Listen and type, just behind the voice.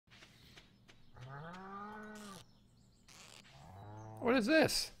What is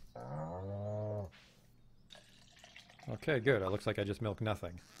this? Okay, good. It looks like I just milked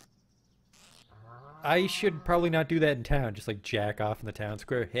nothing. I should probably not do that in town. Just like jack off in the town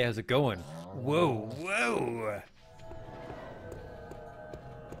square. Hey, how's it going? Whoa, whoa!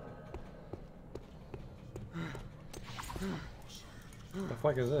 What the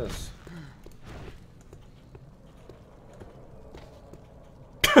fuck is this?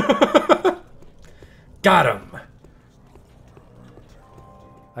 Got him!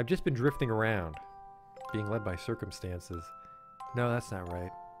 I've just been drifting around, being led by circumstances. No, that's not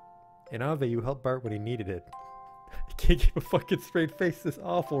right. In Ave, you helped Bart when he needed it. I can't keep a fucking straight face, this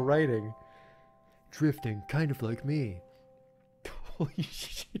awful writing. Drifting, kind of like me. Holy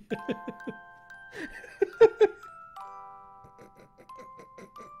shit.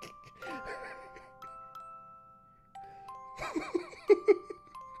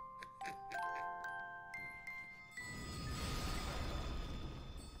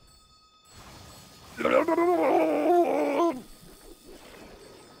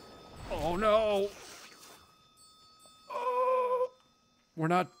 Oh no! Oh, we're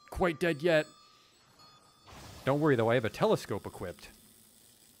not quite dead yet. Don't worry though, I have a telescope equipped.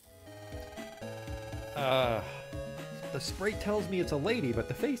 The sprite tells me it's a lady, but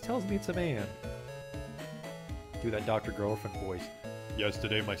the face tells me it's a man. Do that Dr. Girlfriend voice.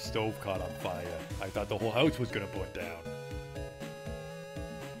 Yesterday my stove caught on fire. I thought the whole house was gonna burn down.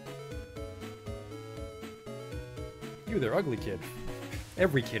 You, they're ugly, kid.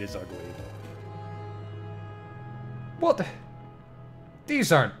 Every kid is ugly. What?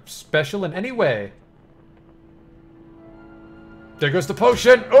 These aren't special in any way. There goes the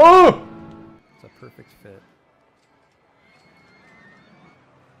potion! Oh! It's a perfect fit.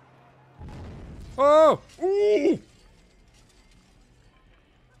 Oh! Ooh!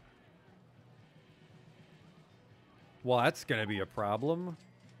 Well, that's gonna be a problem.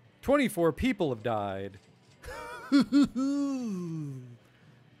 24 people have died.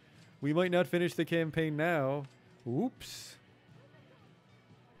 We might not finish the campaign now. Oops.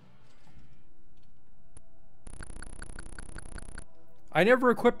 I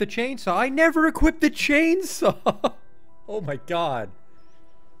never equipped the chainsaw. I never equipped the chainsaw! Oh my god.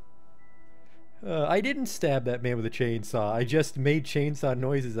 I didn't stab that man with a chainsaw. I just made chainsaw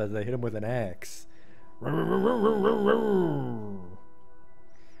noises as I hit him with an axe.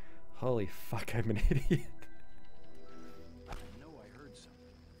 Holy fuck, I'm an idiot.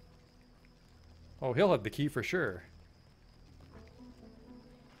 Oh, he'll have the key for sure.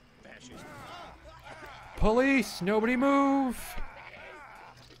 Police! Nobody move!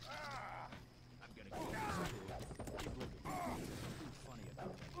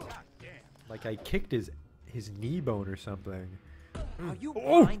 Like I kicked his knee bone or something. Are you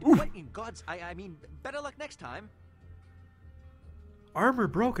blind? What in God's... I mean, better luck next time. Armor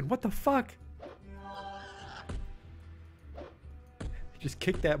broken, what the fuck? Just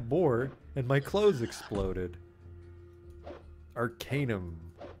kicked that boar, and my clothes exploded. Arcanum.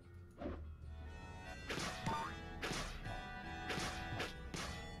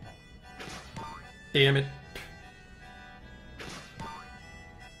 Damn it.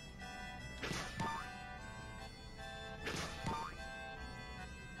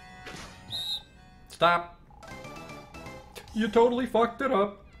 Stop. You totally fucked it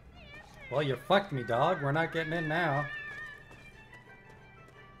up. Well, you fucked me, dog. We're not getting in now.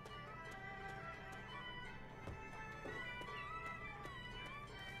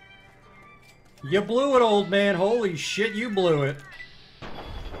 You blew it, old man. Holy shit, you blew it.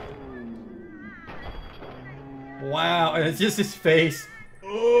 Wow, and it's just his face.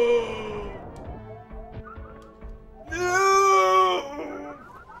 Oh. No.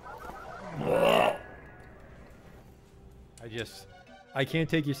 I can't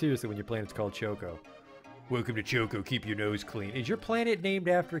take you seriously when your planet's called Choco. Welcome to Choco, keep your nose clean. Is your planet named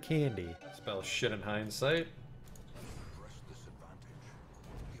after candy? Spell shit in hindsight.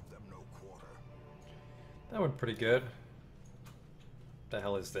 That went pretty good. The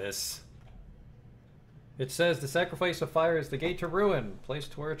hell is this? It says the sacrifice of fire is the gate to ruin. Place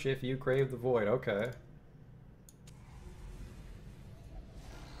torch if you crave the void. Okay.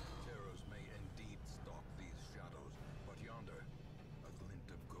 Terrors may indeed stalk these shadows, but yonder, a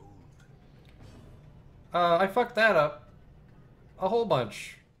glint of gold. I fucked that up. A whole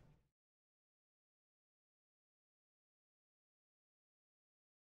bunch.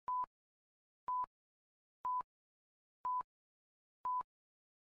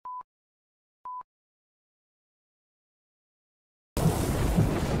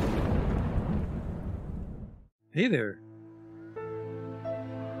 Hey there.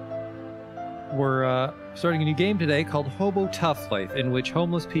 we're starting a new game today called Hobo Tough Life, in which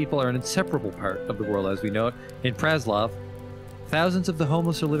homeless people are an inseparable part of the world as we know it. In Praslov, thousands of the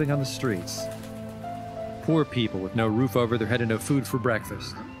homeless are living on the streets. Poor people with no roof over their head and no food for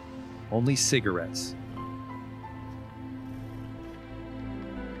breakfast. Only cigarettes.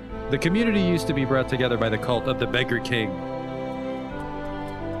 The community used to be brought together by the cult of the Beggar King.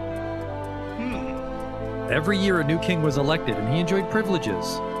 Every year a new king was elected and he enjoyed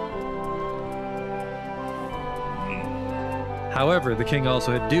privileges. However, the king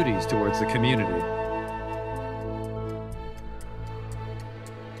also had duties towards the community.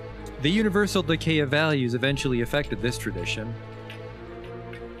 The universal decay of values eventually affected this tradition.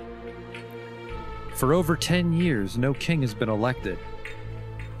 For over 10 years, no king has been elected.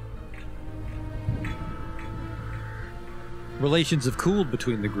 Relations have cooled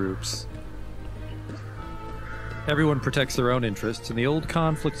between the groups. Everyone protects their own interests, and the old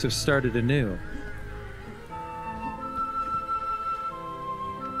conflicts have started anew.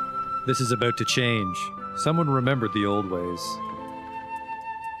 This is about to change. Someone remembered the old ways.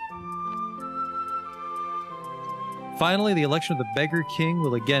 Finally, the election of the Beggar King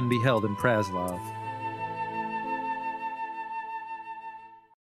will again be held in Praslov.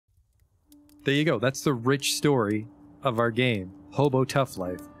 There you go. That's the rich story of our game, Hobo Tough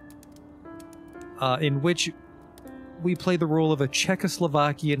Life, in which we play the role of a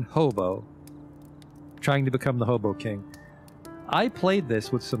Czechoslovakian hobo trying to become the Hobo King. I played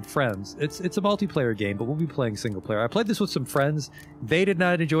this with some friends. It's a multiplayer game, but we'll be playing single player. I played this with some friends. They did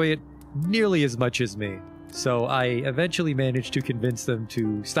not enjoy it nearly as much as me. So I eventually managed to convince them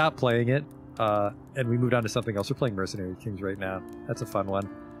to stop playing it, and we moved on to something else. We're playing Mercenary Kings right now. That's a fun one.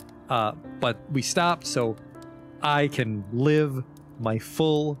 But we stopped so I can live my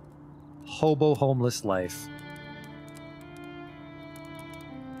full hobo homeless life.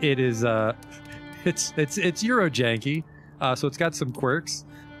 It is it's Euro janky, so it's got some quirks.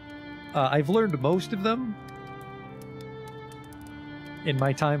 I've learned most of them in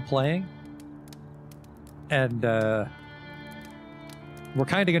my time playing, and we're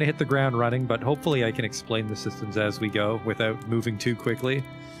kind of going to hit the ground running, but hopefully I can explain the systems as we go without moving too quickly.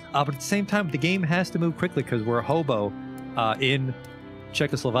 But at the same time, the game has to move quickly because we're a hobo in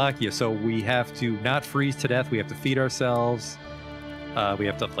Czechoslovakia, so we have to not freeze to death. We have to feed ourselves. We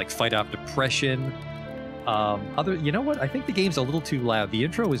have to like fight off depression. You know what? I think the game's a little too loud. The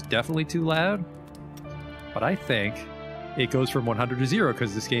intro is definitely too loud, but I think it goes from 100 to 0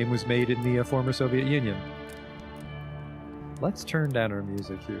 because this game was made in the former Soviet Union. Let's turn down our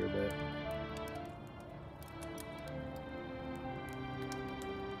music here a bit.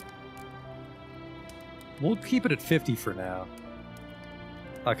 We'll keep it at 50 for now,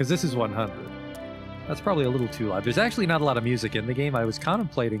 because this is 100. That's probably a little too loud. There's actually not a lot of music in the game. I was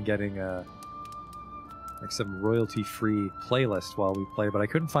contemplating getting like some royalty-free playlist while we play, but I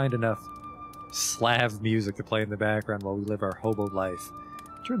couldn't find enough Slav music to play in the background while we live our hobo life.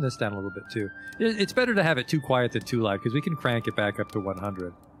 Turn this down a little bit too. It's better to have it too quiet than too loud, because we can crank it back up to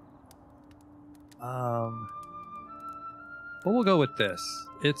 100. But we'll go with this.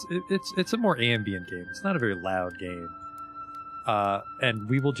 It's a more ambient game. It's not a very loud game. And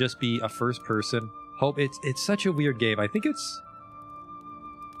we will just be a first person. Hope it's such a weird game. I think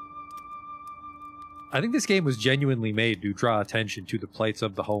this game was genuinely made to draw attention to the plights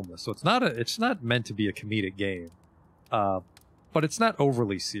of the homeless. So it's not meant to be a comedic game. But it's not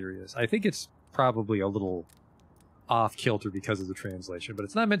overly serious. I think it's probably a little off kilter because of the translation, but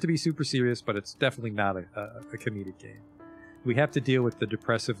it's not meant to be super serious, but it's definitely not a comedic game. We have to deal with the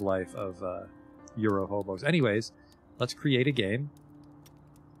depressive life of Euro hobos. Anyways, let's create a game.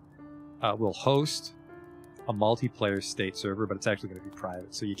 We'll host a multiplayer state server, but it's actually going to be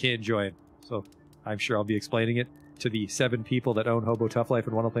private, so you can't join. So I'm sure I'll be explaining it to the 7 people that own Hobo Tough Life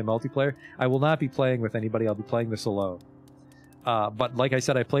and want to play multiplayer. I will not be playing with anybody. I'll be playing this alone. But like I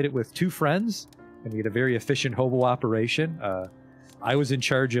said, I played it with 2 friends, and we had a very efficient hobo operation. I was in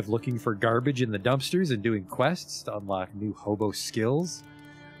charge of looking for garbage in the dumpsters and doing quests to unlock new hobo skills.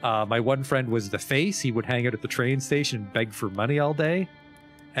 My one friend was the face. He would hang out at the train station and beg for money all day.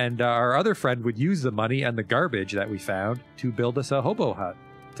 And our other friend would use the money and the garbage that we found to build us a hobo hut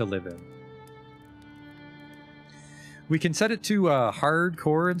to live in. We can set it to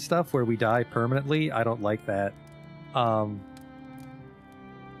hardcore and stuff where we die permanently. I don't like that.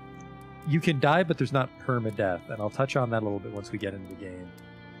 You can die, but there's not permadeath, and I'll touch on that a little bit once we get into the game.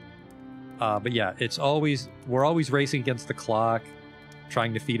 But yeah, we're always racing against the clock,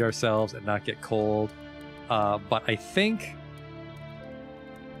 trying to feed ourselves and not get cold. But I think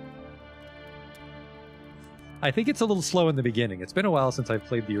I think it's a little slow in the beginning. It's been a while since I've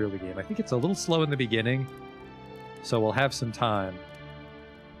played the early game. I think it's a little slow in the beginning, so we'll have some time.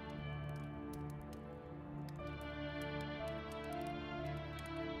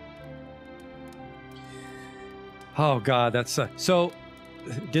 Oh god, that's so.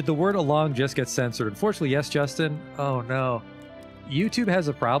 Did the word "along" just get censored? Unfortunately, yes, Justin. Oh no, YouTube has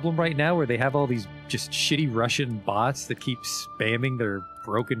a problem right now where they have all these just shitty Russian bots that keep spamming their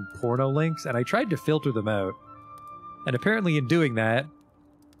broken porno links, and I tried to filter them out, and apparently in doing that,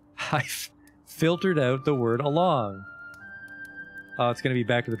 I've filtered out the word "along." Oh, it's going to be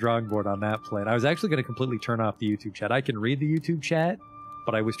back to the drawing board on that plan. I was actually going to completely turn off the YouTube chat. I can read the YouTube chat,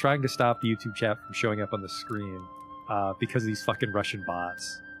 but I was trying to stop the YouTube chat from showing up on the screen. Because of these fucking Russian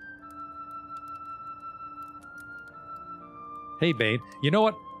bots. Hey, Bane. You know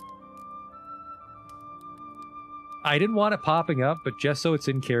what? I didn't want it popping up, but just so it's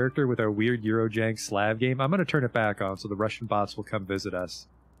in character with our weird Eurojank Slav game, I'm going to turn it back on so the Russian bots will come visit us.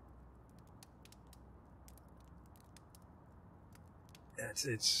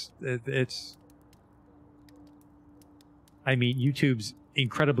 It's... I mean, YouTube's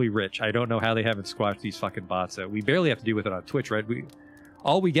incredibly rich. I don't know how they haven't squashed these fucking bots out. We barely have to deal with it on Twitch, right?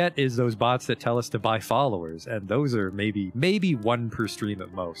 All we get is those bots that tell us to buy followers, and those are maybe one per stream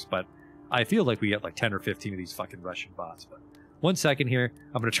at most, but I feel like we get like 10 or 15 of these fucking Russian bots. But 1 second here,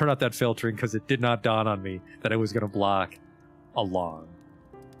 I'm going to turn off that filtering because it did not dawn on me that I was going to block "along."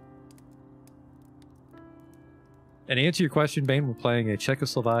 And to answer your question, Bane, we're playing a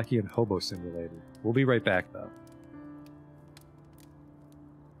Czechoslovakian hobo simulator. We'll be right back, though.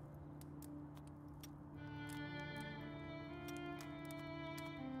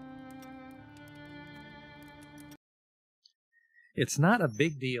 It's not a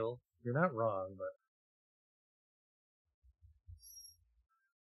big deal. You're not wrong, but...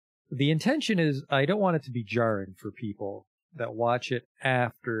 The intention is, I don't want it to be jarring for people that watch it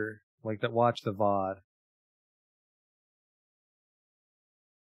after, like, that watch the VOD.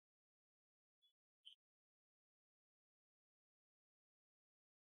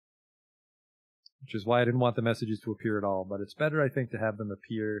 Which is why I didn't want the messages to appear at all, but it's better, I think, to have them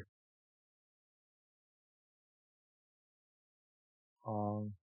appear...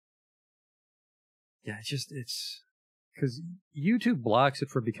 yeah, it's because YouTube blocks it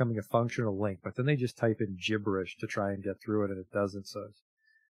from becoming a functional link, but then they just type in gibberish to try and get through it, and it doesn't. So,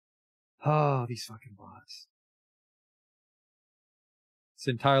 oh, these fucking bots. It's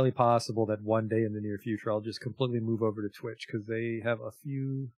entirely possible that one day in the near future I'll just completely move over to Twitch because they have a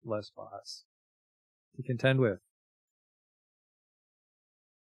few less bots to contend with.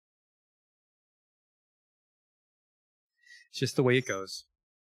 It's just the way it goes.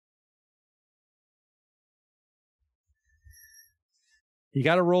 You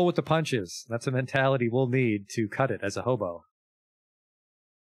gotta roll with the punches. That's a mentality we'll need to cut it as a hobo.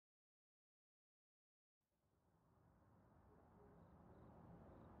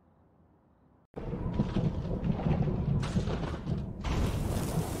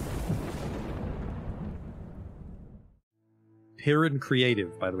 Piran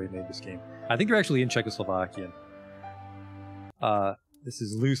Creative, by the way, made this game. I think you're actually in Czechoslovakian. This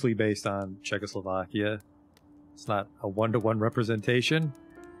is loosely based on Czechoslovakia. It's not a one-to-one representation.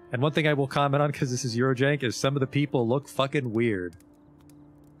 And one thing I will comment on, because this is Eurojank, is some of the people look fucking weird.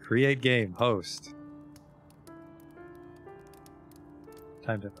 Create game, host.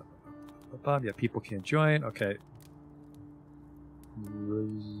 Time to... yeah, people can't join. Okay.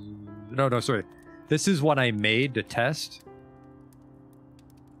 No, sorry. This is what I made to test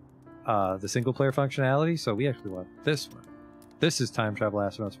the single-player functionality, so we actually want this one. This is Time Travel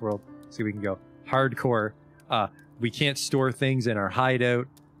Astronauts World. So we can go hardcore. We can't store things in our hideout.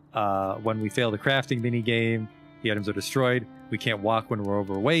 When we fail the crafting minigame, the items are destroyed. We can't walk when we're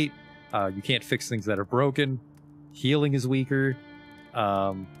overweight. You can't fix things that are broken. Healing is weaker.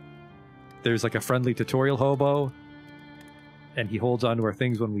 There's like a friendly tutorial hobo, and he holds on to our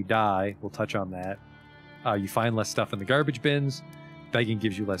things when we die. We'll touch on that. You find less stuff in the garbage bins. Begging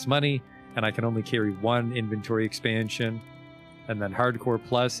gives you less money, and I can only carry one inventory expansion. And then Hardcore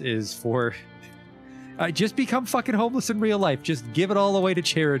Plus is for... just become fucking homeless in real life. Just give it all away to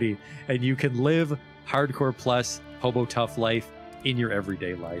charity, and you can live Hardcore Plus Hobo Tough life in your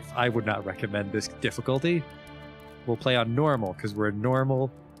everyday life. I would not recommend this difficulty. We'll play on normal, because we're a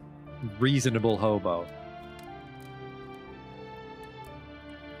normal, reasonable hobo.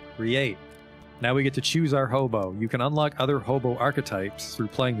 Create. Now we get to choose our hobo. You can unlock other hobo archetypes through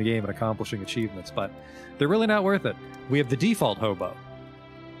playing the game and accomplishing achievements, but they're really not worth it. We have the default hobo.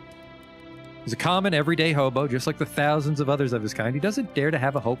 He's a common, everyday hobo, just like the thousands of others of his kind. He doesn't dare to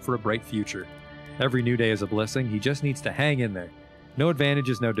have a hope for a bright future. Every new day is a blessing. He just needs to hang in there. No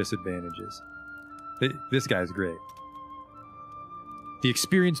advantages, no disadvantages. This guy's great. The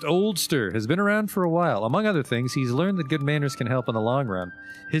experienced oldster has been around for a while. Among other things, he's learned that good manners can help in the long run.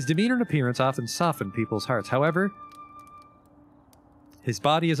 His demeanor and appearance often soften people's hearts. However, his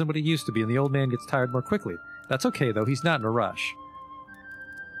body isn't what it used to be, and the old man gets tired more quickly. That's okay, though. He's not in a rush.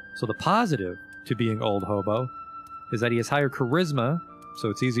 So the positive to being old hobo is that he has higher charisma,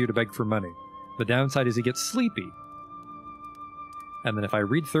 so it's easier to beg for money. The downside is he gets sleepy. And then if I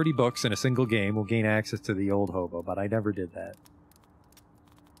read 30 books in a single game, we'll gain access to the old hobo, but I never did that.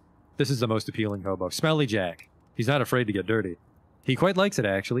 This is the most appealing hobo. Smelly Jack. He's not afraid to get dirty. He quite likes it,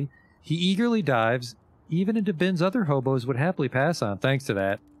 actually. He eagerly dives, even into bins other hobos would happily pass on, thanks to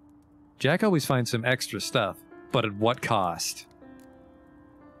that. Jack always finds some extra stuff, but at what cost?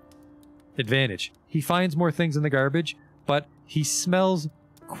 Advantage. He finds more things in the garbage, but he smells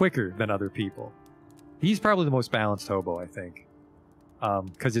quicker than other people. He's probably the most balanced hobo, I think.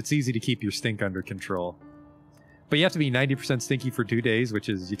 Because it's easy to keep your stink under control. But you have to be 90% stinky for 2 days, which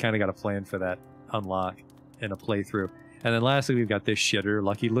is, you kind of got to plan for that unlock in a playthrough. And then lastly, we've got this shitter,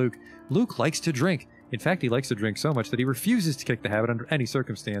 Lucky Luke. Luke likes to drink. In fact, he likes to drink so much that he refuses to kick the habit under any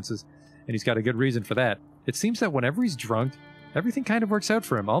circumstances. And he's got a good reason for that. It seems that whenever he's drunk, everything kind of works out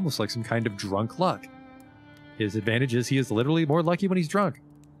for him, almost like some kind of drunk luck. His advantage is he is literally more lucky when he's drunk.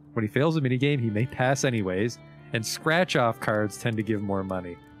 When he fails a minigame, he may pass anyways, and scratch-off cards tend to give more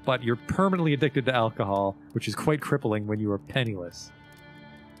money. But you're permanently addicted to alcohol, which is quite crippling when you are penniless.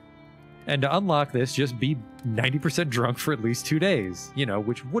 And to unlock this, just be 90% drunk for at least 2 days, you know,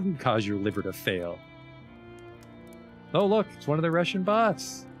 which wouldn't cause your liver to fail. Oh look, it's one of the Russian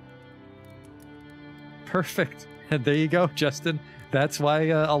bots. Perfect. And there you go, Justin. That's why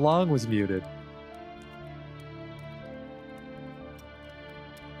Along was muted.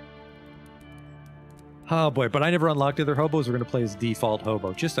 Oh boy, but I never unlocked other hobos. We're going to play as default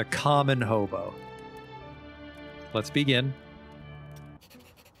hobo. Just a common hobo. Let's begin.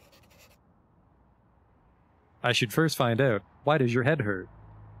 I should first find out, why does your head hurt?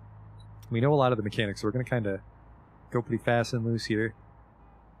 We know a lot of the mechanics, so we're going to kind of go pretty fast and loose here.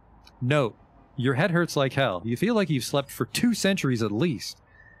 Note, your head hurts like hell. You feel like you've slept for 2 centuries at least.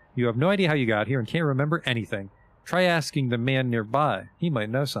 You have no idea how you got here and can't remember anything. Try asking the man nearby. He might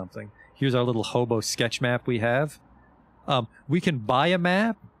know something. Here's our little hobo sketch map we have. We can buy a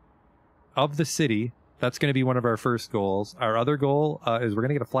map of the city. That's going to be one of our first goals. Our other goal is we're going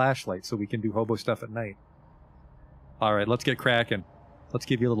to get a flashlight so we can do hobo stuff at night. All right, let's get cracking. Let's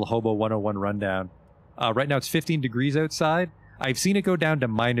give you a little Hobo 101 rundown. Right now it's 15 degrees outside. I've seen it go down to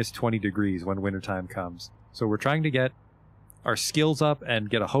minus 20 degrees when wintertime comes. So we're trying to get our skills up and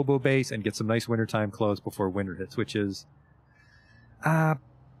get a hobo base and get some nice wintertime clothes before winter hits, which is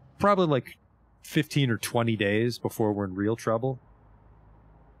probably like 15 or 20 days before we're in real trouble.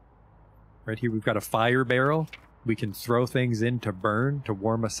 Right here we've got a fire barrel. We can throw things in to burn, to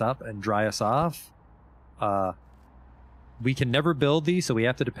warm us up and dry us off. We can never build these, so we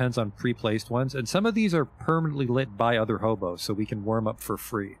have to depend on pre-placed ones. And some of these are permanently lit by other hobos, so we can warm up for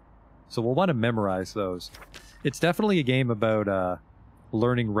free. So we'll want to memorize those. It's definitely a game about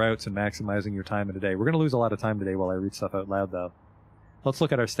learning routes and maximizing your time in a day. We're going to lose a lot of time today while I read stuff out loud, though. Let's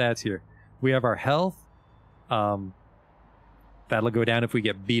look at our stats here. We have our health. That'll go down if we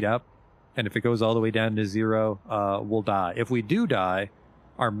get beat up. And if it goes all the way down to 0, we'll die. If we do die,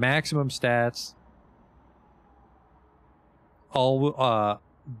 our maximum stats... they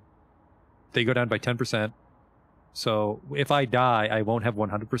go down by 10%. So if I die, I won't have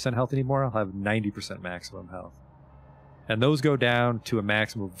 100% health anymore. I'll have 90% maximum health. And those go down to a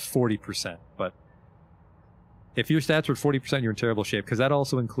maximum of 40%. But if your stats are 40%, you're in terrible shape, because that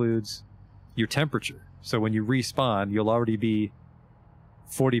also includes your temperature. So when you respawn, you'll already be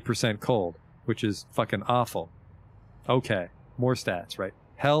 40% cold, which is fucking awful. Okay, more stats, right?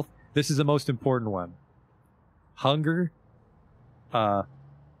 Health, this is the most important one. Hunger,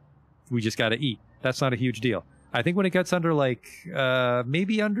 we just gotta eat. That's not a huge deal. I think when it gets under like,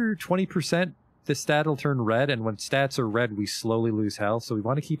 maybe under 20%, the stat will turn red, and when stats are red, we slowly lose health, so we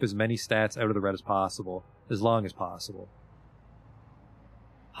want to keep as many stats out of the red as possible, as long as possible.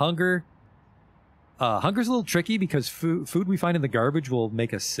 Hunger. Hunger's a little tricky because food we find in the garbage will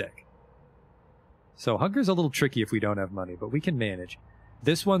make us sick. So hunger's a little tricky if we don't have money, but we can manage.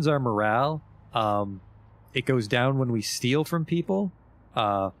 This one's our morale. It goes down when we steal from people,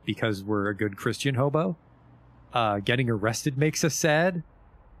 because we're a good Christian hobo. Getting arrested makes us sad.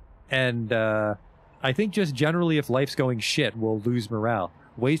 And I think just generally if life's going shit, we'll lose morale.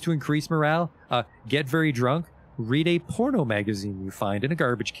 Ways to increase morale, get very drunk, Read a porno magazine you find in a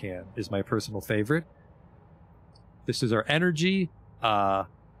garbage can is my personal favorite. This is our energy.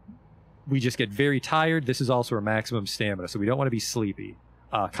 We just get very tired. This is also our maximum stamina, so we don't want to be sleepy.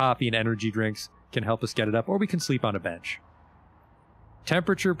 Coffee and energy drinks can help us get it up, or we can sleep on a bench.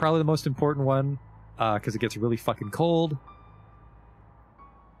 Temperature, probably the most important one, because it gets really fucking cold.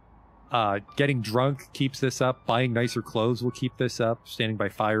 Getting drunk keeps this up. Buying nicer clothes will keep this up. Standing by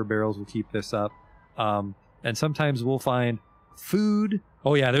fire barrels will keep this up. And sometimes we'll find food.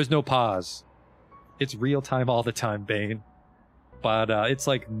 Oh yeah, there's no pause. It's real time all the time, Bane. But it's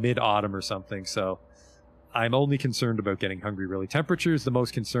like mid-autumn or something, so I'm only concerned about getting hungry, really. Temperature is the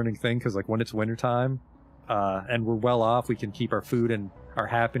most concerning thing, because like when it's wintertime, and we're well off, we can keep our food and our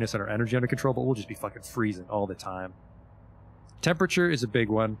happiness and our energy under control, but we'll just be fucking freezing all the time. Temperature is a big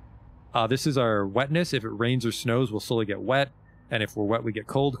one. This is our wetness. If it rains or snows, we'll slowly get wet, and if we're wet, we get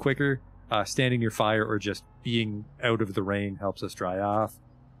cold quicker. Standing near fire or just being out of the rain helps us dry off.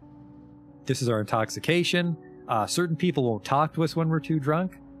 This is our intoxication. Certain people won't talk to us when we're too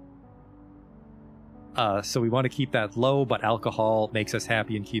drunk. So we want to keep that low, but alcohol makes us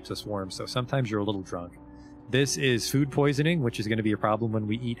happy and keeps us warm, so sometimes you're a little drunk. This is food poisoning, which is going to be a problem when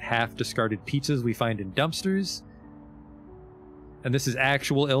we eat half-discarded pizzas we find in dumpsters. And this is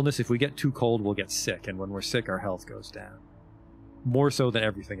actual illness. If we get too cold, we'll get sick, and when we're sick, our health goes down. More so than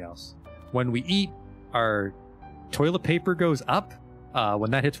everything else. When we eat, our toilet paper goes up.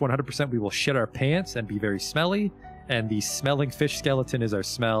 When that hits 100%, we will shit our pants and be very smelly. And the smelling fish skeleton is our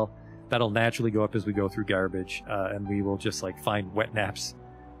smell. That'll naturally go up as we go through garbage. And we will just like find wet naps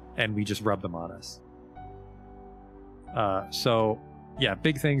and we just rub them on us. So yeah,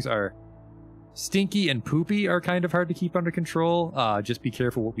 big things are stinky and poopy are kind of hard to keep under control. Just be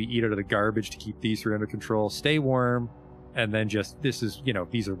careful what we eat out of the garbage to keep these three under control. Stay warm. And then just, this is, you know,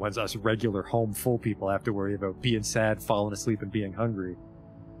 these are ones us regular home full people have to worry about: being sad, falling asleep, and being hungry.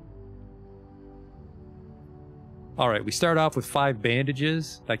 Alright, we start off with 5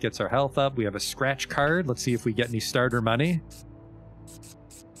 bandages. That gets our health up. We have a scratch card. Let's see if we get any starter money.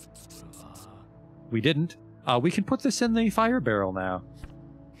 We didn't. We can put this in the fire barrel now.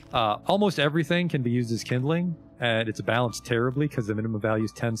 Almost everything can be used as kindling, and it's balanced terribly because the minimum value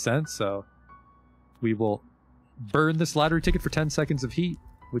is 10 cents, so we will burn this lottery ticket for 10 seconds of heat,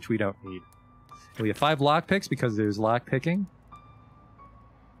 which we don't need. And we have 5 lockpicks because there's lockpicking.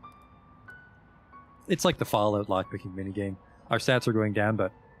 It's like the Fallout lockpicking minigame. Our stats are going down,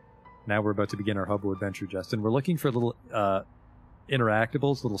 but now we're about to begin our Hobo adventure, Justin. We're looking for little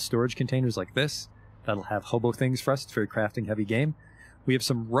interactables, little storage containers like this. That'll have Hobo things for us. It's a very crafting heavy game. We have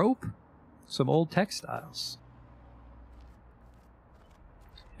some rope, some old textiles.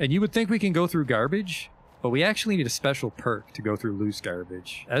 And you would think we can go through garbage, but we actually need a special perk to go through loose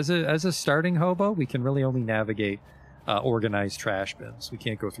garbage. As a starting hobo, we can really only navigate organized trash bins. We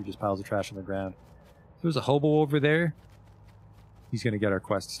can't go through just piles of trash on the ground. There's a hobo over there. He's going to get our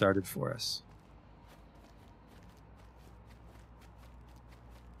quest started for us.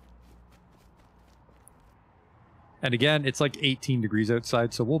 And again, it's like 18 degrees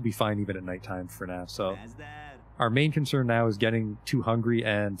outside, so we'll be fine even at nighttime for now. So our main concern now is getting too hungry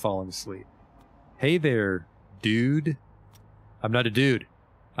and falling asleep. Hey there, dude. I'm not a dude.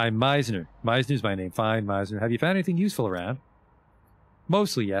 I'm Meisner. Meisner's my name. Fine, Meisner. Have you found anything useful around?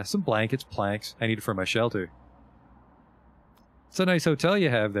 Mostly, yes. Some blankets, planks. I need it for my shelter. It's a nice hotel you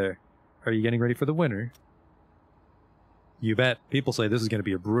have there. Are you getting ready for the winter? You bet. People say this is going to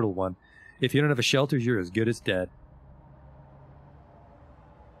be a brutal one. If you don't have a shelter, you're as good as dead.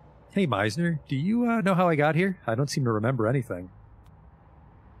 Hey, Meisner. Do you know how I got here? I don't seem to remember anything.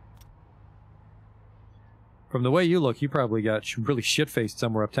 From the way you look, you probably got really shit-faced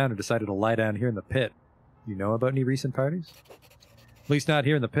somewhere uptown and decided to lie down here in the pit. You know about any recent parties? At least not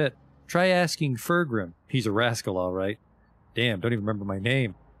here in the pit. Try asking Fergrim. He's a rascal, all right. Damn, don't even remember my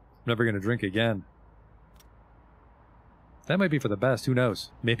name. I'm never going to drink again. That might be for the best. Who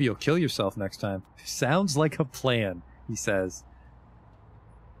knows? Maybe you'll kill yourself next time. Sounds like a plan, he says.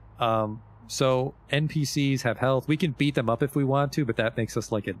 So NPCs have health. We can beat them up if we want to, but that makes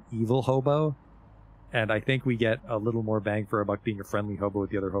us like an evil hobo. And I think we get a little more bang for our buck being a friendly hobo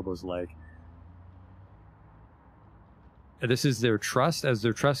with the other hobos like. And this is their trust. As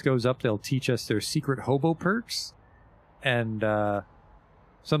their trust goes up, they'll teach us their secret hobo perks. And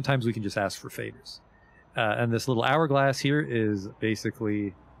sometimes we can just ask for favors. And this little hourglass here is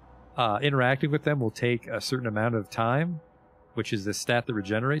basically interacting with them will take a certain amount of time, which is the stat that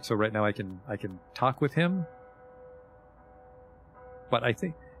regenerates. So right now I can talk with him. But I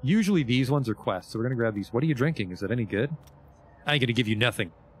think usually these ones are quests, so we're going to grab these. What are you drinking? Is it any good? I ain't going to give you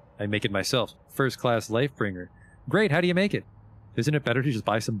nothing. I make it myself. First class life bringer. Great, how do you make it? Isn't it better to just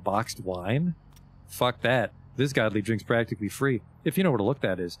buy some boxed wine? Fuck that. This godly drink's practically free, if you know what a look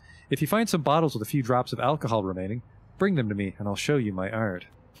that is. If you find some bottles with a few drops of alcohol remaining, bring them to me, and I'll show you my art.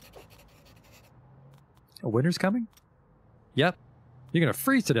 A winter's coming? Yep. You're gonna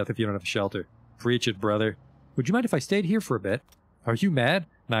freeze to death if you don't have a shelter. Preach it, brother. Would you mind if I stayed here for a bit? Are you mad?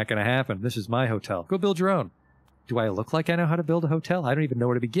 Not gonna happen. This is my hotel. Go build your own. Do I look like I know how to build a hotel? I don't even know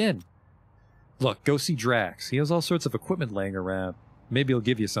where to begin. Look, go see Drax. He has all sorts of equipment laying around. Maybe he'll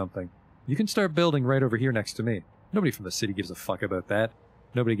give you something. You can start building right over here next to me. Nobody from the city gives a fuck about that.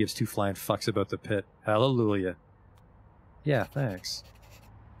 Nobody gives two flying fucks about the pit. Hallelujah. Yeah, thanks.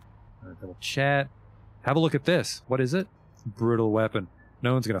 Alright, little chat. Have a look at this. What is it? Brutal weapon.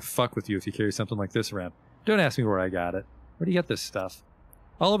 No one's gonna fuck with you if you carry something like this around. Don't ask me where I got it. Where do you get this stuff?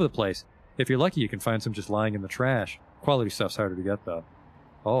 All over the place. If you're lucky, you can find some just lying in the trash. Quality stuff's harder to get, though.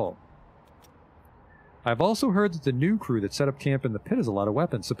 Oh. I've also heard that the new crew that set up camp in the pit has a lot of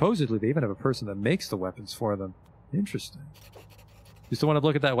weapons. Supposedly, they even have a person that makes the weapons for them. Interesting. You still want to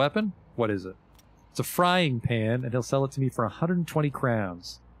look at that weapon? What is it? It's a frying pan, and he'll sell it to me for 120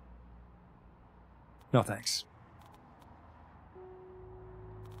 crowns. No, thanks.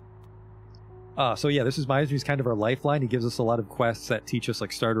 So yeah, this is Miser. He's kind of our lifeline. He gives us a lot of quests that teach us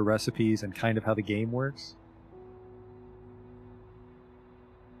like starter recipes and kind of how the game works.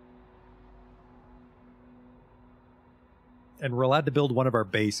 And we're allowed to build one of our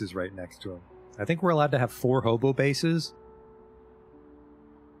bases right next to him. I think we're allowed to have 4 hobo bases.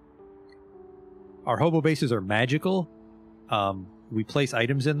 Our hobo bases are magical. We place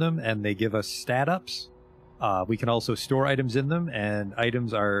items in them and they give us stat ups. We can also store items in them, and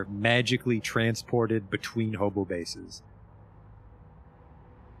items are magically transported between hobo bases.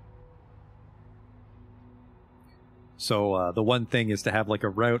 So the one thing is to have like a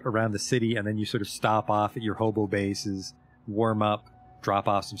route around the city, and then you sort of stop off at your hobo bases, warm up, drop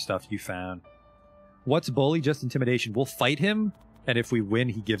off some stuff you found. What's bully? Just intimidation. We'll fight him, and if we win,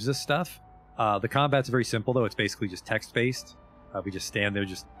 he gives us stuff. The combat's very simple, though. It's basically just text-based. We just stand there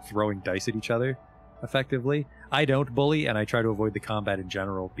just throwing dice at each other. Effectively. I don't bully, and I try to avoid the combat in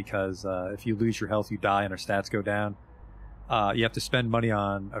general, because if you lose your health, you die, and our stats go down. You have to spend money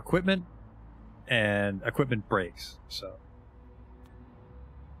on equipment, and equipment breaks, so.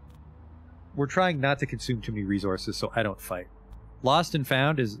 We're trying not to consume too many resources, so I don't fight. Lost and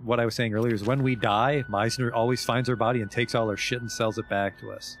found is what I was saying earlier, is when we die, Meisner always finds our body and takes all our shit and sells it back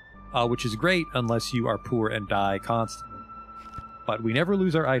to us. Which is great, unless you are poor and die constantly. But we never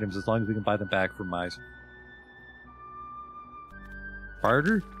lose our items as long as we can buy them back from Miser.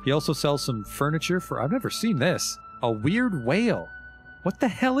 Barter? He also sells some furniture for... I've never seen this. A weird whale. What the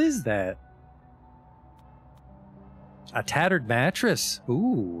hell is that? A tattered mattress.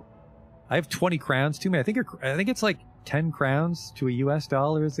 Ooh. I have 20 crowns to me. I think it's like 10 crowns to a US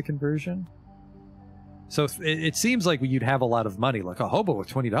dollar is the conversion. So it seems like you'd have a lot of money. Like a hobo with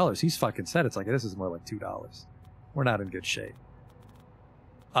 $20. He's fucking set. It's like, this is more like $2. We're not in good shape.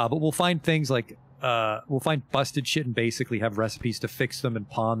 But we'll find things like, we'll find busted shit and basically have recipes to fix them and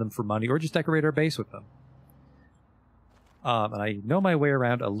pawn them for money, or just decorate our base with them. And I know my way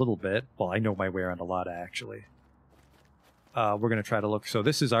around a little bit. Well, I know my way around a lot, actually. We're going to try to look. So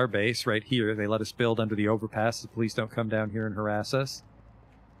this is our base right here. They let us build under the overpass. The police don't come down here and harass us.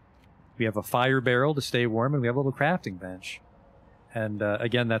 We have a fire barrel to stay warm, and we have a little crafting bench. And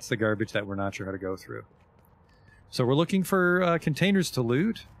again, that's the garbage that we're not sure how to go through. So we're looking for containers to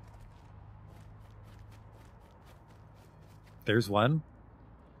loot. There's one.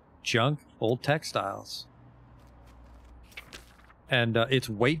 Junk, old textiles. And it's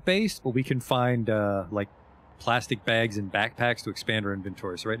weight-based, but we can find like plastic bags and backpacks to expand our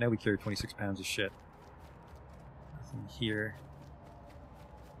inventory. So right now we carry 26 pounds of shit. Nothing here.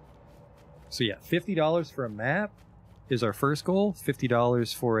 So yeah, $50 for a map is our first goal.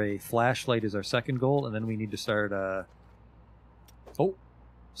 $50 for a flashlight is our second goal, and then we need to start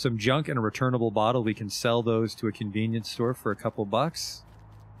some junk and a returnable bottle. We can sell those to a convenience store for a couple bucks.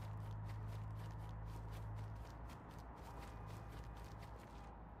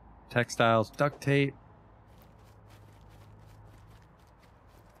 Textiles, duct tape.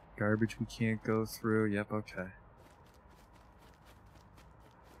 Garbage we can't go through. Yep, okay.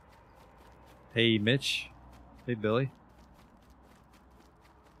 Hey, Mitch. Hey, Billy.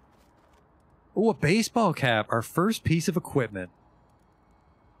 Oh, a baseball cap. Our first piece of equipment.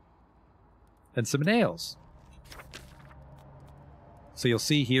 And some nails. So you'll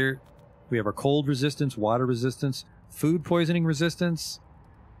see here, we have our cold resistance, water resistance, food poisoning resistance,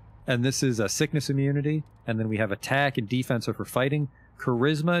 and this is a sickness immunity. And then we have attack and defense for fighting,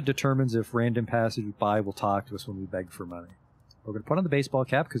 Charisma determines if random passers-by will talk to us when we beg for money. We're going to put on the baseball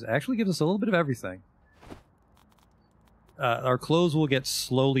cap because it actually gives us a little bit of everything. Our clothes will get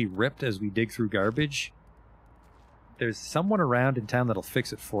slowly ripped as we dig through garbage. There's someone around in town that'll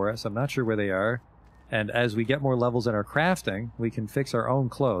fix it for us. I'm not sure where they are. And as we get more levels in our crafting, we can fix our own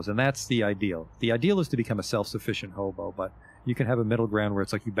clothes. And that's the ideal. The ideal is to become a self-sufficient hobo, but you can have a middle ground where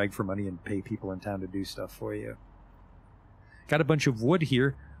it's like you beg for money and pay people in town to do stuff for you. Got a bunch of wood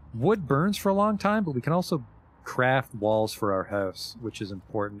here. Wood burns for a long time, but we can also craft walls for our house, which is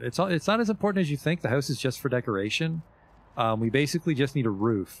important. It's not as important as you think. The house is just for decoration. We basically just need a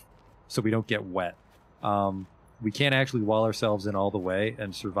roof so we don't get wet. We can't actually wall ourselves in all the way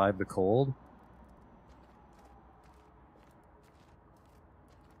and survive the cold.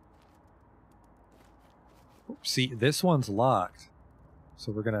 See, this one's locked.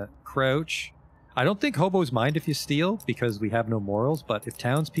 So we're going to crouch. I don't think hobos mind if you steal because we have no morals, but if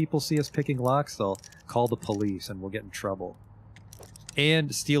townspeople see us picking locks, they'll call the police and we'll get in trouble.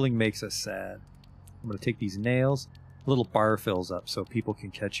 And stealing makes us sad. I'm going to take these nails. A little bar fills up so people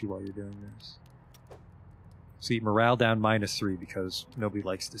can catch you while you're doing this. See, morale down -3 because nobody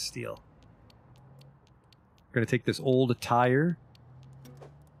likes to steal. We're going to take this old tire.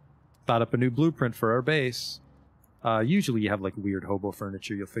 Thought up a new blueprint for our base. Usually you have like weird hobo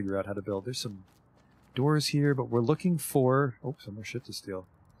furniture you'll figure out how to build. There's some doors here, but we're looking for... Oh, some more shit to steal.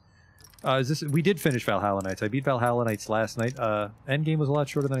 We did finish Valhalla Nights. I beat Valhalla Nights last night. Endgame was a lot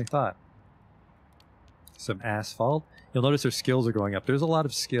shorter than I thought. Some asphalt. You'll notice their skills are going up. There's a lot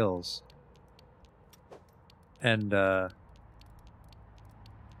of skills. And,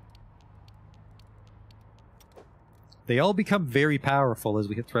 they all become very powerful as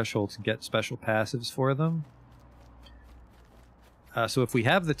we hit thresholds and get special passives for them. So if we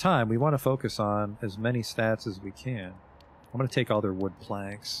have the time, we want to focus on as many stats as we can. I'm going to take all their wood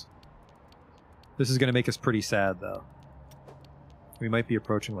planks. This is going to make us pretty sad, though. We might be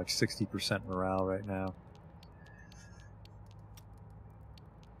approaching like 60% morale right now.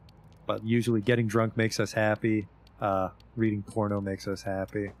 But usually getting drunk makes us happy. Reading porno makes us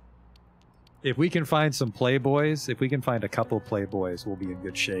happy. If we can find some playboys, if we can find a couple playboys, we'll be in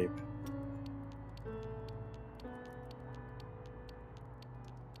good shape.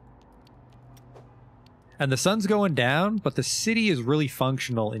 And the sun's going down, but the city is really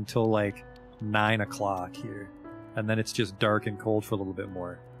functional until like 9 o'clock here. And then it's just dark and cold for a little bit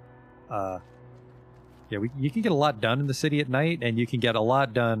more. Yeah, you can get a lot done in the city at night, and you can get a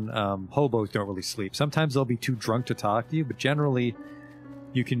lot done. Hobos don't really sleep. Sometimes they'll be too drunk to talk to you, but generally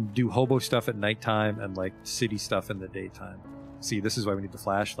you can do hobo stuff at nighttime and like city stuff in the daytime. See, this is why we need the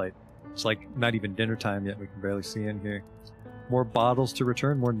flashlight. It's like not even dinner time yet. We can barely see in here. More bottles to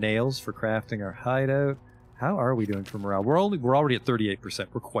return, more nails for crafting our hideout. How are we doing for morale? We're already at 38%.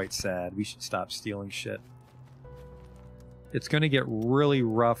 We're quite sad. We should stop stealing shit. It's going to get really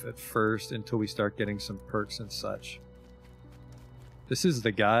rough at first until we start getting some perks and such. This is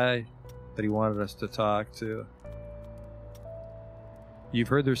the guy that he wanted us to talk to. You've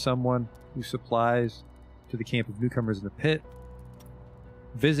heard there's someone who supplies to the camp of newcomers in the pit.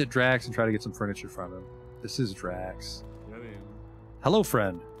 Visit Drax and try to get some furniture from him. This is Drax. Hello,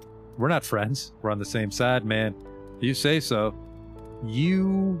 friend. We're not friends. We're on the same side, man. You say so.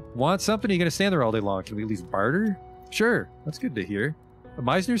 You want something? Are you going to stand there all day long? Can we at least barter? Sure. That's good to hear.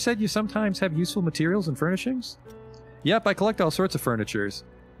 Meisner said you sometimes have useful materials and furnishings? Yep, I collect all sorts of furnitures.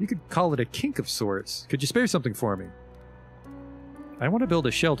 You could call it a kink of sorts. Could you spare something for me? I want to build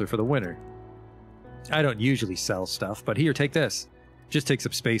a shelter for the winter. I don't usually sell stuff, but here, take this. Just takes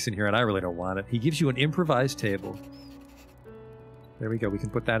up space in here, and I really don't want it. He gives you an improvised table. There we go. We can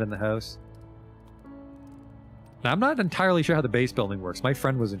put that in the house. Now, I'm not entirely sure how the base building works. My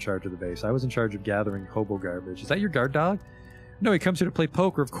friend was in charge of the base. I was in charge of gathering hobo garbage. Is that your guard dog? No, he comes here to play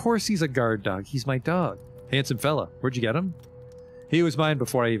poker. Of course he's a guard dog. He's my dog. Handsome fella. Where'd you get him? He was mine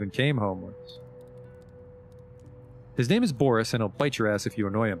before I even came home once. His name is Boris, and he'll bite your ass if you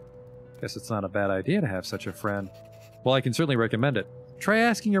annoy him. Guess it's not a bad idea to have such a friend. Well, I can certainly recommend it. Try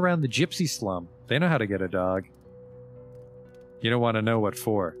asking around the gypsy slum. They know how to get a dog. You don't want to know what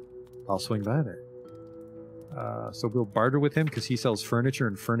for. I'll swing by there. So we'll barter with him because he sells furniture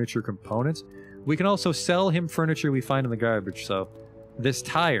and furniture components. We can also sell him furniture we find in the garbage. So this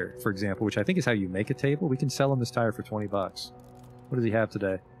tire, for example, which I think is how you make a table, we can sell him this tire for 20 bucks. What does he have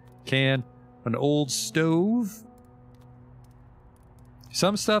today? Can, an old stove.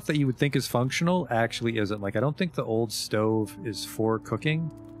 Some stuff that you would think is functional actually isn't. Like, I don't think the old stove is for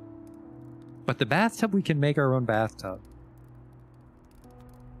cooking. But the bathtub, we can make our own bathtub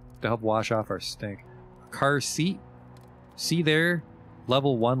to help wash off our stink. Car seat. See there?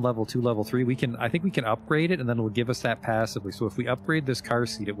 level 1, level 2, level 3, I think we can upgrade it, and then it'll give us that passively. So if we upgrade this car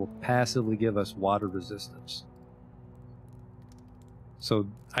seat, it will passively give us water resistance. So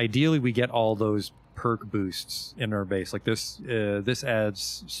ideally we get all those perk boosts in our base. Like this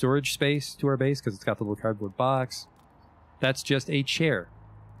adds storage space to our base because it's got the little cardboard box. That's just a chair.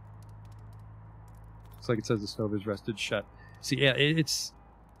 Looks like it says the stove is rested shut. See, yeah, it's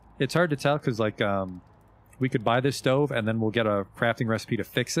hard to tell because like we could buy this stove and then we'll get a crafting recipe to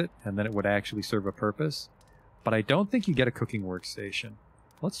fix it, and then it would actually serve a purpose. But I don't think you get a cooking workstation.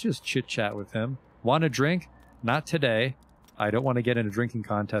 Let's just chit chat with him. Want a drink? Not today. I don't want to get in a drinking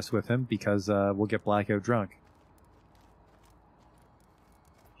contest with him because we'll get blackout drunk.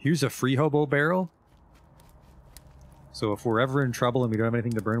 Here's a free hobo barrel. So if we're ever in trouble and we don't have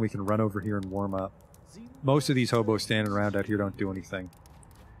anything to burn, we can run over here and warm up. Most of these hobos standing around out here don't do anything.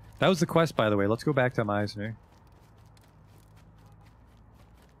 That was the quest, by the way. Let's go back to Meisner.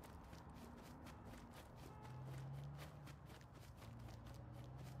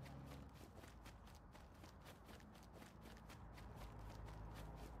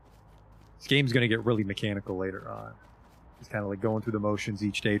 This game's going to get really mechanical later on. It's kind of like going through the motions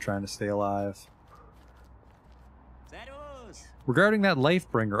each day trying to stay alive. Regarding that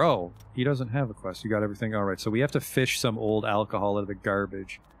Lifebringer, oh, he doesn't have a quest. You got everything? Alright, so we have to fish some old alcohol out of the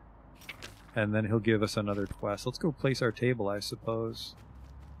garbage. And then he'll give us another quest. Let's go place our table, I suppose.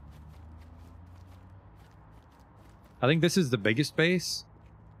 I think this is the biggest base.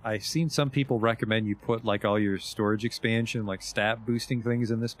 I've seen some people recommend you put like all your storage expansion, like stat boosting things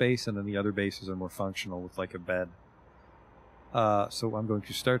in this base, and then the other bases are more functional with like a bed. So I'm going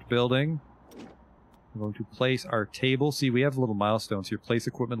to start building. I'm going to place our table. See, we have little milestones here. Place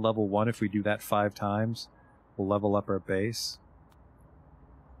equipment level 1. If we do that 5 times, we'll level up our base.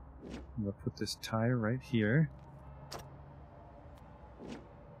 I'm going to put this tire right here.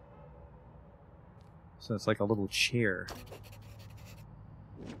 So it's like a little chair.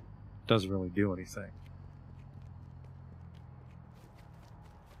 Doesn't really do anything.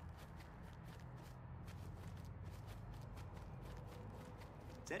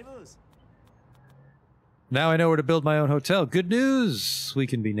 Now I know where to build my own hotel. Good news! We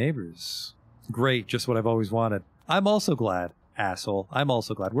can be neighbors. Great, just what I've always wanted. I'm also glad. Asshole. I'm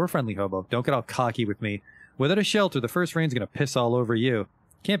also glad. We're a friendly hobo. Don't get all cocky with me. Without a shelter, the first rain's gonna piss all over you.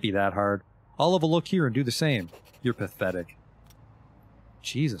 Can't be that hard. I'll have a look here and do the same. You're pathetic.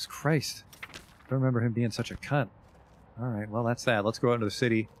 Jesus Christ. Don't remember him being such a cunt. Alright, well that's that. Let's go out into the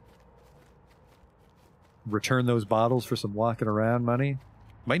city. Return those bottles for some walking around money.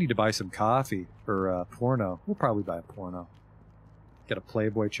 Might need to buy some coffee or porno. We'll probably buy a porno. Get a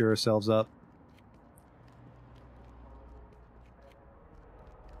Playboy, cheer ourselves up.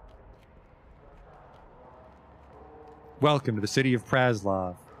 Welcome to the city of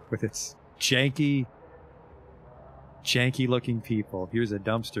Praslov with its janky looking people. Here's a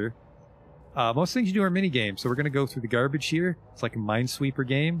dumpster. Most things you do are mini games, so we're gonna go through the garbage here. It's like a Minesweeper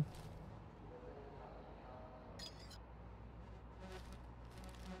game.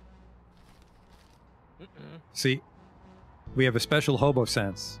 See, we have a special hobo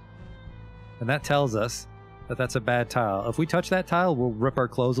sense, and that tells us that that's a bad tile. If we touch that tile, we'll rip our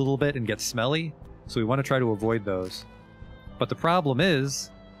clothes a little bit and get smelly, so we want to try to avoid those. But the problem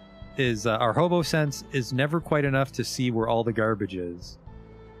is our hobo sense is never quite enough to see where all the garbage is.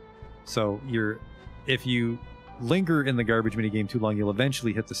 So if you linger in the garbage minigame too long, you'll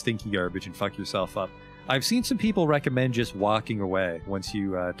eventually hit the stinky garbage and fuck yourself up. I've seen some people recommend just walking away once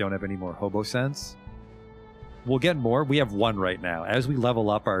you don't have any more hobo sense. We'll get more. We have 1 right now. As we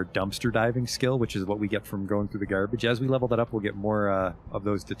level up our dumpster diving skill, which is what we get from going through the garbage, as we level that up, we'll get more of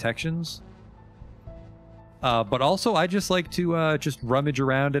those detections. But also, I just like to just rummage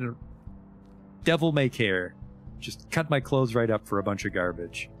around and devil may care. Just cut my clothes right up for a bunch of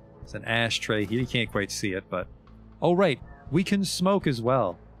garbage. It's an ashtray here. You can't quite see it, but... Oh, right. We can smoke as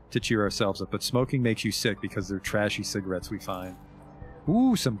well to cheer ourselves up, but smoking makes you sick because they're trashy cigarettes we find.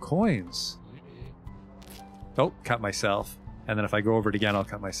 Ooh, some coins. Oh, cut myself. And then if I go over it again, I'll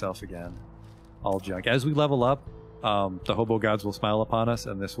cut myself again. All junk. As we level up, the hobo gods will smile upon us,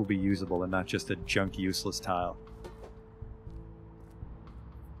 and this will be usable and not just a junk, useless tile.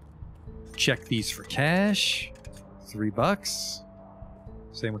 Check these for cash. $3.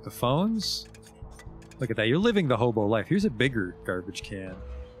 Same with the phones. Look at that. You're living the hobo life. Here's a bigger garbage can.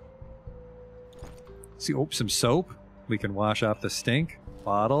 See, oh, some soap. We can wash off the stink.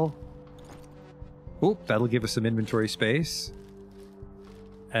 Bottle. Oh, that'll give us some inventory space.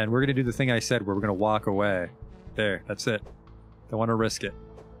 And we're going to do the thing I said where we're going to walk away. There, that's it. Don't want to risk it.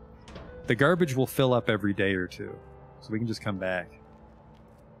 The garbage will fill up every day or two, so we can just come back.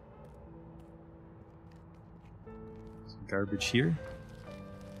 Garbage here.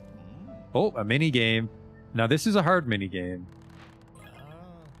 Oh, a mini game. Now this is a hard mini game.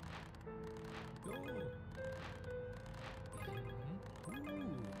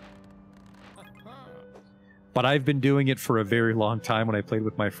 But I've been doing it for a very long time when I played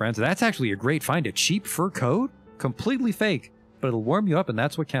with my friends. That's actually a great find. A cheap fur coat? Completely fake. But it'll warm you up, and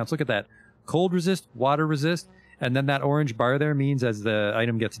that's what counts. Look at that. Cold resist, water resist, and then that orange bar there means as the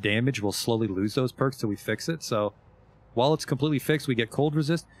item gets damaged, we'll slowly lose those perks till we fix it. So while it's completely fixed, we get cold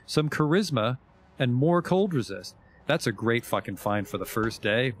resist, some charisma, and more cold resist. That's a great fucking find for the first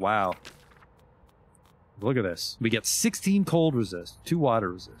day. Wow. Look at this. We get 16 cold resist, 2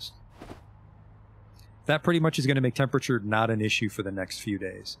 water resist. That pretty much is going to make temperature not an issue for the next few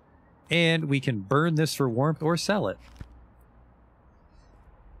days. And we can burn this for warmth or sell it.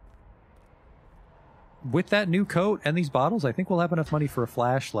 With that new coat and these bottles, I think we'll have enough money for a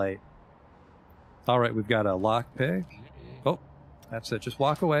flashlight. Alright, we've got a lockpick. Oh, that's it. Just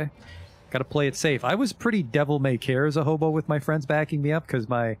walk away. Gotta play it safe. I was pretty devil may care as a hobo with my friends backing me up because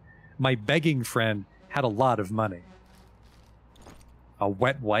my begging friend had a lot of money. A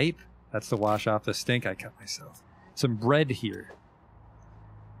wet wipe? That's to wash off the stink. I cut myself. Some bread here.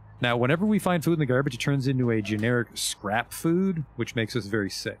 Now, whenever we find food in the garbage, it turns into a generic scrap food, which makes us very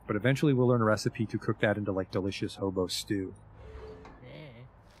sick. But eventually we'll learn a recipe to cook that into, like, delicious hobo stew.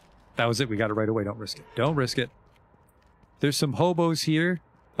 That was it. We got it right away. Don't risk it. Don't risk it. There's some hobos here,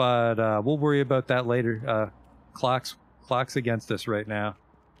 but we'll worry about that later. Clock's against us right now.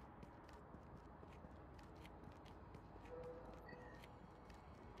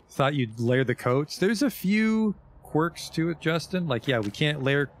 Thought you'd layer the coats. There's a few quirks to it, Justin. Like, yeah, we can't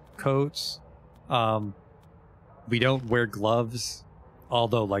layer coats. We don't wear gloves.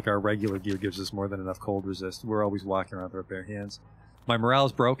 Although, like, our regular gear gives us more than enough cold resist. We're always walking around with our bare hands. My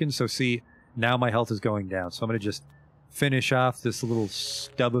morale's broken, so see, now my health is going down. So I'm going to just finish off this little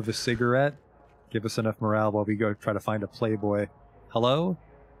stub of a cigarette. Give us enough morale while we go try to find a Playboy. Hello?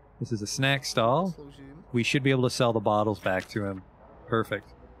 This is a snack stall. We should be able to sell the bottles back to him.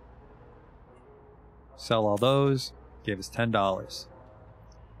 Perfect. Sell all those. Gave us $10.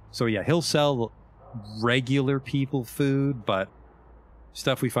 So yeah, he'll sell regular people food, but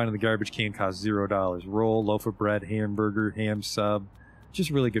stuff we find in the garbage can costs $0. Roll, loaf of bread, hamburger, ham sub. Just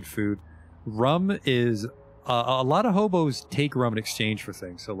really good food. Rum is... a lot of hobos take rum in exchange for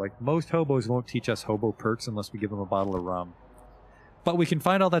things. So like most hobos won't teach us hobo perks unless we give them a bottle of rum. But we can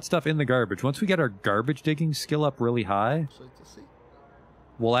find all that stuff in the garbage. Once we get our garbage digging skill up really high,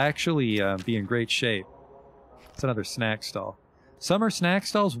 we'll actually be in great shape. It's another snack stall. Some are snack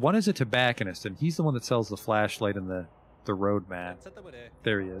stalls. One is a tobacconist, and he's the one that sells the flashlight and the road mat.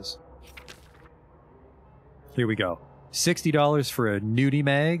 There he is. Here we go. $60 for a nudie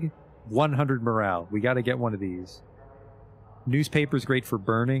mag. 100 morale. We got to get one of these. Newspaper's great for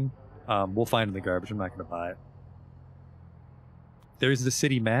burning. We'll find in the garbage. I'm not going to buy it. There's the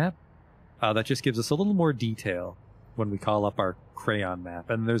city map. That just gives us a little more detail when we call up our crayon map.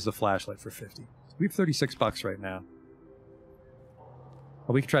 And there's the flashlight for 50. We have 36 bucks right now.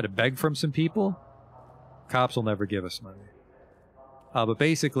 Well, we can try to beg from some people. Cops will never give us money. But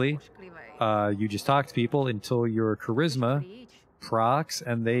basically, you just talk to people until your charisma procs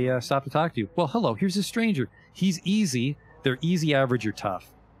and they stop to talk to you. Well, hello, here's a stranger. He's easy. They're easy, average, or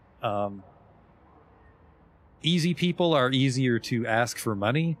tough. Easy people are easier to ask for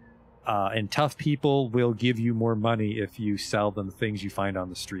money. And tough people will give you more money if you sell them things you find on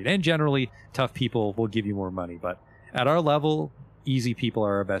the street. And generally, tough people will give you more money. But at our level, easy people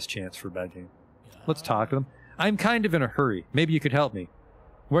are our best chance for begging. Let's talk to them. I'm kind of in a hurry. Maybe you could help me.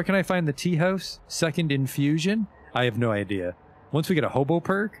 Where can I find the tea house? Second infusion? I have no idea. Once we get a hobo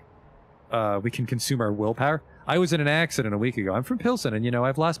perk, we can consume our willpower. I was in an accident a week ago. I'm from Pilsen, and, you know,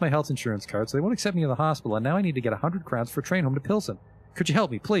 I've lost my health insurance card, so they won't accept me in the hospital, and now I need to get 100 crowns for a train home to Pilsen. Could you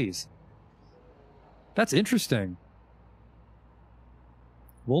help me, please? That's interesting.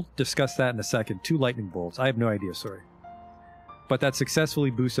 We'll discuss that in a second. 2 lightning bolts. I have no idea, sorry. But that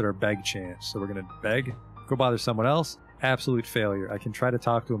successfully boosted our beg chance. So we're going to beg, go bother someone else. Absolute failure. I can try to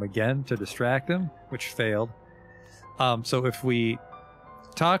talk to him again to distract him, which failed. So if we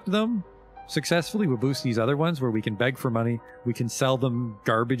talk to them successfully, we'll boost these other ones where we can beg for money, we can sell them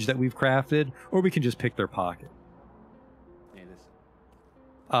garbage that we've crafted, or we can just pick their pocket.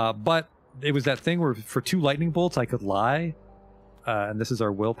 But it was that thing where for 2 lightning bolts I could lie, and this is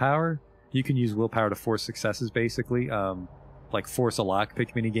our willpower. You can use willpower to force successes, basically. Like force a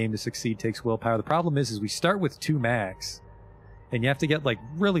lockpick minigame to succeed takes willpower. The problem is we start with 2 max, and you have to get like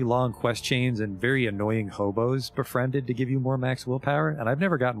really long quest chains and very annoying hobos befriended to give you more max willpower, and I've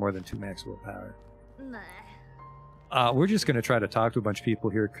never gotten more than 2 max willpower. We're just going to try to talk to a bunch of people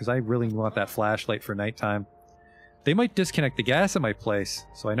here because I really want that flashlight for nighttime. They might disconnect the gas at my place,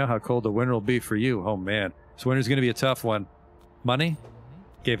 so I know how cold the winter will be for you. Oh, man. This winter's going to be a tough one. Money?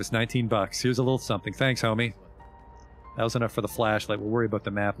 Gave us 19 bucks. Here's a little something. Thanks, homie. That was enough for the flashlight. We'll worry about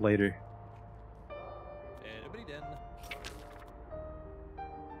the map later.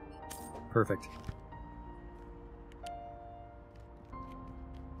 Perfect.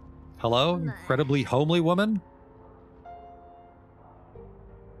 Hello, incredibly homely woman?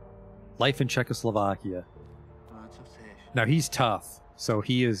 Life in Czechoslovakia. Now he's tough, so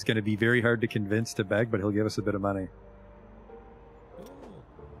he is going to be very hard to convince to beg, but he'll give us a bit of money.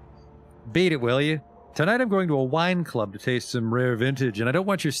 Beat it, will you? Tonight I'm going to a wine club to taste some rare vintage, and I don't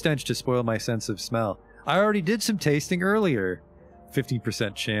want your stench to spoil my sense of smell. I already did some tasting earlier.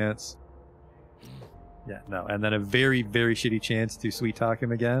 15% chance. Yeah, no. And then a very, very shitty chance to sweet talk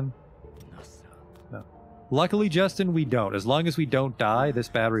him again. No. Luckily, Justin, we don't. As long as we don't die, this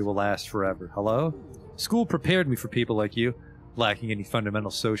battery will last forever. Hello? School prepared me for people like you, lacking any fundamental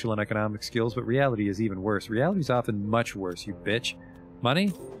social and economic skills, but reality is even worse. Reality is often much worse, you bitch.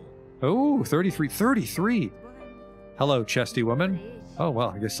 Money? Oh, 33. 33! Hello, chesty woman. Oh, well,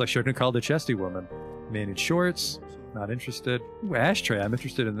 I guess I shouldn't have called a chesty woman. Man in shorts. Not interested. Ooh, ashtray. I'm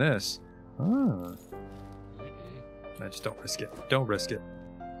interested in this. Ah. I just don't risk it. Don't risk it.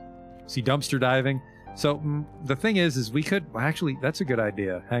 See, dumpster diving. So, the thing is we could... Well, actually, that's a good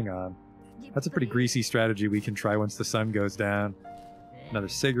idea. Hang on. That's a pretty greasy strategy we can try once the sun goes down. Another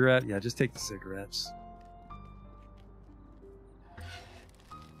cigarette? Yeah, just take the cigarettes.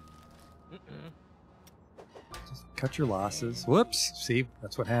 Just cut your losses. Whoops! See?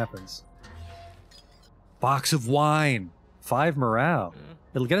 That's what happens. Box of wine! 5 morale.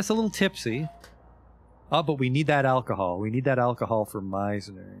 It'll get us a little tipsy. Oh, but we need that alcohol. We need that alcohol for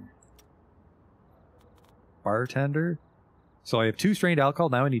Meisner. Bartender? So I have 2 strained alcohol,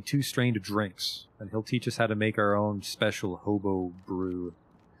 now I need 2 strained drinks. And he'll teach us how to make our own special hobo brew.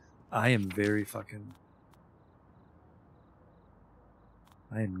 I am very fucking...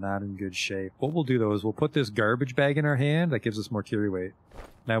 I am not in good shape. What we'll do, though, is we'll put this garbage bag in our hand. That gives us more carry weight.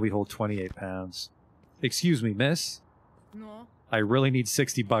 Now we hold 28 pounds. Excuse me, miss? No. I really need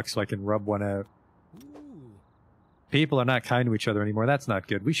 60 bucks so I can rub one out. People are not kind to each other anymore. That's not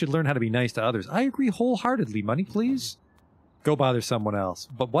good. We should learn how to be nice to others. I agree wholeheartedly. Money, please? Go bother someone else.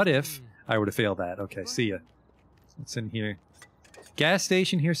 But what if I were to fail that? Okay, see ya. What's in here? Gas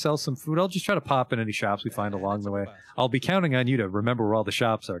station here sells some food. I'll just try to pop in any shops we find along the way. I'll be counting on you to remember where all the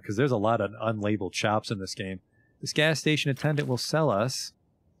shops are, because there's a lot of unlabeled shops in this game. This gas station attendant will sell us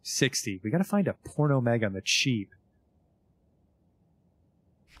 60. We gotta find a porno mag on the cheap.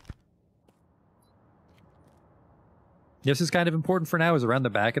 This is kind of important for now, is around the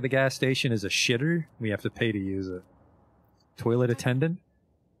back of the gas station is a shitter. We have to pay to use it. Toilet attendant.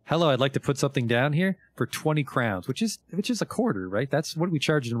 Hello, I'd like to put something down here for 20 crowns, which is a quarter, right? That's what we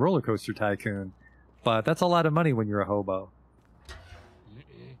charged in Roller Coaster Tycoon. But that's a lot of money when you're a hobo.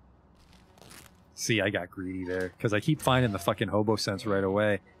 See, I got greedy there, because I keep finding the fucking hobo sense right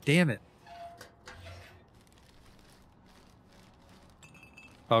away. Damn it.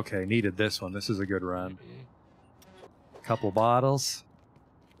 Okay, needed this one. This is a good run. Couple bottles.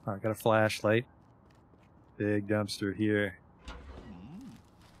 All right, got a flashlight. Big dumpster here.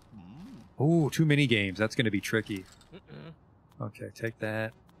 Ooh, 2 mini games. That's going to be tricky. Okay, take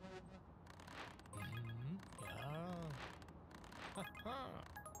that.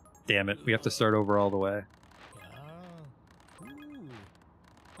 Damn it, we have to start over all the way.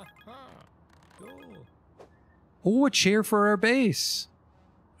 Ooh, a chair for our base.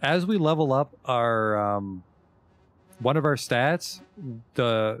 As we level up our one of our stats,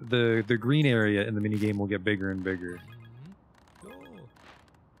 the green area in the minigame will get bigger and bigger.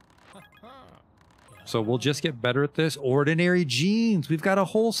 So we'll just get better at this. Ordinary jeans. We've got a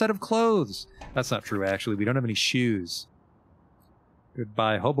whole set of clothes. That's not true, actually. We don't have any shoes.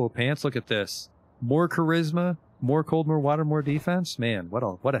 Goodbye, hobo pants. Look at this. More charisma, more cold, more water, more defense. Man,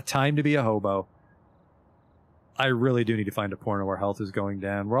 what a time to be a hobo. I really do need to find a porno where health is going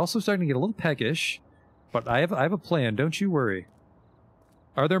down. We're also starting to get a little peckish. But I have a plan, don't you worry.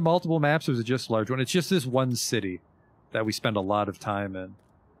 Are there multiple maps or is it just a large one? It's just this one city that we spend a lot of time in.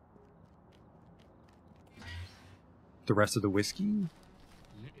 The rest of the whiskey?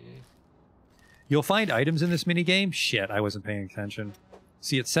 You'll find items in this minigame? Shit, I wasn't paying attention.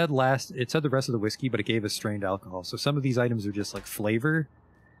 See, it said the rest of the whiskey, but it gave us strained alcohol. So some of these items are just like flavor,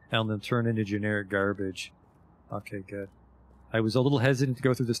 and they'll turn into generic garbage. Okay, good. I was a little hesitant to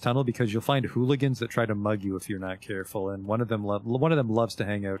go through this tunnel because you'll find hooligans that try to mug you if you're not careful, and one of them loves to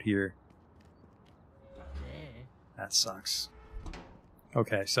hang out here. That sucks.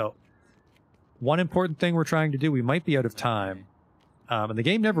 Okay, so one important thing we're trying to do, we might be out of time, and the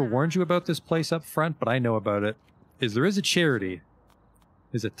game never warned you about this place up front, but I know about it, is there is a charity.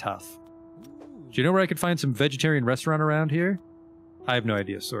 Is it tough? Do you know where I could find some vegetarian restaurant around here? I have no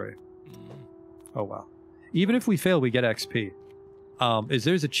idea, sorry. Oh well. Even if we fail, we get XP.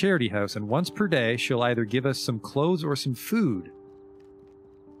 There's a charity house, and once per day, she'll either give us some clothes or some food.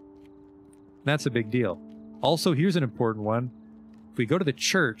 That's a big deal. Also, here's an important one. If we go to the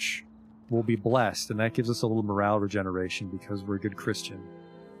church, we'll be blessed, and that gives us a little morale regeneration because we're a good Christian.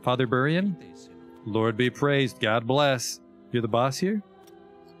 Father Burian, Lord be praised, God bless. You're the boss here?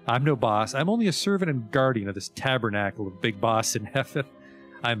 I'm no boss. I'm only a servant and guardian of this tabernacle of Big Boss in heaven.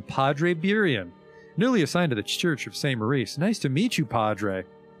 I'm Padre Burian, newly assigned to the Church of St. Maurice. Nice to meet you, Padre.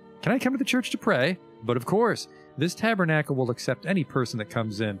 Can I come to the church to pray? But of course, this tabernacle will accept any person that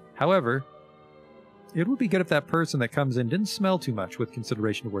comes in. However, it would be good if that person that comes in didn't smell too much with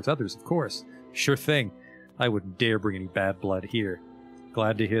consideration towards others, of course. Sure thing. I wouldn't dare bring any bad blood here.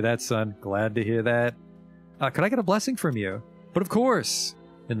 Glad to hear that, son. Glad to hear that. Could I get a blessing from you? But of course,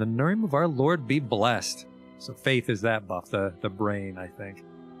 in the name of our Lord be blessed. So faith is that buff, the brain, I think.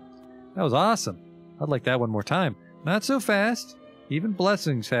 That was awesome. I'd like that one more time. Not so fast. Even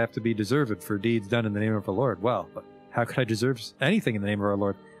blessings have to be deserved for deeds done in the name of the Lord. Well, but how could I deserve anything in the name of our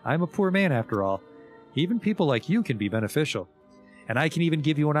Lord? I'm a poor man after all. Even people like you can be beneficial. And I can even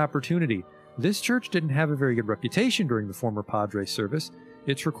give you an opportunity. This church didn't have a very good reputation during the former Padre service.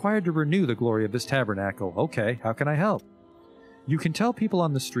 It's required to renew the glory of this tabernacle. Okay, how can I help? You can tell people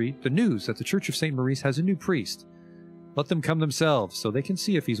on the street the news that the Church of St. Maurice has a new priest. Let them come themselves so they can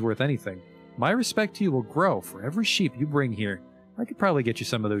see if he's worth anything. My respect to you will grow for every sheep you bring here. I could probably get you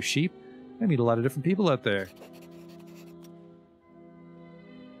some of those sheep. I meet a lot of different people out there.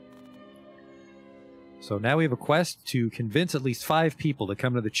 So now we have a quest to convince at least 5 people to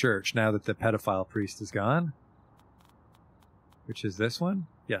come to the church now that the pedophile priest is gone. Which is this one?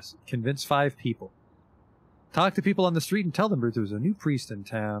 Yes, convince 5 people. Talk to people on the street and tell them there's a new priest in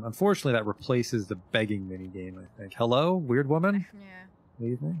town. Unfortunately, that replaces the begging minigame, I think. Hello, weird woman?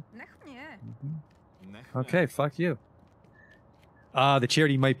 Leave me? Okay, fuck you. The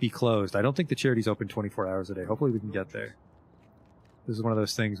charity might be closed. I don't think the charity's open 24 hours a day. Hopefully we can get there. This is one of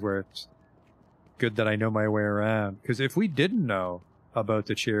those things where it's good that I know my way around. Because if we didn't know about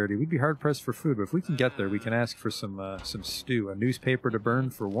the charity, we'd be hard-pressed for food. But if we can get there, we can ask for some stew. A newspaper to burn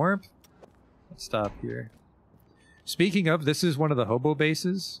for warmth. Let's stop here. Speaking of, this is one of the hobo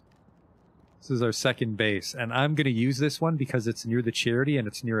bases. This is our second base. And I'm going to use this one because it's near the charity and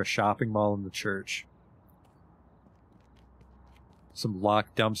it's near a shopping mall in the church. Some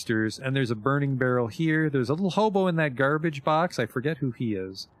locked dumpsters. And there's a burning barrel here. There's a little hobo in that garbage box. I forget who he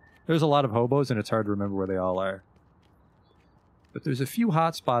is. There's a lot of hobos, and it's hard to remember where they all are. But there's a few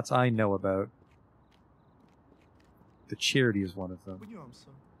hot spots I know about. The charity is one of them.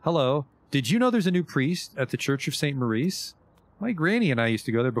 Hello. Did you know there's a new priest at the Church of St. Maurice? My granny and I used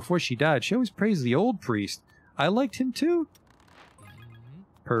to go there before she died. She always praised the old priest. I liked him too.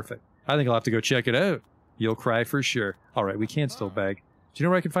 Perfect. I think I'll have to go check it out. You'll cry for sure. All right, we can still beg. Do you know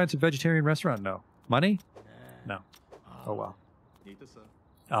where I can find some vegetarian restaurant? No. Money? No. Oh, well.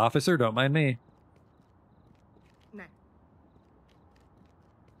 Officer, don't mind me.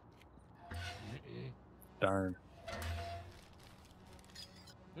 Darn.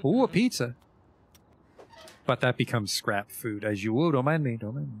 Ooh, a pizza. But that becomes scrap food, as you will. Don't mind me,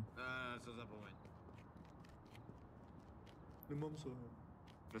 don't mind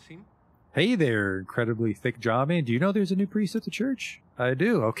me. Hey there, incredibly thick jaw man. Do you know there's a new priest at the church? I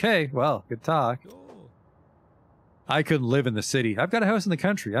do. Okay, well, good talk. I couldn't live in the city. I've got a house in the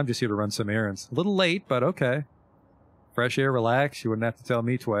country. I'm just here to run some errands. A little late, but okay. Fresh air, relax. You wouldn't have to tell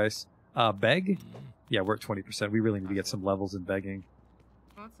me twice. Beg? Yeah, we're at 20%. We really need to get some levels in begging.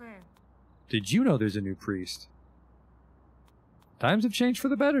 Did you know there's a new priest? Times have changed for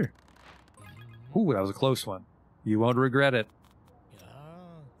the better. Ooh, that was a close one. You won't regret it.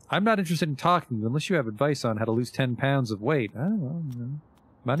 I'm not interested in talking to you unless you have advice on how to lose 10 pounds of weight. I don't know.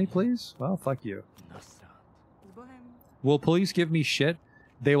 Money, please? Well, fuck you. Will police give me shit?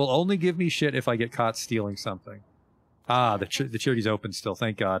 They will only give me shit if I get caught stealing something. Ah, the charity's open still,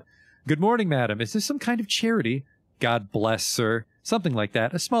 thank God. Good morning, madam. Is this some kind of charity? God bless, sir. Something like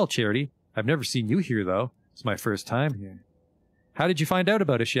that. A small charity. I've never seen you here, though. It's my first time here. How did you find out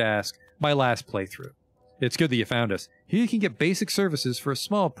about us, you ask? My last playthrough. It's good that you found us. Here you can get basic services for a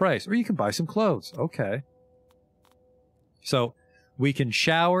small price, or you can buy some clothes. Okay. So, we can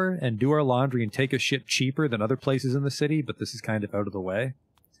shower and do our laundry and take a shit cheaper than other places in the city, but this is kind of out of the way.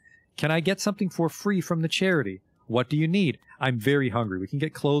 Can I get something for free from the charity? What do you need? I'm very hungry. We can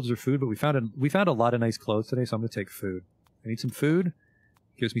get clothes or food, but we found a lot of nice clothes today, so I'm going to take food. I need some food.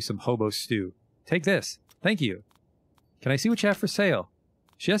 Gives me some hobo stew. Take this. Thank you. Can I see what you have for sale?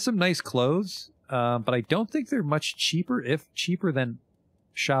 She has some nice clothes, but I don't think they're much cheaper, if cheaper than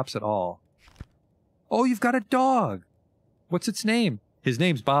shops at all. Oh, you've got a dog. What's its name? His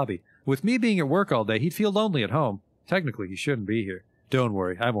name's Bobby. With me being at work all day, he'd feel lonely at home. Technically, he shouldn't be here. Don't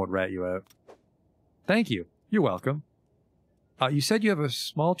worry, I won't rat you out. Thank you. You're welcome. You said you have a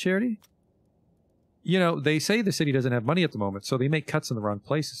small charity? You know, they say the city doesn't have money at the moment, so they make cuts in the wrong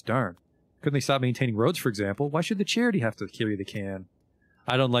places. Darn. Couldn't they stop maintaining roads, for example? Why should the charity have to carry the can?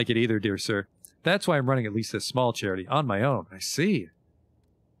 I don't like it either, dear sir. That's why I'm running at least this small charity, on my own. I see.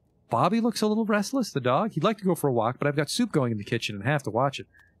 Bobby looks a little restless, the dog. He'd like to go for a walk, but I've got soup going in the kitchen and have to watch it.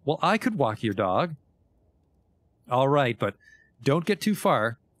 Well, I could walk your dog. All right, but don't get too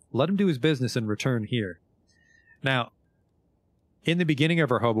far. Let him do his business and return here. Now, in the beginning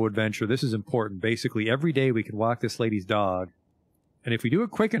of our hobo adventure, this is important. Basically, every day we can walk this lady's dog, and if we do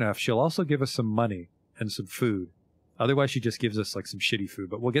it quick enough, she'll also give us some money and some food. Otherwise, she just gives us like some shitty food.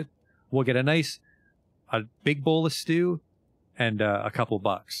 But we'll get a big bowl of stew and a couple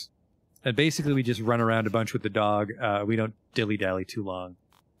bucks. And basically, we just run around a bunch with the dog. We don't dilly-dally too long.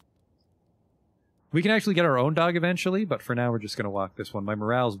 We can actually get our own dog eventually, but for now, we're just going to walk this one. My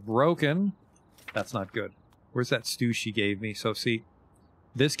morale's broken. That's not good. Where's that stew she gave me? So, see,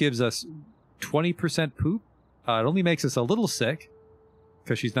 this gives us 20% poop. It only makes us a little sick,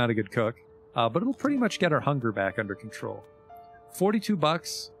 because she's not a good cook. But it'll pretty much get our hunger back under control. 42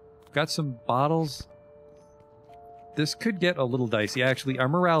 bucks. Got some bottles. This could get a little dicey. Actually, our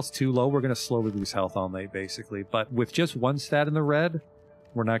morale's too low. We're going to slowly lose health all night, basically. But with just one stat in the red,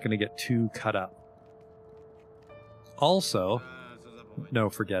 we're not going to get too cut up. Also, no,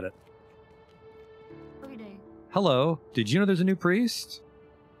 forget it. Hello. Did you know there's a new priest?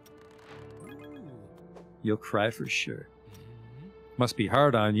 You'll cry for sure. Must be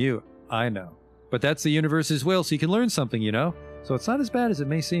hard on you. I know. But that's the universe's will, so you can learn something, you know? So it's not as bad as it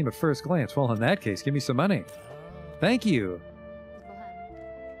may seem at first glance. Well, in that case, give me some money. Thank you.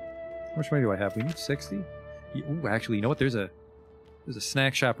 How much money do I have? We need 60? Ooh, actually, you know what? There's a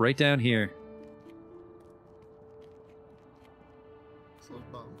snack shop right down here.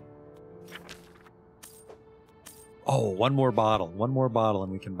 Oh, one more bottle. One more bottle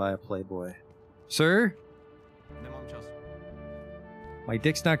and we can buy a Playboy. Sir? My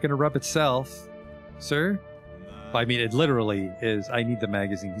dick's not going to rub itself. Sir? I mean, it literally is. I need the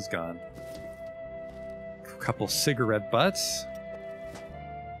magazine. He's gone. A couple cigarette butts.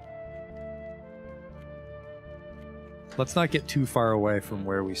 Let's not get too far away from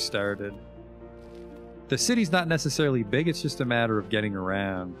where we started. The city's not necessarily big. It's just a matter of getting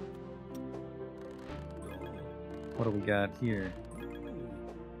around. What do we got here?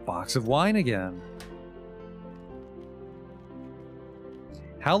 Box of wine again.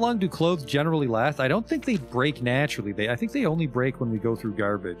 How long do clothes generally last? I don't think they break naturally. I think they only break when we go through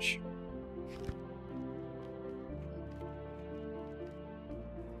garbage.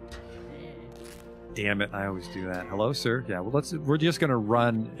 Damn it, I always do that. Hello, sir? Yeah, well, we're just gonna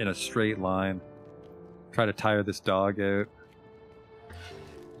run in a straight line. Try to tire this dog out.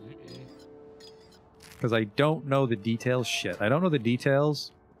 Because I don't know the details. Shit, I don't know the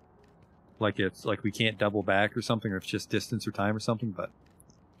details. Like it's like we can't double back or something, or it's just distance or time or something, but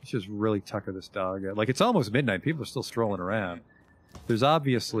let's just really tucker this dog out. Like, it's almost midnight. People are still strolling around. There's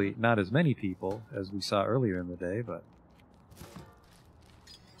obviously not as many people as we saw earlier in the day, but...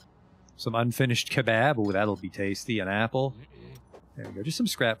 Some unfinished kebab. Oh, that'll be tasty. An apple. There we go. Just some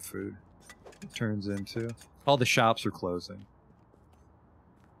scrap food. It turns into... All the shops are closing.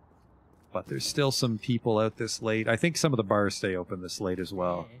 But there's still some people out this late. I think some of the bars stay open this late as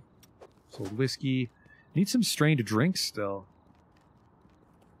well. So whiskey. Need some strained drinks still.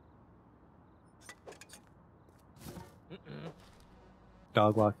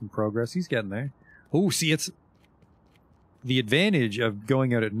 Dog walk in progress. He's getting there. Oh, see, it's... The advantage of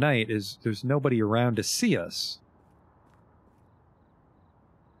going out at night is there's nobody around to see us.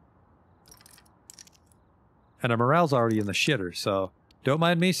 And our morale's already in the shitter, so don't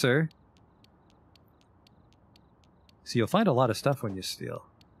mind me, sir. See, you'll find a lot of stuff when you steal.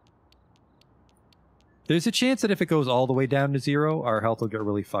 There's a chance that if it goes all the way down to 0, our health will get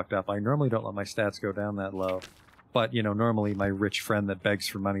really fucked up. I normally don't let my stats go down that low. But, you know, normally my rich friend that begs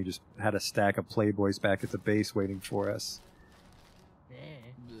for money just had a stack of Playboys back at the base waiting for us.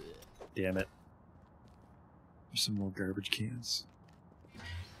 Damn it. There's some more garbage cans.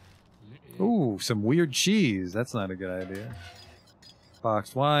 Ooh, some weird cheese. That's not a good idea.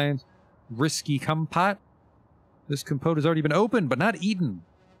 Boxed wines. Risky kumpat. This compote has already been opened, but not eaten.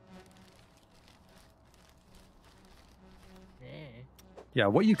 Yeah,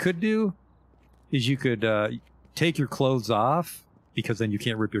 what you could do is you could take your clothes off, because then you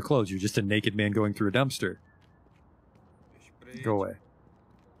can't rip your clothes. You're just a naked man going through a dumpster. Go away.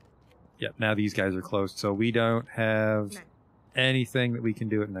 Yep, now these guys are closed, so we don't have anything that we can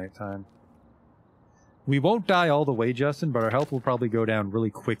do at nighttime. We won't die all the way, Justin, but our health will probably go down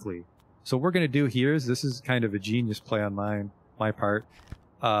really quickly. So what we're going to do here is, this is kind of a genius play on my part.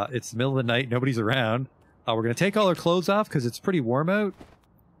 It's the middle of the night, nobody's around. We're going to take all our clothes off because it's pretty warm out.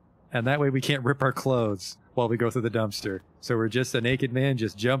 And that way we can't rip our clothes while we go through the dumpster. So we're just a naked man,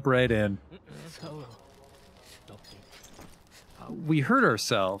 just jump right in. We hurt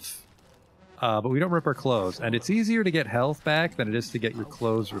ourselves, but we don't rip our clothes. And it's easier to get health back than it is to get your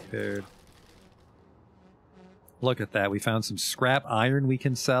clothes repaired. Look at that. We found some scrap iron we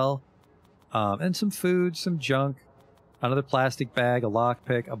can sell. And some food, some junk. Another plastic bag, a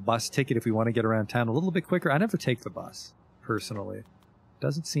lockpick, a bus ticket if we want to get around town a little bit quicker. I never take the bus, personally.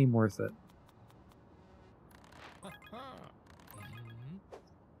 Doesn't seem worth it.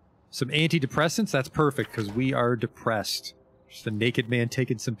 Some antidepressants, that's perfect, because we are depressed. Just a naked man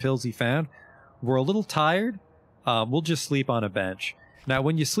taking some pills he found. We're a little tired. We'll just sleep on a bench. Now,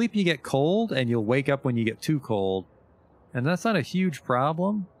 when you sleep, you get cold, and you'll wake up when you get too cold. And that's not a huge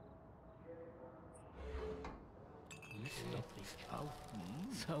problem.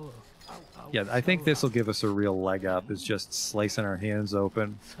 Yeah, I think this will give us a real leg up, is just slicing our hands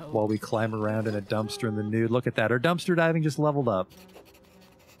open while we climb around in a dumpster in the nude. Look at that. Our dumpster diving just leveled up.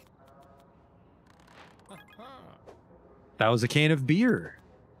 That was a can of beer.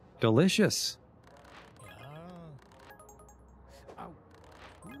 Delicious.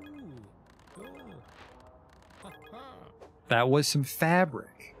 That was some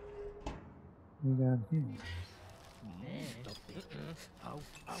fabric. What we got here?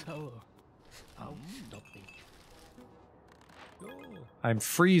 I'm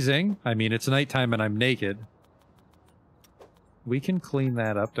freezing. I mean, it's nighttime and I'm naked. We can clean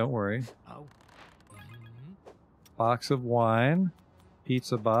that up, don't worry. Box of wine.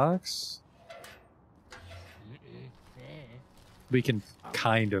 Pizza box. We can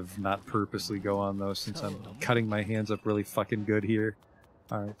kind of not purposely go on those since I'm cutting my hands up really fucking good here.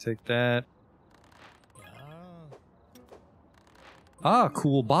 Alright, take that. Ah,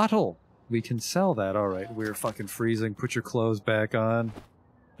 cool bottle. We can sell that. Alright, we're fucking freezing. Put your clothes back on.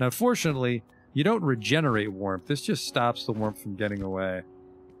 Now, fortunately, you don't regenerate warmth. This just stops the warmth from getting away.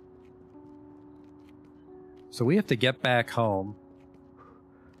 So we have to get back home.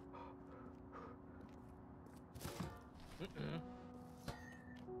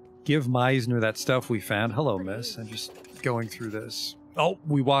 Give Meisner that stuff we found. Hello, miss. I'm just going through this. Oh,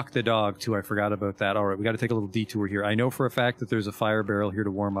 we walked the dog, too. I forgot about that. All right, we got to take a little detour here. I know for a fact that there's a fire barrel here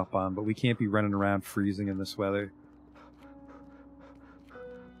to warm up on, but we can't be running around freezing in this weather.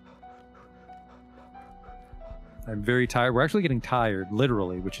 I'm very tired. We're actually getting tired,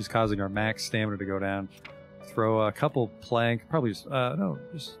 literally, which is causing our max stamina to go down. Throw a couple plank, probably just, no,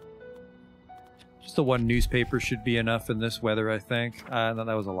 just the one newspaper should be enough in this weather, I think. No,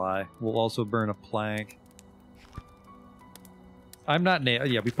 that was a lie. We'll also burn a plank. I'm not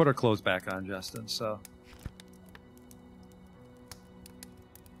yeah, we put our clothes back on, Justin, so.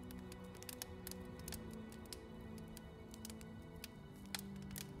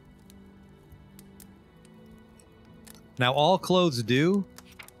 Now, all clothes do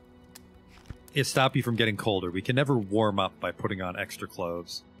is stop you from getting colder. We can never warm up by putting on extra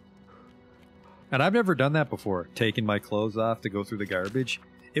clothes. And I've never done that before, taking my clothes off to go through the garbage.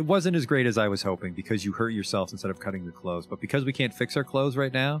 It wasn't as great as I was hoping because you hurt yourself instead of cutting your clothes. But because we can't fix our clothes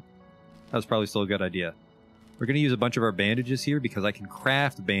right now, that was probably still a good idea. We're going to use a bunch of our bandages here because I can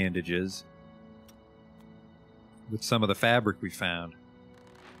craft bandages with some of the fabric we found.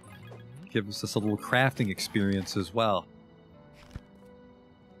 Gives us a little crafting experience as well.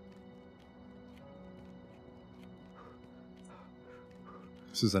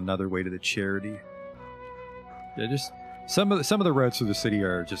 This is another way to the charity. Yeah, just some of the roads through the city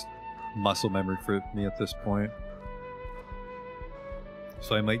are just muscle memory for me at this point.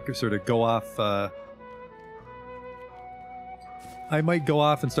 So I might sort of go off. I might go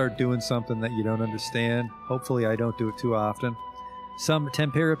off and start doing something that you don't understand. Hopefully, I don't do it too often. Some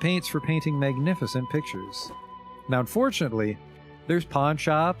tempera paints for painting magnificent pictures. Now, unfortunately, there's pawn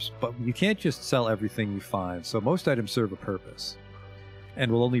shops, but you can't just sell everything you find. So most items serve a purpose,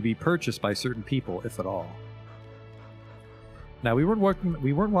 and will only be purchased by certain people, if at all. Now, we weren't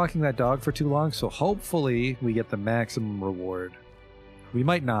walking that dog for too long, so hopefully we get the maximum reward. We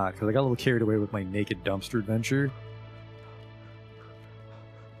might not, because I got a little carried away with my naked dumpster adventure.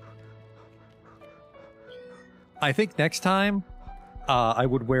 I think next time, I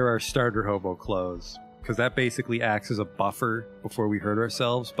would wear our starter hobo clothes, because that basically acts as a buffer before we hurt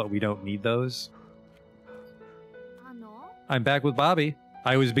ourselves, but we don't need those. I'm back with Bobby.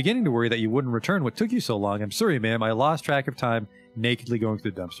 I was beginning to worry that you wouldn't return. What took you so long? I'm sorry, ma'am. I lost track of time nakedly going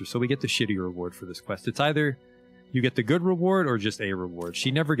through the dumpster, so we get the shitty reward for this quest. It's either you get the good reward or just a reward. She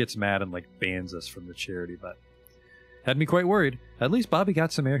never gets mad and, like, bans us from the charity, but had me quite worried. At least Bobby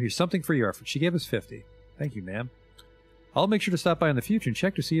got some air. Here's something for your effort. She gave us 50. Thank you, ma'am. I'll make sure to stop by in the future and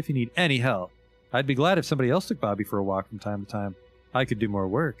check to see if you need any help. I'd be glad if somebody else took Bobby for a walk from time to time. I could do more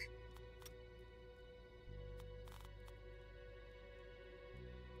work.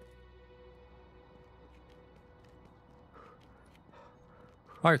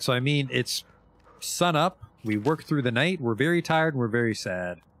 Alright, so I mean, it's sun up. We worked through the night. We're very tired and we're very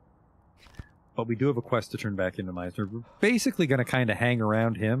sad. But we do have a quest to turn back into Meisner. We're basically going to kind of hang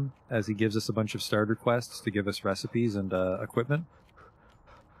around him as he gives us a bunch of starter quests to give us recipes and equipment.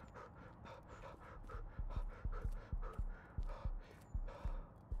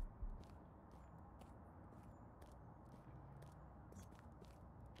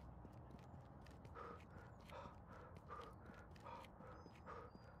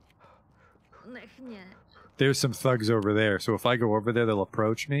 There's some thugs over there, so if I go over there, they'll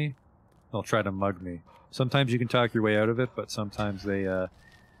approach me. They'll try to mug me. Sometimes you can talk your way out of it, but sometimes they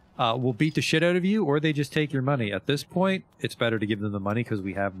will beat the shit out of you, or they just take your money. At this point, it's better to give them the money because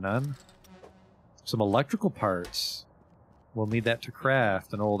we have none. Some electrical parts. We'll need that to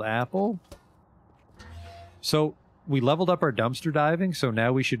craft. An old apple. So, we leveled up our dumpster diving, so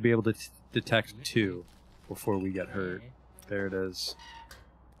now we should be able to detect 2 before we get hurt. There it is.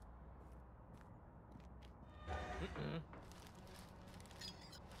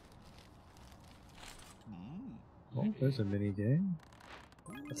 Oh, there's a mini game.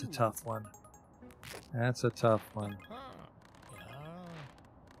 That's a tough one. That's a tough one.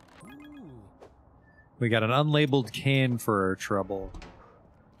 We got an unlabeled can for our trouble.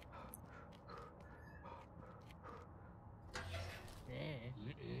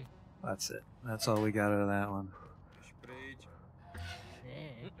 That's it. That's all we got out of that one.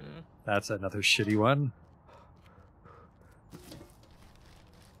 That's another shitty one.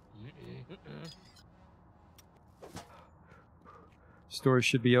 Stores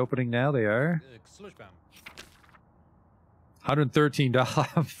should be opening now. They are.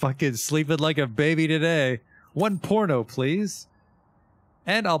 $113. I'm fucking sleeping like a baby today. 1 porno, please.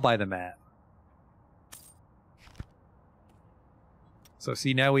 And I'll buy the map. So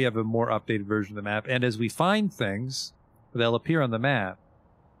see, now we have a more updated version of the map. And as we find things, they'll appear on the map.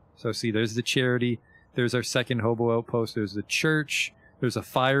 So see, there's the charity. There's our second hobo outpost. There's the church. There's a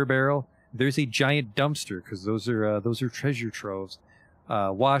fire barrel. There's a giant dumpster, because those are treasure troves.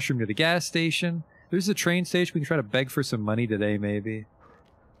 Washroom to the gas station. There's a train station. We can try to beg for some money today, maybe.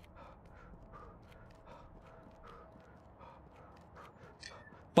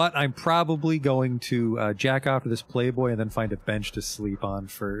 But I'm probably going to jack off to this Playboy and then find a bench to sleep on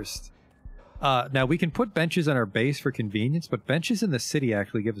first. Now, we can put benches on our base for convenience, but benches in the city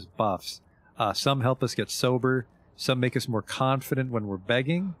actually give us buffs. Some help us get sober. Some make us more confident when we're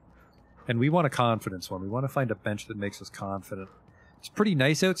begging. And we want a confidence one. We want to find a bench that makes us confident. It's pretty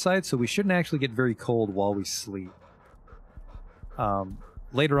nice outside, so we shouldn't actually get very cold while we sleep.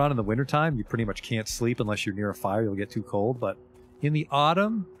 Later on in the wintertime, you pretty much can't sleep unless you're near a fire. You'll get too cold. But in the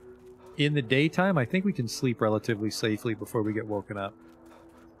autumn, in the daytime, I think we can sleep relatively safely before we get woken up.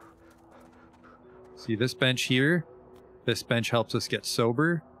 See this bench here? This bench helps us get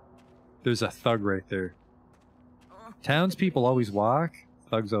sober. There's a thug right there. Townspeople always walk.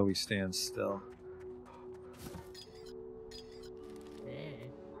 Thugs always stand still.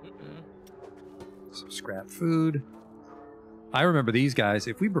 Some scrap food. I remember these guys.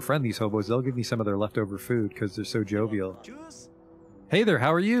 If we befriend these hobos, they'll give me some of their leftover food because they're so jovial. Hey there,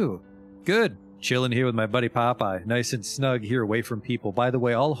 how are you? Good. Chilling here with my buddy Popeye. Nice and snug here away from people. By the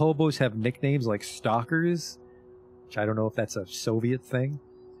way, all hobos have nicknames like stalkers, which I don't know if that's a Soviet thing.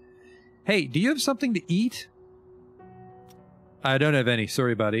 Hey, do you have something to eat? I don't have any.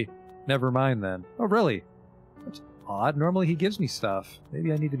 Sorry, buddy. Never mind then. Oh, really? That's odd. Normally he gives me stuff.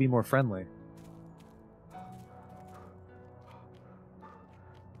 Maybe I need to be more friendly.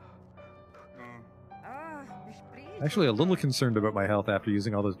 Actually, a little concerned about my health after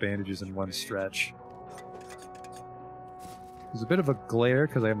using all those bandages in one stretch. There's a bit of a glare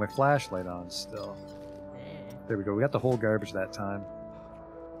because I have my flashlight on still. There we go. We got the whole garbage that time.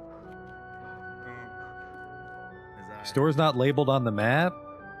 Stores not labeled on the map.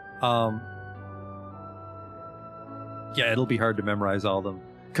 Yeah, it'll be hard to memorize all of them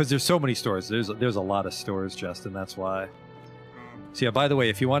because there's so many stores. There's a lot of stores, Justin. That's why. So yeah, by the way,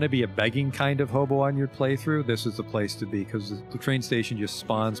 if you want to be a begging kind of hobo on your playthrough, this is the place to be because the train station just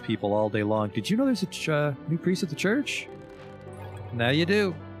spawns people all day long. Did you know there's a new priest at the church? Now you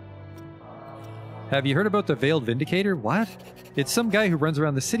do. Have you heard about the Veiled Vindicator? What? It's some guy who runs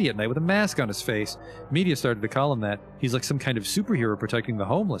around the city at night with a mask on his face. Media started to call him that. He's like some kind of superhero protecting the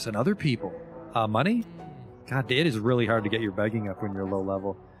homeless and other people. Money? God, it is really hard to get your begging up when you're low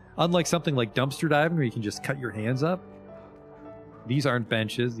level. Unlike something like dumpster diving where you can just cut your hands up. These aren't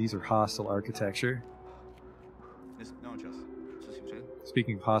benches, these are hostile architecture.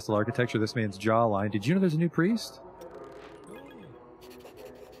 Speaking of hostile architecture, this man's jawline. Did you know there's a new priest?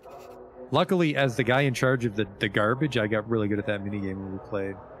 Luckily, as the guy in charge of the garbage, I got really good at that minigame when we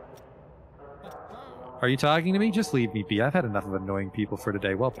played. Are you talking to me? Just leave me be. I've had enough of annoying people for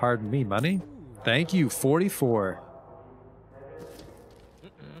today. Well, pardon me, money. Thank you, 44.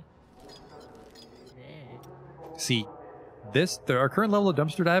 See, our current level of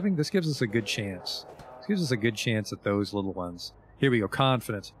dumpster diving, this gives us a good chance. This gives us a good chance at those little ones. Here we go,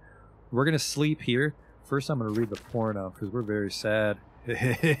 confidence. We're going to sleep here. First, I'm going to read the porno, because we're very sad.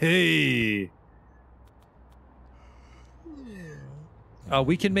 Hey!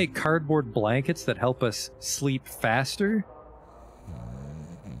 We can make cardboard blankets that help us sleep faster.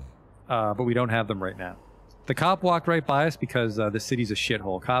 But we don't have them right now. The cop walked right by us because the city's a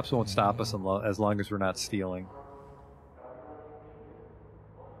shithole. Cops won't stop us as long as we're not stealing.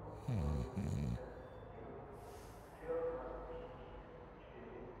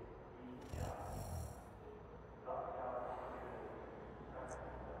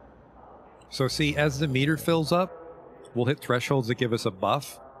 So see, as the meter fills up, we'll hit thresholds that give us a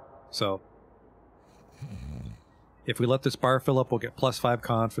buff. So if we let this bar fill up, we'll get +5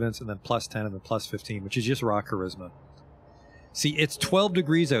 confidence, and then +10, and then +15, which is just raw charisma. See, it's 12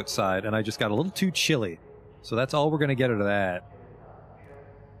 degrees outside, and I just got a little too chilly. So that's all we're going to get out of that.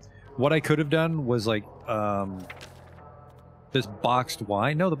 What I could have done was, like, this boxed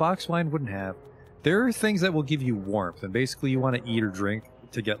wine. No, the boxed wine wouldn't have. There are things that will give you warmth, and basically you want to eat or drink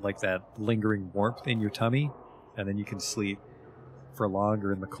to get, like, that lingering warmth in your tummy, and then you can sleep for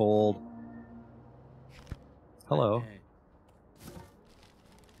longer in the cold. Hello.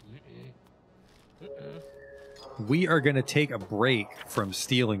 We are going to take a break from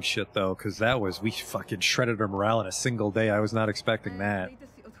stealing shit, though, because we fucking shredded our morale in a single day. I was not expecting that.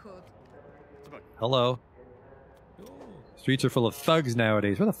 Hello. Streets are full of thugs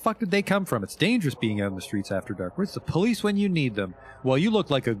nowadays. Where the fuck did they come from? It's dangerous being out in the streets after dark. Where's the police when you need them? Well, you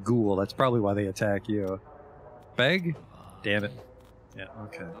look like a ghoul. That's probably why they attack you. Beg? Damn it. Yeah,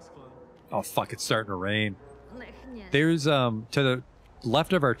 okay. Oh, fuck, it's starting to rain. There's, to the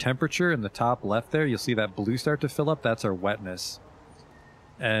left of our temperature in the top left there, you'll see that blue start to fill up. That's our wetness.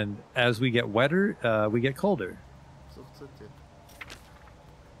 And as we get wetter, we get colder.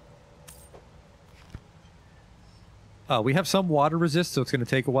 We have some water resist, so it's going to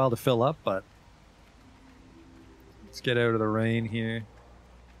take a while to fill up, but let's get out of the rain here.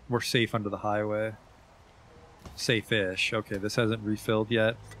 We're safe under the highway. Safe-ish. Okay, this hasn't refilled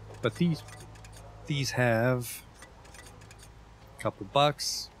yet, but these have a couple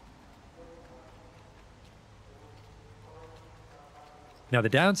bucks. Now the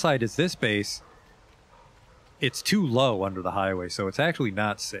downside is this base, it's too low under the highway, so it's actually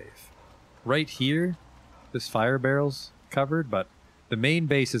not safe. Right here, this fire barrel's covered, but the main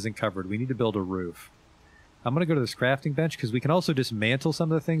base isn't covered. We need to build a roof. I'm going to go to this crafting bench because we can also dismantle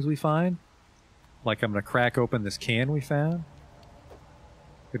some of the things we find. Like I'm going to crack open this can we found.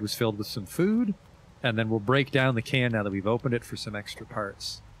 It was filled with some food. And then we'll break down the can now that we've opened it for some extra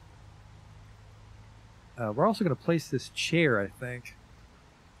parts. We're also going to place this chair, I think.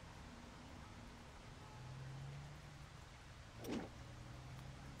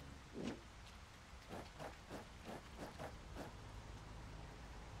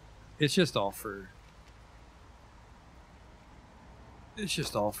 It's just all for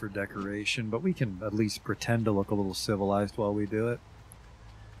decoration, but we can at least pretend to look a little civilized while we do it.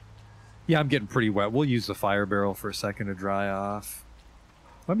 Yeah, I'm getting pretty wet. We'll use the fire barrel for a second to dry off.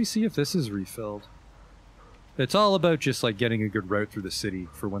 Let me see if this is refilled. It's all about just like getting a good route through the city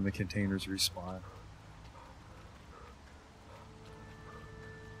for when the containers respawn.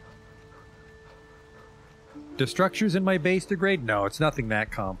 Do structures in my base degrade? No, it's nothing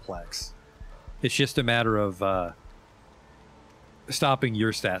that complex. It's just a matter of stopping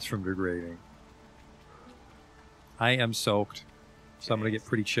your stats from degrading. I am soaked, so I'm going to get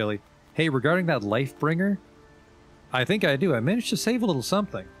pretty chilly. Hey, regarding that life bringer, I think I do. I managed to save a little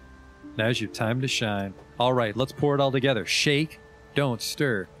something. Now's your time to shine. All right, let's pour it all together. Shake, don't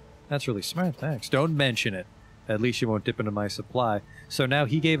stir. That's really smart, thanks. Don't mention it. At least you won't dip into my supply. So now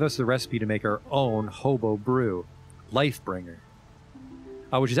he gave us the recipe to make our own Hobo brew. Lifebringer.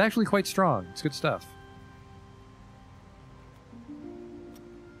 Which is actually quite strong. It's good stuff.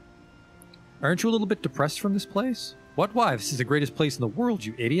 Aren't you a little bit depressed from this place? What? Why? This is the greatest place in the world,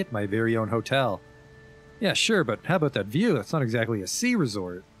 you idiot. My very own hotel. Yeah, sure, but how about that view? That's not exactly a sea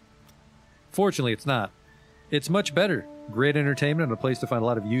resort. Fortunately, it's not. It's much better. Great entertainment and a place to find a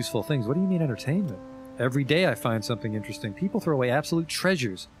lot of useful things. What do you mean entertainment? Every day I find something interesting. People throw away absolute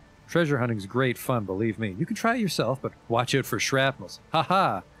treasures. Treasure hunting's great fun, believe me. You can try it yourself, but watch out for shrapnels.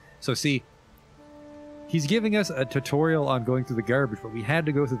 Ha-ha! So see, he's giving us a tutorial on going through the garbage, but we had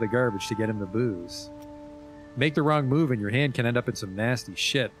to go through the garbage to get him the booze. Make the wrong move and your hand can end up in some nasty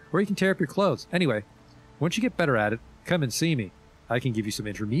shit. Or you can tear up your clothes. Anyway, once you get better at it, come and see me. I can give you some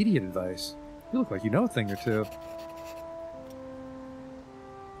intermediate advice. You look like you know a thing or two.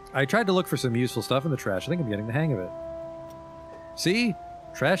 I tried to look for some useful stuff in the trash. I think I'm getting the hang of it. See?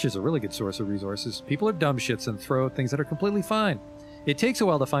 Trash is a really good source of resources. People are dumb shits and throw out things that are completely fine. It takes a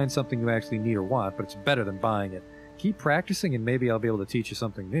while to find something you actually need or want, but it's better than buying it. Keep practicing and maybe I'll be able to teach you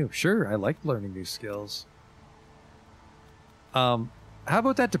something new. Sure, I like learning new skills. How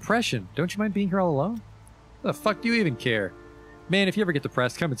about that depression? Don't you mind being here all alone? The fuck do you even care? Man, if you ever get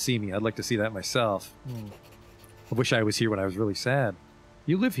depressed, come and see me. I'd like to see that myself. I wish I was here when I was really sad.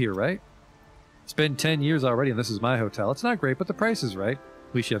 You live here, right? It's been 10 years already and this is my hotel. It's not great, but the price is right.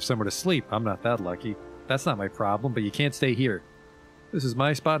 At least you have somewhere to sleep. I'm not that lucky. That's not my problem, but you can't stay here. This is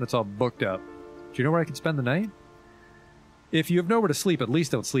my spot and it's all booked up. Do you know where I can spend the night? If you have nowhere to sleep, at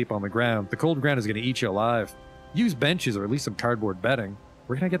least don't sleep on the ground. The cold ground is going to eat you alive. Use benches or at least some cardboard bedding.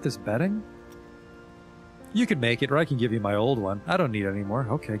 Where can I get this bedding? You can make it, or I can give you my old one. I don't need it anymore.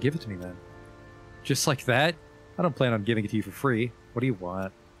 Okay, give it to me then. Just like that? I don't plan on giving it to you for free. What do you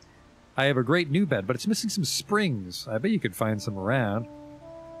want? I have a great new bed, but it's missing some springs. I bet you could find some around.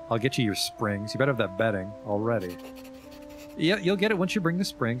 I'll get you your springs. You better have that bedding already. Yeah, you'll get it once you bring the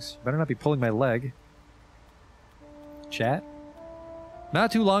springs. You better not be pulling my leg. Chat?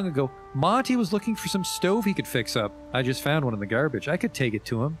 Not too long ago, Monty was looking for some stove he could fix up. I just found one in the garbage. I could take it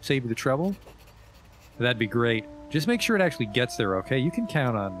to him, save you the trouble. That'd be great. Just make sure it actually gets there, okay? You can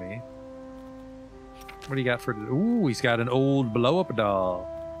count on me. What do you got for... Ooh, he's got an old blow-up doll.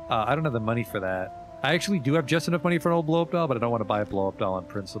 I don't have the money for that. I actually do have just enough money for an old blow-up doll, but I don't want to buy a blow-up doll on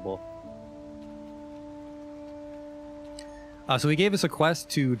principle. So he gave us a quest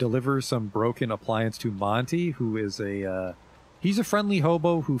to deliver some broken appliance to Monty, who is a... he's a friendly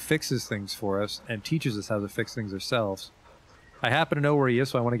hobo who fixes things for us and teaches us how to fix things ourselves. I happen to know where he is,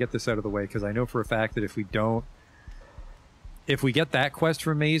 so I want to get this out of the way, because I know for a fact that if we don't... If we get that quest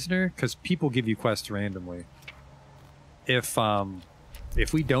from Maisner, because people give you quests randomly. If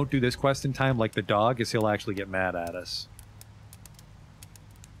we don't do this quest in time, like the dog, is he'll actually get mad at us.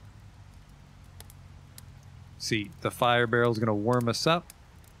 See, the fire barrel is going to warm us up.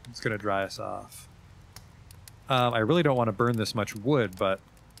 It's going to dry us off. I really don't want to burn this much wood, but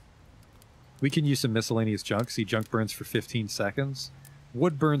we can use some miscellaneous junk. See, junk burns for 15 seconds.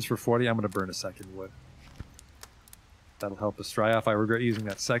 Wood burns for 40. I'm going to burn a second wood. That'll help us dry off. I regret using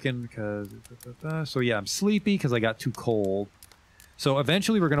that second because... So yeah, I'm sleepy because I got too cold. So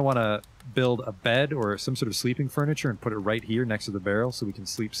eventually we're going to want to build a bed or some sort of sleeping furniture and put it right here next to the barrel so we can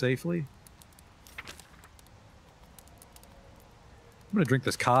sleep safely. I'm going to drink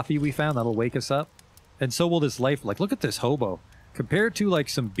this coffee we found. That'll wake us up. And so will this life. Like, look at this hobo. Compared to, like,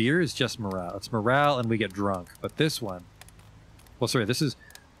 some beer is just morale. It's morale and we get drunk. But this one... Well, sorry, this is...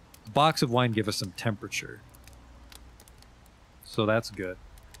 A box of wine give us some temperature. So that's good.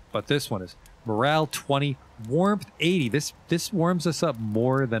 But this one is morale 20, warmth 80. This warms us up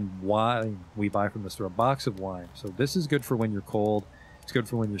more than wine we buy from the store. A box of wine. So this is good for when you're cold. It's good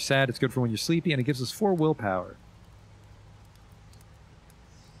for when you're sad. It's good for when you're sleepy. And it gives us 4 willpower.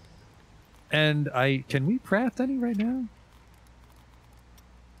 And can we craft any right now?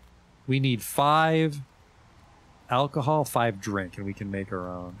 We need 5 alcohol, 5 drink, and we can make our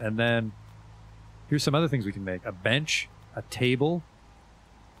own. And then here's some other things we can make. A bench, a table,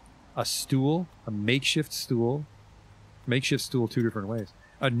 a stool, a makeshift stool. Makeshift stool 2 different ways.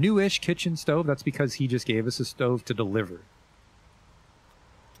 A newish kitchen stove. That's because he just gave us a stove to deliver.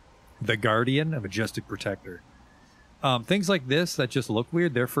 The Guardian, a majestic protector. Things like this that just look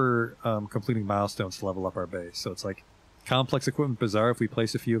weird, they're for completing milestones to level up our base. So it's like complex equipment bazaar. If we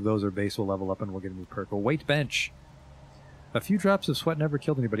place a few of those, our base will level up and we'll get a new perk. A weight bench. A few drops of sweat never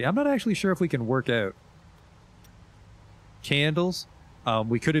killed anybody. I'm not actually sure if we can work out. Candles.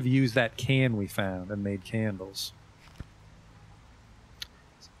 We could have used that can we found and made candles.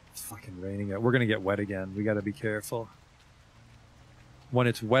 It's fucking raining out. We're gonna get wet again. We gotta be careful. When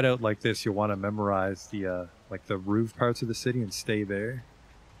it's wet out like this, you'll want to memorize the like the roof parts of the city and stay there.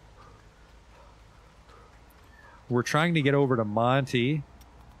 We're trying to get over to Monty.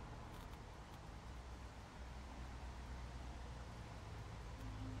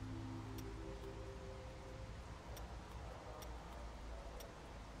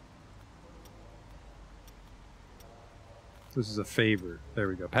 This is a favor. There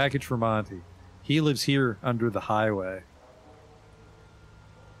we go. Package for Monty. He lives here under the highway.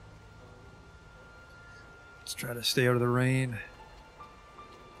 Let's try to stay out of the rain.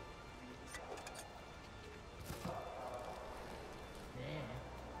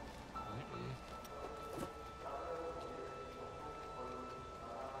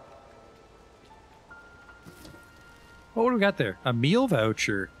 Oh, what do we got there? A meal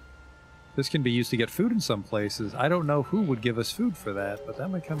voucher. This can be used to get food in some places. I don't know who would give us food for that, but that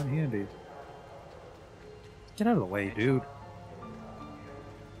might come in handy. Get out of the way, dude.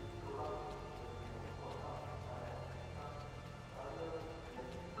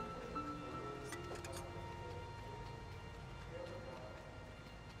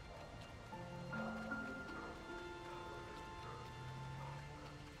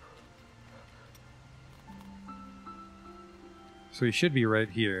 So he should be right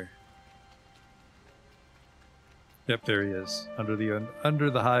here. Yep, there he is. Under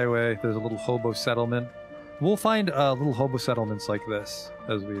the highway, there's a little hobo settlement. We'll find little hobo settlements like this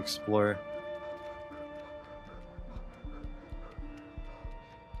as we explore.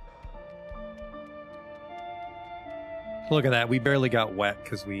 Look at that. We barely got wet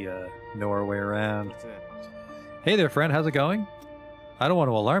because we know our way around. Hey there, friend. How's it going? I don't want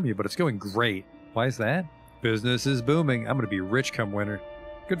to alarm you, but it's going great. Why is that? Business is booming. I'm going to be rich come winter.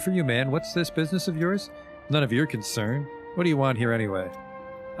 Good for you, man. What's this business of yours? None of your concern. What do you want here anyway?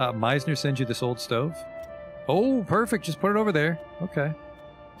 Meisner sends you this old stove? Oh, perfect. Just put it over there. Okay.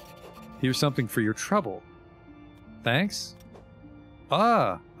 Here's something for your trouble. Thanks.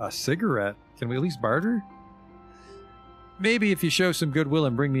 Ah, a cigarette. Can we at least barter? Maybe if you show some goodwill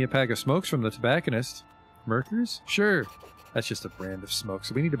and bring me a pack of smokes from the tobacconist. Merkers? Sure. That's just a brand of smoke,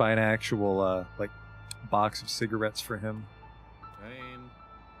 so we need to buy an actual, like, box of cigarettes for him. Same.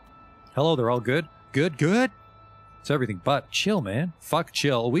 Hello, they're all good? Good? It's everything but chill, man. Fuck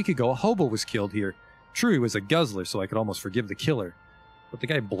chill. A week ago, a hobo was killed here. True, he was a guzzler, so I could almost forgive the killer. But the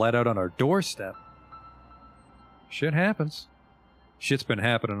guy bled out on our doorstep. Shit happens. Shit's been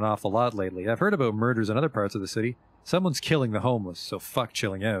happening an awful lot lately. I've heard about murders in other parts of the city. Someone's killing the homeless, so fuck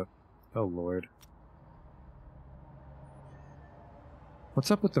chilling out. Oh, Lord.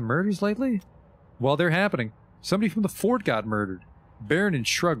 What's up with the murders lately? Well, they're happening. Somebody from the fort got murdered. Baron and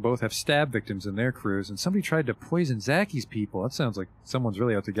Shrug both have stab victims in their crews, and somebody tried to poison Zacky's people. That sounds like someone's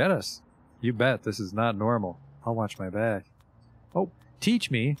really out to get us. You bet, this is not normal. I'll watch my back. Oh, teach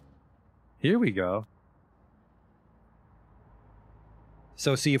me. Here we go.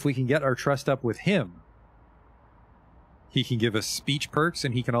 So see if we can get our trust up with him. He can give us speech perks,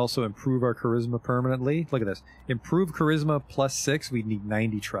 and he can also improve our charisma permanently. Look at this. Improve charisma plus 6, we'd need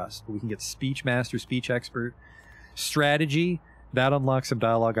 90 trust. But we can get speech master, speech expert. Strategy, that unlocks some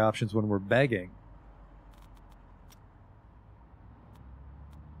dialogue options when we're begging.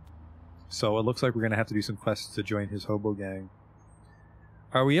 So it looks like we're going to have to do some quests to join his hobo gang.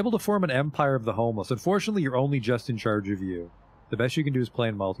 Are we able to form an empire of the homeless? Unfortunately, you're only just in charge of you. The best you can do is play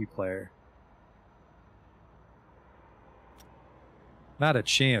in multiplayer. Not a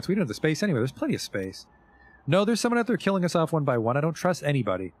chance. We don't have the space anyway. There's plenty of space. No, there's someone out there killing us off one by one. I don't trust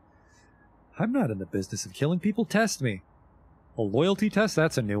anybody. I'm not in the business of killing people. Test me. A loyalty test?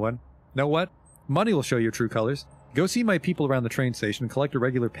 That's a new one. Know what? Money will show your true colors. Go see my people around the train station and collect a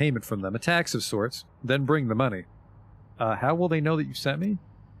regular payment from them, a tax of sorts, then bring the money. How will they know that you sent me?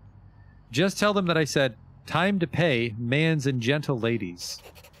 Just tell them that I said, time to pay, mans and gentle ladies.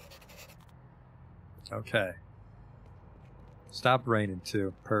 Okay. Stopped raining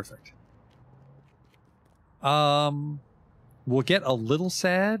too. Perfect. We'll get a little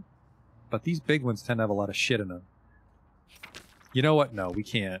sad, but these big ones tend to have a lot of shit in them. You know what? No, we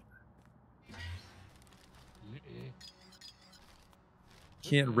can't.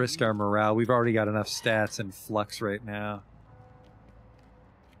 Can't risk our morale. We've already got enough stats in flux right now.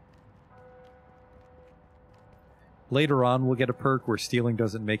 Later on, we'll get a perk where stealing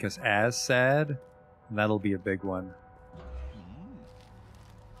doesn't make us as sad, and that'll be a big one.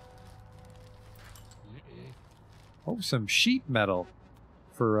 Oh, some sheet metal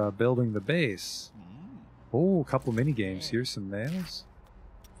for building the base. Oh, a couple mini games. Here's some nails.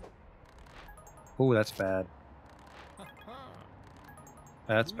 Oh, that's bad.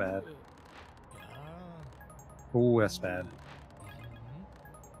 That's bad. Oh, that's bad.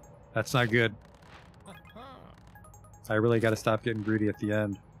 That's not good. I really got to stop getting greedy at the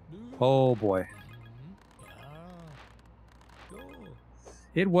end. Oh boy.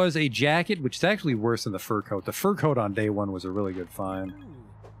 It was a jacket, which is actually worse than the fur coat. The fur coat on day one was a really good find.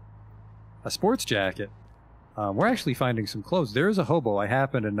 A sports jacket. We're actually finding some clothes. There is a hobo I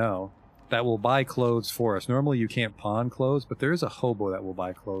happen to know that will buy clothes for us. Normally you can't pawn clothes, but there is a hobo that will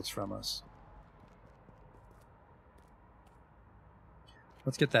buy clothes from us.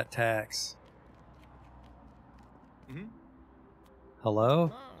 Let's get that tax.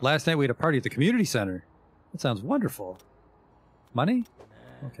 Hello? Last night we had a party at the community center. That sounds wonderful. Money?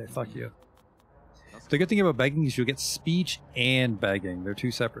 Okay, fuck you. The good thing about begging is you'll get speech and begging. They're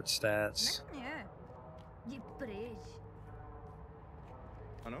two separate stats.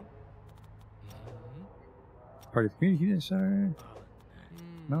 Party of the community center.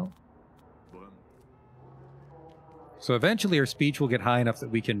 No. So eventually our speech will get high enough that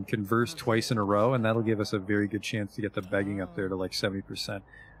we can converse twice in a row, and that'll give us a very good chance to get the begging up there to like 70%.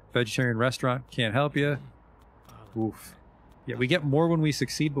 Vegetarian restaurant, can't help you. Oof. Yeah, we get more when we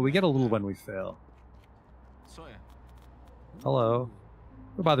succeed, but we get a little when we fail. Hello.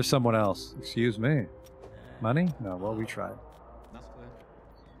 Go bother someone else. Excuse me. Money? No, well, we tried.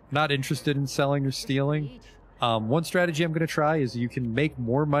 Not interested in selling or stealing. One strategy I'm going to try is you can make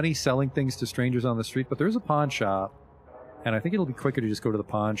more money selling things to strangers on the street, but there's a pawn shop. And I think it'll be quicker to just go to the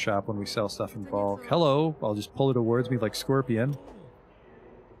pawn shop when we sell stuff in bulk. Hello. I'll just pull it towards me like Scorpion.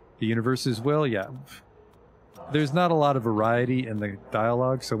 The universe's will? Yeah. There's not a lot of variety in the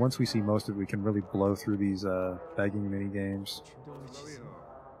dialogue, so once we see most of it, we can really blow through these begging mini games.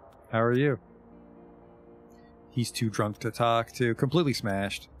 How are you? He's too drunk to talk to. Completely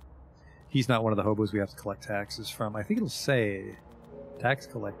smashed. He's not one of the hobos we have to collect taxes from. I think it'll say tax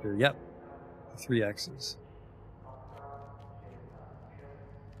collector. Yep. 3 X's.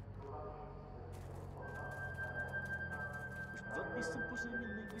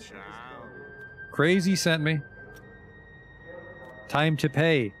 Crazy sent me. Time to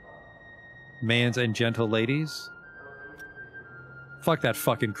pay. Mans and gentle ladies. Fuck that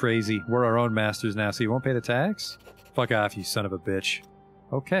fucking crazy. We're our own masters now, so you won't pay the tax? Fuck off, you son of a bitch.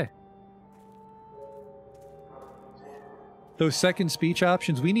 Okay. Those second speech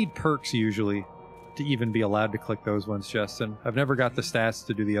options, we need perks usually to even be allowed to click those ones, Justin. I've never got the stats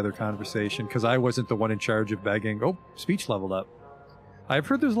to do the other conversation because I wasn't the one in charge of begging. Oh, speech leveled up. I've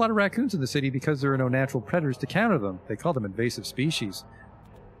heard there's a lot of raccoons in the city because there are no natural predators to counter them. They call them invasive species.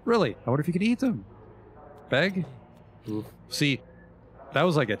 Really? I wonder if you could eat them. Beg? Oof. See, that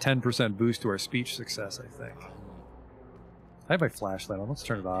was like a 10% boost to our speech success, I think. I have my flashlight on. Let's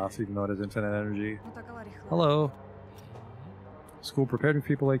turn it off, even though it has infinite energy. Hello. School prepared for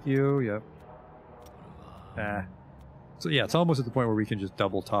people like you? Yep. Ah. So yeah, it's almost at the point where we can just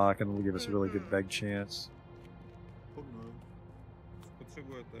double talk and it'll give us a really good beg chance.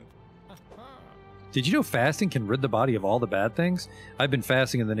 Did you know fasting can rid the body of all the bad things? I've been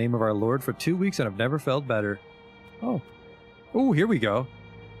fasting in the name of our Lord for 2 weeks and I've never felt better. Oh. Oh, here we go.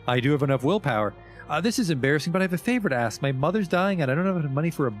 I do have enough willpower. This is embarrassing, but I have a favor to ask. My mother's dying and I don't have enough money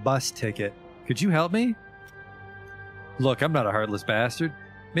for a bus ticket. Could you help me? Look, I'm not a heartless bastard.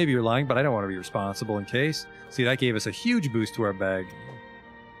 Maybe you're lying, but I don't want to be responsible in case. See, that gave us a huge boost to our bag.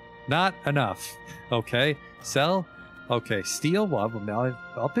 Not enough. Okay. Sell? Okay. Steal? Well,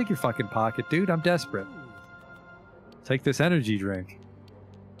 I'll pick your fucking pocket, dude. I'm desperate. Take this energy drink.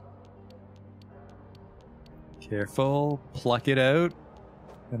 Careful. Pluck it out.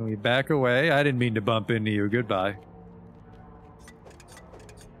 And we back away. I didn't mean to bump into you. Goodbye.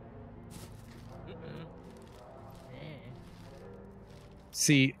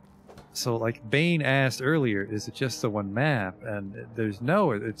 See, so like Bane asked earlier, is it just the one map? And there's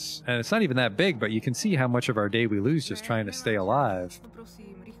no, it's not even that big, but you can see how much of our day we lose just trying to stay alive.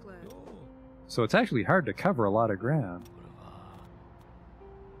 So it's actually hard to cover a lot of ground.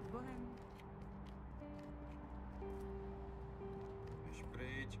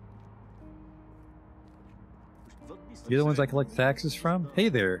 You're the ones I collect taxes from? Hey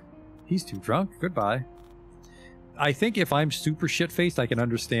there. He's too drunk. Goodbye. I think if I'm super shit-faced, I can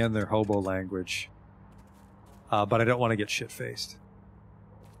understand their hobo language. But I don't want to get shit-faced.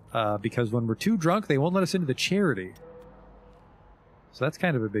 Because when we're too drunk, they won't let us into the charity. So that's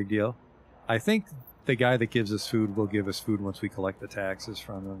kind of a big deal. I think the guy that gives us food will give us food once we collect the taxes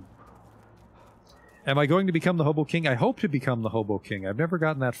from him. Am I going to become the Hobo King? I hope to become the Hobo King. I've never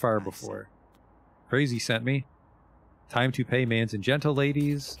gotten that far before. Crazy sent me. Time to pay mans and gentle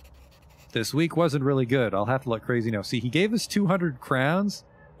ladies. This week wasn't really good. I'll have to let Crazy know. See, he gave us 200 crowns,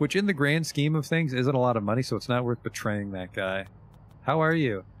 which in the grand scheme of things isn't a lot of money, so it's not worth betraying that guy. How are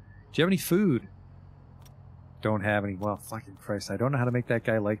you? Do you have any food? Don't have any. Well, fucking Christ, I don't know how to make that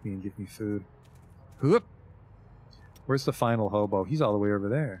guy like me and give me food. Whoop! Where's the final hobo? He's all the way over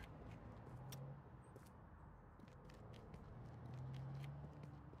there.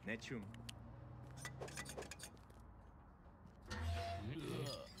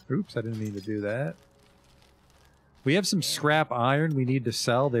 Oops, I didn't mean to do that. We have some scrap iron we need to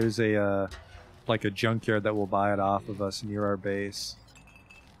sell. There's a, like a junkyard that will buy it off of us near our base.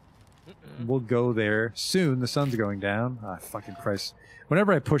 We'll go there soon. The sun's going down. Ah, fucking Christ.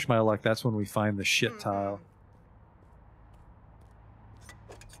 Whenever I push my luck, that's when we find the shit tile.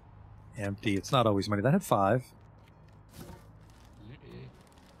 Empty. It's not always money. That had 5.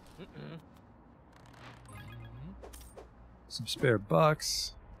 Some spare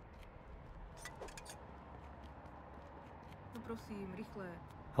bucks.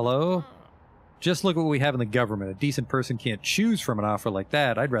 Hello? Just look at what we have in the government. A decent person can't choose from an offer like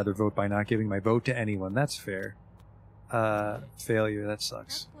that. I'd rather vote by not giving my vote to anyone. That's fair. Failure. That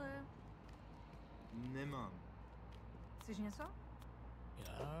sucks.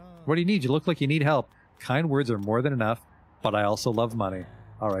 What do you need? You look like you need help. Kind words are more than enough, but I also love money.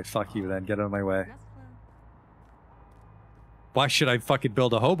 Alright, fuck you then. Get out of my way. Why should I fucking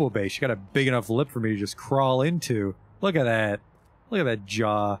build a hobo base? You got a big enough lip for me to just crawl into. Look at that. Look at that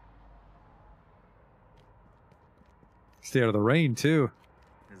jaw. Stay out of the rain, too.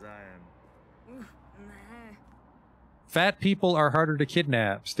 Fat people are harder to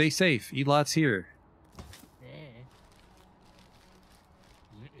kidnap. Stay safe. Eat lots here.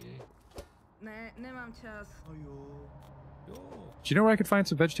 Do you know where I could find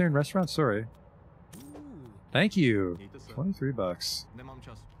some vegetarian restaurants? Sorry. Thank you. 23 bucks.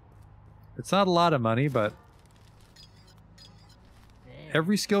 It's not a lot of money, but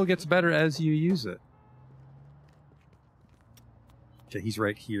every skill gets better as you use it. Okay, he's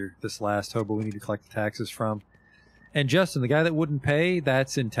right here. This last hobo we need to collect the taxes from. And Justin, the guy that wouldn't pay,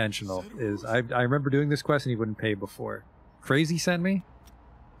 that's intentional. I remember doing this quest and he wouldn't pay before. Crazy sent me?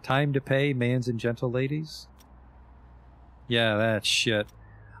 Time to pay, mans and gentle ladies? Yeah, that's shit.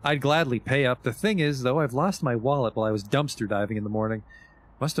 I'd gladly pay up. The thing is, though, I've lost my wallet while I was dumpster diving in the morning.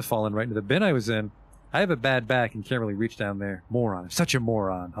 Must have fallen right into the bin I was in. I have a bad back and can't really reach down there. Moron. I'm such a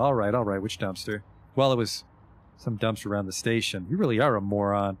moron. Alright, which dumpster? Well, it was some dumpster around the station. You really are a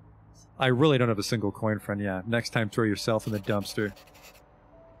moron. I really don't have a single coin, friend. Yeah, next time throw yourself in the dumpster.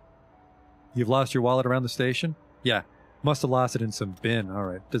 You've lost your wallet around the station? Yeah, must have lost it in some bin.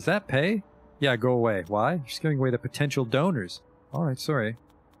 Alright, does that pay? Yeah, go away. Why? You're just giving away the potential donors. Alright, sorry.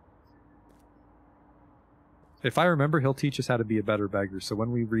 If I remember, he'll teach us how to be a better beggar. So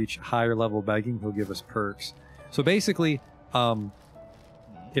when we reach higher level begging, he'll give us perks. So basically, if I'm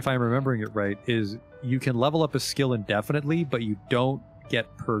remembering it right, is you can level up a skill indefinitely, but you don't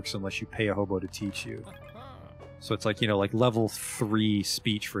get perks unless you pay a hobo to teach you. So it's like, you know, like level 3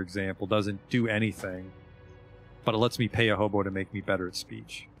 speech, for example, doesn't do anything, but it lets me pay a hobo to make me better at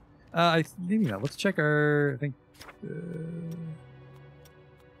speech. Maybe not. Let's check our, I think,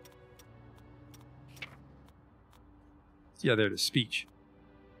 yeah, there it is, speech.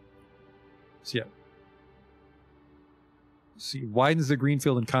 So yeah. See, widens the green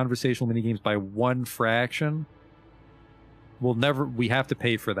field in conversational minigames by 1 fraction. We have to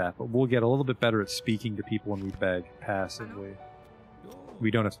pay for that, but we'll get a little bit better at speaking to people when we beg passively.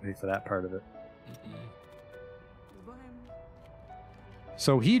 We don't have to pay for that part of it.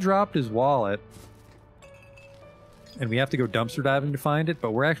 So he dropped his wallet, and we have to go dumpster diving to find it,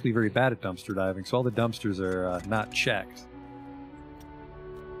 but we're actually very bad at dumpster diving, so all the dumpsters are not checked.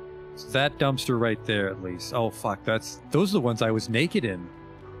 So that dumpster right there, at least. Oh, fuck, those are the ones I was naked in.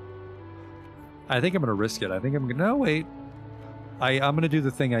 I think I'm going to risk it. I think I'm going to... No, wait. I'm going to do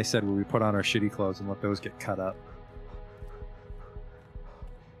the thing I said where we put on our shitty clothes and let those get cut up.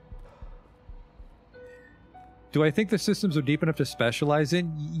 Do I think the systems are deep enough to specialize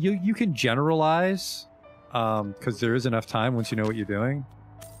in? You can generalize, because there is enough time once you know what you're doing.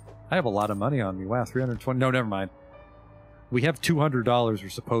 I have a lot of money on me. Wow, 320... No, never mind. We have $200 we're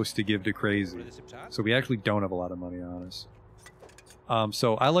supposed to give to Crazy. So we actually don't have a lot of money on us.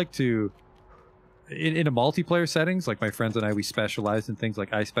 So I like to... In a multiplayer settings, like my friends and I, we specialized in things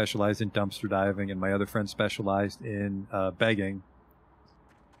like I specialized in dumpster diving and my other friends specialized in begging.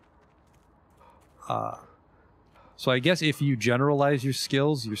 So I guess if you generalize your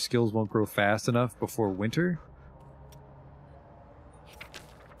skills won't grow fast enough before winter.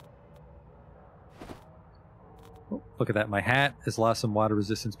 Oh, look at that. My hat has lost some water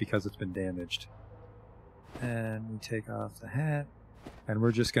resistance because it's been damaged. And we take off the hat. And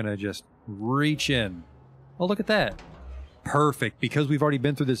we're just going to just reach in. Oh, look at that. Perfect. Because we've already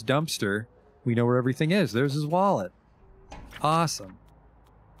been through this dumpster, we know where everything is. There's his wallet. Awesome.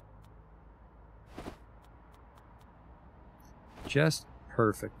 Just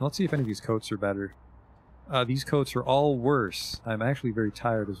perfect. Let's see if any of these coats are better. These coats are all worse. I'm actually very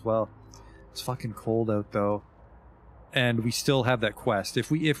tired as well. It's fucking cold out though. And we still have that quest.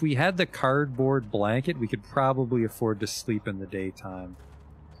 If we had the cardboard blanket, we could probably afford to sleep in the daytime.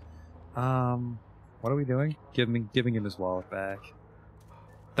 What are we doing? Giving him his wallet back.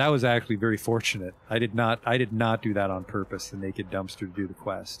 That was actually very fortunate. I did not do that on purpose, the naked dumpster to do the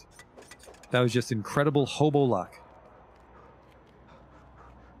quest. That was just incredible hobo luck.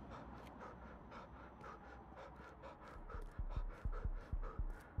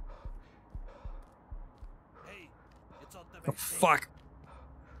 Oh, fuck.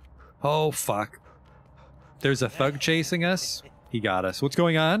 Oh, fuck. There's a thug chasing us. He got us. What's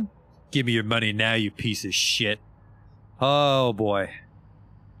going on? Give me your money now, you piece of shit. Oh, boy.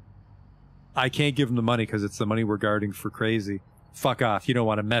 I can't give him the money because it's the money we're guarding for crazy. Fuck off. You don't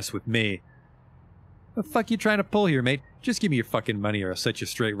want to mess with me. The fuck you trying to pull here, mate? Just give me your fucking money or I'll set you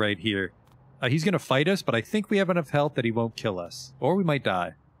straight right here. He's going to fight us, but I think we have enough health that he won't kill us. Or we might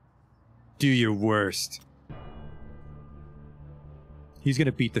die. Do your worst. He's going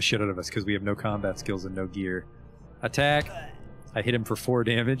to beat the shit out of us because we have no combat skills and no gear. Attack. I hit him for 4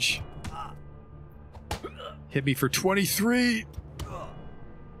 damage. Hit me for 23.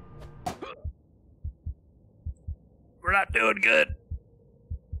 We're not doing good.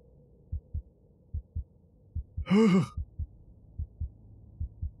 Do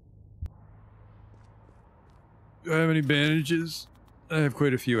I have any bandages? I have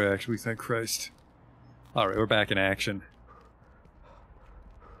quite a few, actually, thank Christ. Alright, we're back in action.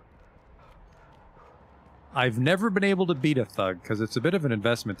 I've never been able to beat a thug, because it's a bit of an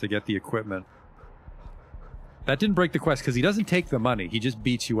investment to get the equipment. That didn't break the quest, because he doesn't take the money. He just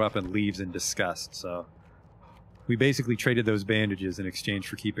beats you up and leaves in disgust, so... We basically traded those bandages in exchange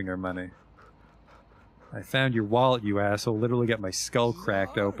for keeping our money. I found your wallet, you asshole. Literally got my skull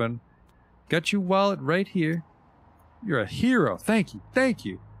cracked open. Got your wallet right here. You're a hero. Thank you. Thank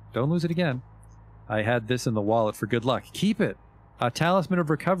you. Don't lose it again. I had this in the wallet for good luck. Keep it. A talisman of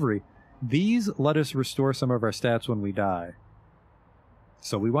recovery. These let us restore some of our stats when we die.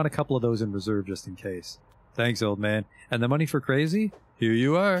 So we want a couple of those in reserve just in case. Thanks, old man. And the money for crazy? Here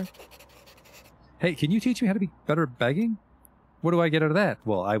you are. Hey, can you teach me how to be better at begging? What do I get out of that?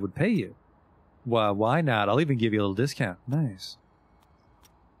 Well, I would pay you. Well, why not? I'll even give you a little discount. Nice.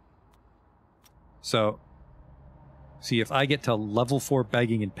 So, see, if I get to level 4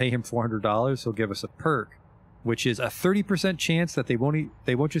 begging and pay him $400, he'll give us a perk, which is a 30% chance that they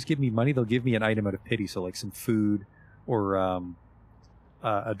won't just give me money, they'll give me an item out of pity, so like some food or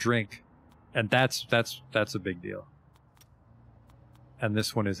a drink. And that's a big deal. And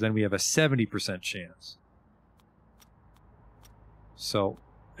this one is, then we have a 70% chance. So,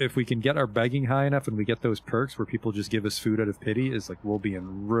 if we can get our begging high enough and we get those perks where people just give us food out of pity, is like, we'll be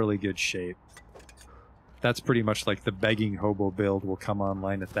in really good shape. That's pretty much like the begging hobo build will come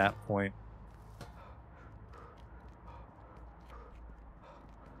online at that point.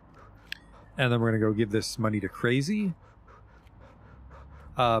 And then we're going to go give this money to Crazy.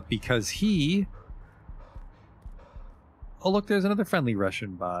 Because he... Oh, look, there's another friendly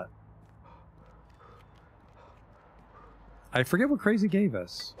Russian bot. I forget what Crazy gave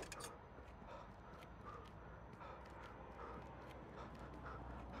us.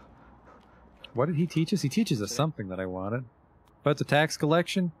 What did he teach us? He teaches us something that I wanted. But it's a tax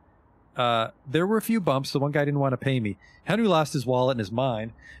collection. There were a few bumps. The one guy didn't want to pay me. Henry lost his wallet and his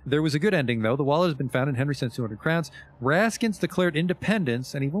mind. There was a good ending, though. The wallet has been found and Henry sends 200 crowns. Raskin's declared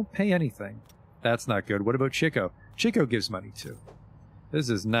independence, and he won't pay anything. That's not good. What about Chico? Chico gives money, too. This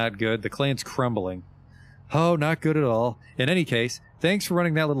is not good. The clan's crumbling. Oh, not good at all. In any case, thanks for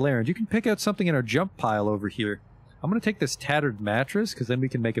running that little errand. You can pick out something in our jump pile over here. I'm going to take this tattered mattress, because then we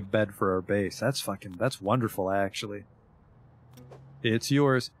can make a bed for our base. That's wonderful, actually. It's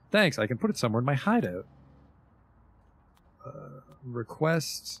yours. Thanks, I can put it somewhere in my hideout.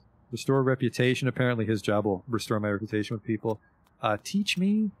 Requests. Restore reputation. Apparently his job will restore my reputation with people. Teach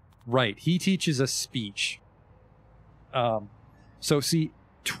me? Right, he teaches us speech. So see,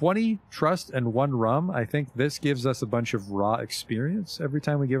 20 trust and 1 rum. I think this gives us a bunch of raw experience every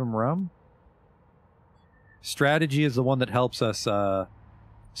time we give him rum. Strategy is the one that helps us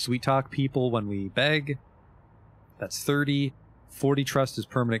sweet talk people when we beg. That's 30. 40 trust is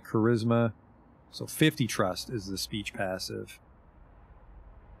permanent charisma. So 50 trust is the speech passive.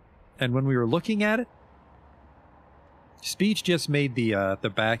 And when we were looking at it, speech just made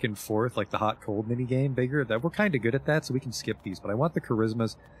the back and forth, like the hot cold mini game, bigger. That we're kind of good at that, so we can skip these. But I want the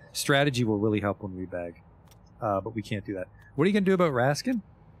charismas. Strategy will really help when we beg, but we can't do that. What are you gonna do about Raskin?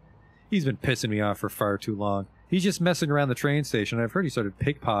 He's been pissing me off for far too long. He's just messing around the train station. I've heard he started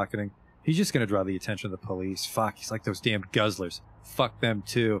pickpocketing. He's just gonna draw the attention of the police. Fuck, he's like those damned guzzlers. Fuck them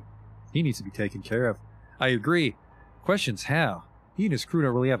too. He needs to be taken care of. I agree. Question's how. He and his crew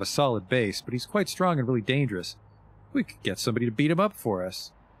don't really have a solid base, but he's quite strong and really dangerous. We could get somebody to beat him up for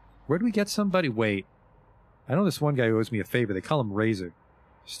us. Where'd we get somebody? Wait. I know this one guy who owes me a favor. They call him Razor.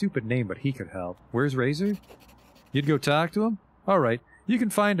 Stupid name, but he could help. Where's Razor? You'd go talk to him? Alright. You can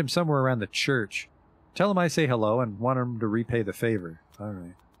find him somewhere around the church. Tell him I say hello and want him to repay the favor.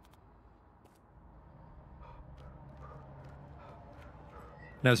 Alright.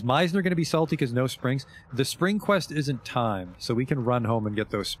 Now, is Meisner going to be salty because no springs? The spring quest isn't timed, so we can run home and get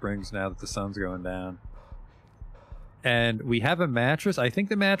those springs now that the sun's going down. And we have a mattress. I think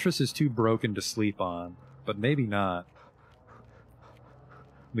the mattress is too broken to sleep on, but maybe not.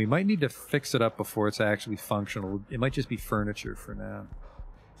 We might need to fix it up before it's actually functional. It might just be furniture for now.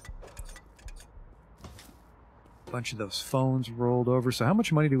 A bunch of those phones rolled over. So how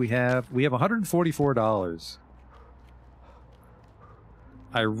much money do we have? We have $144.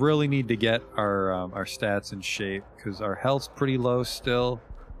 I really need to get our stats in shape because our health's pretty low still.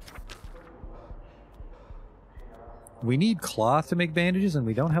 We need cloth to make bandages, and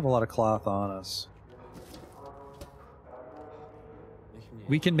we don't have a lot of cloth on us.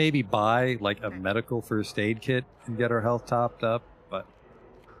 We can maybe buy, like, a medical first aid kit and get our health topped up, but...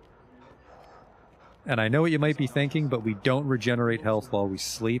 And I know what you might be thinking, but we don't regenerate health while we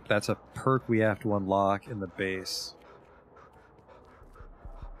sleep. That's a perk we have to unlock in the base.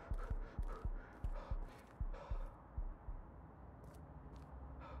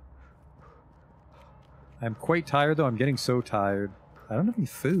 I'm quite tired, though. I'm getting so tired. I don't have any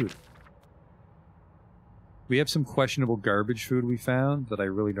food. We have some questionable garbage food we found that I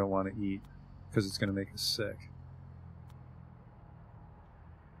really don't want to eat because it's going to make us sick.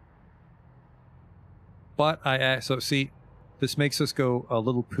 But so see, this makes us go a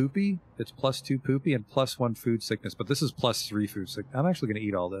little poopy. It's +2 poopy and +1 food sickness, but this is +3 food sickness. I'm actually going to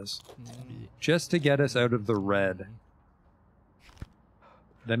eat all this just to get us out of the red.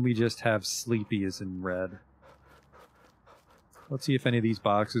 Then we just have sleepy as in red. Let's see if any of these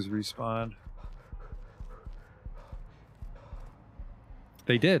boxes respawn.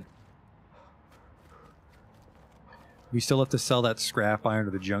 They did. We still have to sell that scrap iron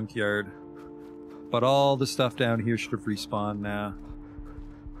to the junkyard. But all the stuff down here should have respawned now.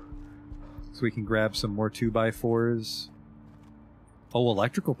 So we can grab some more 2x4s. Oh,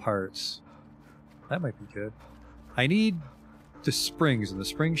 electrical parts. That might be good. I need the springs, and the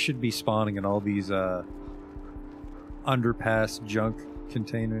springs should be spawning in all these underpass junk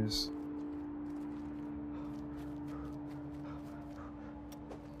containers.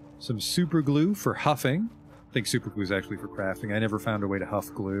 Some super glue for huffing. I think super glue is actually for crafting. I never found a way to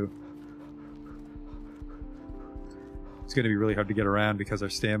huff glue. It's going to be really hard to get around because our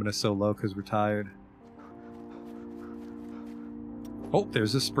stamina is so low because we're tired. Oh,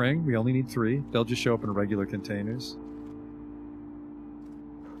 there's a spring. We only need 3. They'll just show up in regular containers.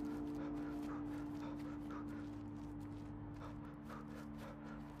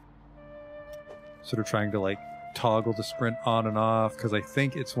 Sort of trying to, like, toggle the sprint on and off because I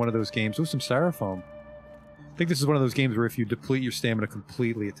think it's one of those games. Oh, some styrofoam. I think this is one of those games where if you deplete your stamina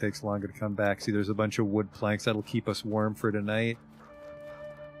completely, it takes longer to come back. See, there's a bunch of wood planks. That'll keep us warm for tonight.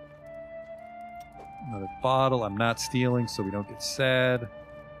 Another bottle. I'm not stealing, so we don't get sad.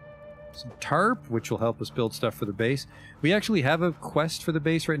 Some tarp, which will help us build stuff for the base. We actually have a quest for the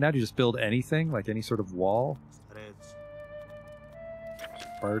base right now to just build anything, like any sort of wall.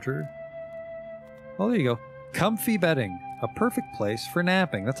 Barter. Oh, there you go. Comfy bedding. A perfect place for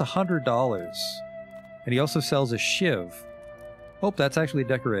napping. That's $100. And he also sells a shiv. Oh, that's actually a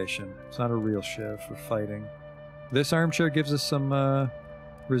decoration. It's not a real shiv for fighting. This armchair gives us some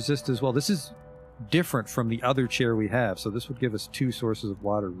resist as well. This is different from the other chair we have, so this would give us 2 sources of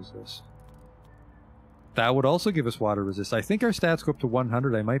water resist. That would also give us water resist. I think our stats go up to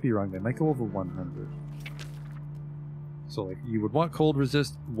 100. I might be wrong. They might go over 100. So like, you would want cold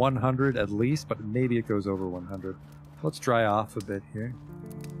resist 100 at least, but maybe it goes over 100. Let's dry off a bit here.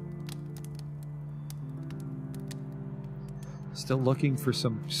 Still looking for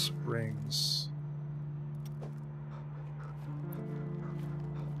some springs.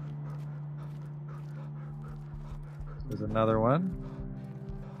 There's another one.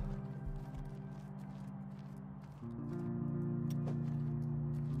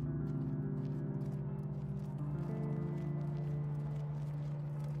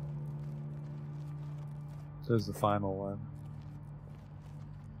 There's the final one.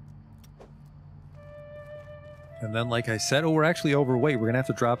 And then, like I said, oh, we're actually overweight. We're going to have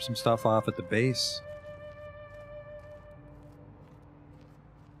to drop some stuff off at the base.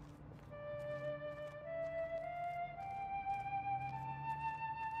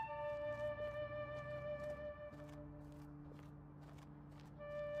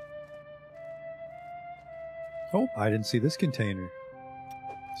 Oh, I didn't see this container.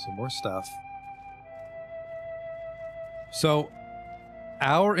 Some more stuff. So,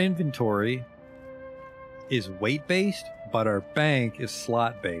 our inventory is weight-based, but our bank is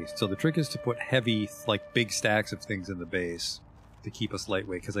slot-based. So the trick is to put heavy, like, big stacks of things in the base to keep us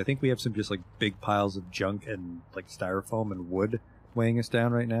lightweight. Because I think we have some just, like, big piles of junk and, like, styrofoam and wood weighing us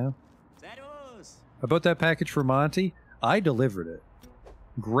down right now. About that package for Monty, I delivered it.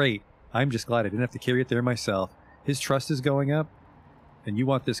 Great. I'm just glad I didn't have to carry it there myself. His trust is going up, and you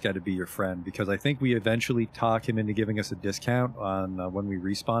want this guy to be your friend, because I think we eventually talk him into giving us a discount on when we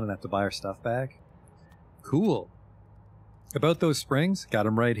respawn and have to buy our stuff back. Cool. About those springs, got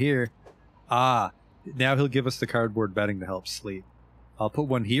him right here. Ah, now he'll give us the cardboard bedding to help sleep. I'll put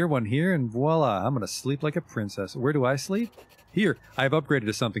one here, and voila, I'm going to sleep like a princess. Where do I sleep? Here, I've upgraded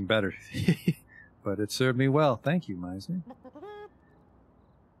to something better. But it served me well. Thank you, Meisner.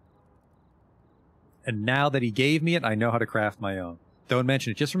 And now that he gave me it, I know how to craft my own. Don't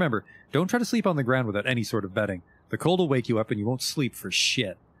mention it. Just remember, don't try to sleep on the ground without any sort of bedding. The cold will wake you up and you won't sleep for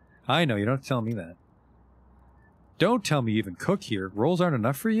shit. I know, you don't have to tell me that. Don't tell me you even cook here. Rolls aren't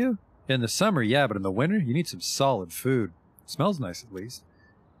enough for you? In the summer, yeah, but in the winter, you need some solid food. Smells nice, at least.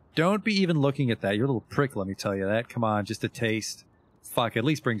 Don't be even looking at that. You're a little prick, let me tell you that. Come on, just a taste. Fuck, at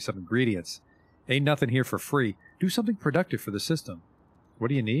least bring some ingredients. Ain't nothing here for free. Do something productive for the system. What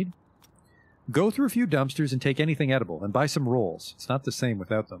do you need? Go through a few dumpsters and take anything edible, and buy some rolls. It's not the same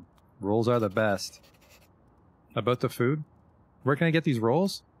without them. Rolls are the best. About the food? Where can I get these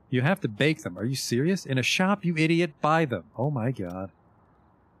rolls? You have to bake them. Are you serious? In a shop, you idiot. Buy them. Oh my god.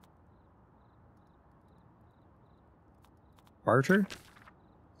 Barter?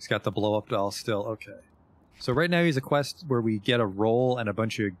 He's got the blow-up doll still. Okay. So right now he's a quest where we get a roll and a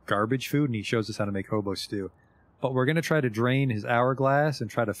bunch of garbage food, and he shows us how to make hobo stew. But we're going to try to drain his hourglass and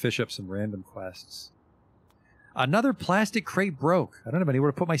try to fish up some random quests. Another plastic crate broke. I don't have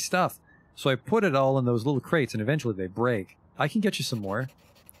anywhere to put my stuff. So I put it all in those little crates, and eventually they break. I can get you some more.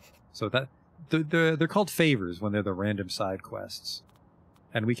 So that they're called favors when they're the random side quests.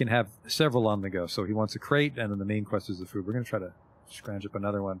 And we can have several on the go. So he wants a crate, and then the main quest is the food. We're going to try to scrounge up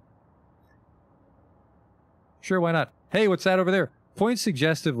another one. Sure, why not? Hey, what's that over there? Point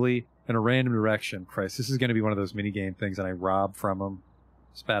suggestively in a random direction. Christ, this is going to be one of those minigame things, and I rob from him.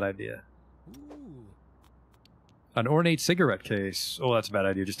 It's a bad idea. Ooh. An ornate cigarette case. Oh, that's a bad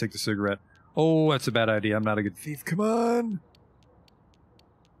idea. Just take the cigarette. Oh, that's a bad idea. I'm not a good thief. Come on!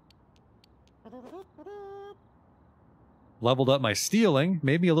 Leveled up my stealing.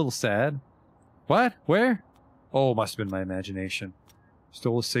 Made me a little sad. What? Where? Oh, must have been my imagination.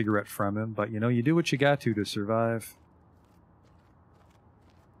 Stole a cigarette from him, but you know, you do what you got to survive.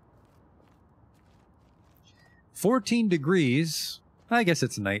 14 degrees. I guess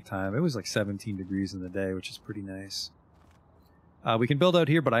it's nighttime. It was like 17 degrees in the day, which is pretty nice. We can build out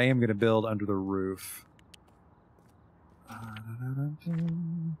here, but I am going to build under the roof.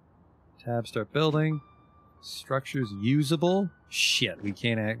 Tab, start building. Structures usable. Shit, we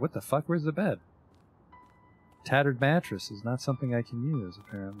can't act. What the fuck? Where's the bed? Tattered mattress is not something I can use,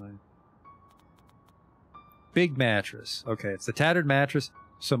 apparently. Big mattress. Okay, it's the tattered mattress.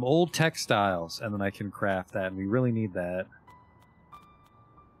 Some old textiles, and then I can craft that, and we really need that.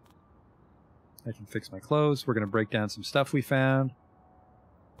 I can fix my clothes. We're going to break down some stuff we found.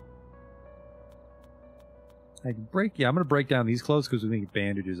 I can break... Yeah, I'm going to break down these clothes because we need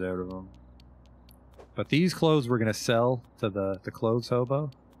bandages out of them. But these clothes we're going to sell to the clothes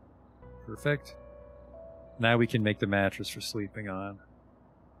hobo. Perfect. Now we can make the mattress for sleeping on.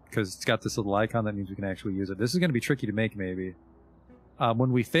 Because it's got this little icon, that means we can actually use it. This is going to be tricky to make, maybe.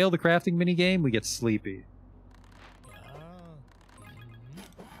 When we fail the crafting minigame, we get sleepy.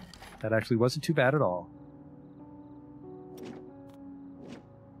 That actually wasn't too bad at all.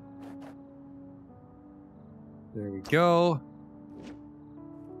 There we go.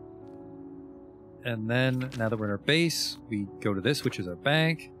 And then, now that we're in our base, we go to this, which is our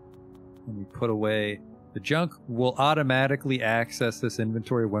bank. And we put away the junk. We'll automatically access this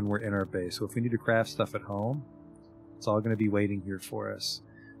inventory when we're in our base. So if we need to craft stuff at home, it's all going to be waiting here for us.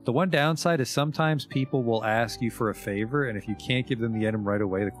 The one downside is sometimes people will ask you for a favor, and if you can't give them the item right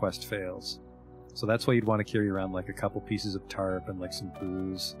away, the quest fails. So that's why you'd want to carry around like a couple pieces of tarp and like some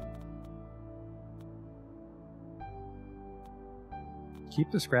booze.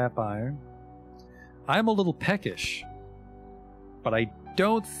 Keep the scrap iron. I'm a little peckish, but I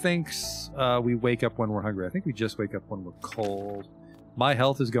don't think we wake up when we're hungry. I think we just wake up when we're cold. My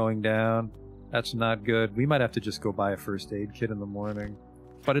health is going down. That's not good. We might have to just go buy a first aid kit in the morning.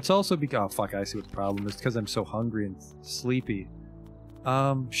 But it's also because... Oh, fuck, I see what the problem is. It's because I'm so hungry and sleepy.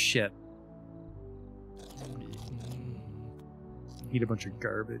 Shit. Eat a bunch of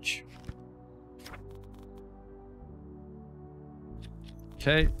garbage.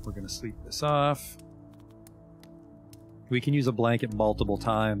 Okay, we're gonna sleep this off. We can use a blanket multiple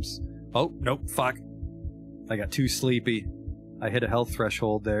times. Oh, nope, fuck. I got too sleepy. I hit a health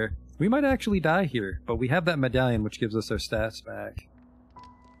threshold there. We might actually die here, but we have that medallion which gives us our stats back.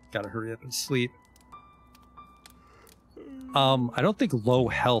 Gotta hurry up and sleep. I don't think low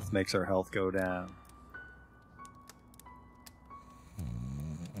health makes our health go down.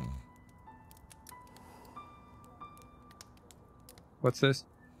 What's this?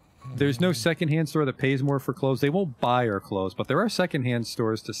 There's no secondhand store that pays more for clothes. They won't buy our clothes, but there are secondhand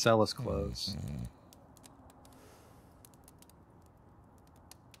stores to sell us clothes.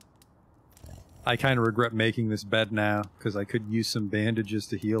 I kind of regret making this bed now, because I could use some bandages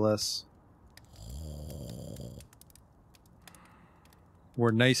to heal us. We're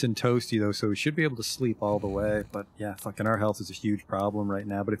nice and toasty, though, so we should be able to sleep all the way. But yeah, fucking our health is a huge problem right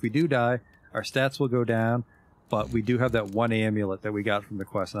now. But if we do die, our stats will go down. But we do have that one amulet that we got from the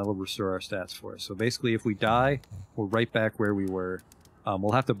quest, and that will restore our stats for us. So basically, if we die, we're right back where we were.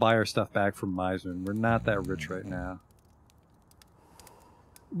 We'll have to buy our stuff back from Miser, and we're not that rich right now.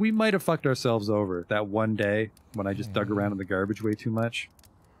 We might have fucked ourselves over that one day when I just dug around in the garbage way too much.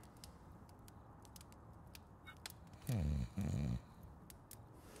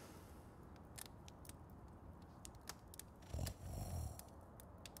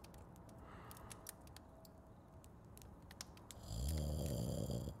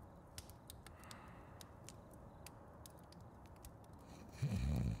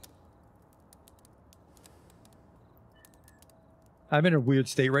 I'm in a weird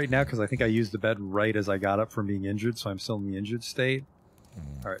state right now because I think I used the bed right as I got up from being injured, so I'm still in the injured state.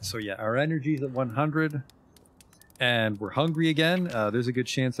 Alright, so yeah, our energy's at 100, and we're hungry again. There's a good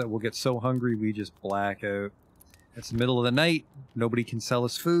chance that we'll get so hungry we just black out. It's the middle of the night, nobody can sell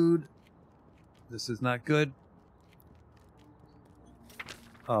us food. This is not good.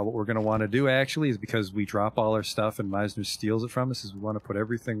 What we're going to want to do, actually, is because we drop all our stuff and Meisner steals it from us, is we want to put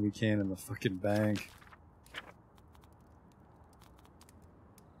everything we can in the fucking bank.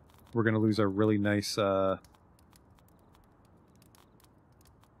 We're going to lose our really nice, I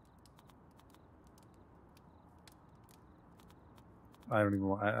don't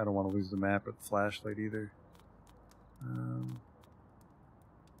want to lose the map or the flashlight either.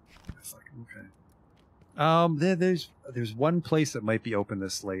 Okay. There's one place that might be open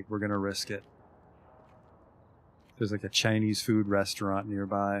this late. We're going to risk it. There's like a Chinese food restaurant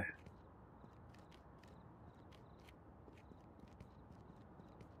nearby.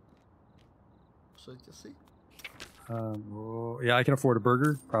 Should I just see? Yeah, I can afford a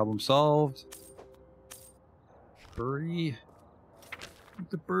burger. Problem solved. Hurry. Eat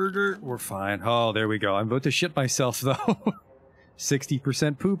the burger. We're fine. Oh, there we go. I'm about to shit myself, though.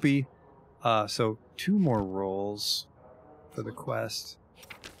 60% poopy. So 2 more rolls for the quest.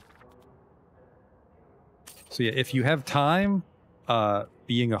 So yeah, if you have time,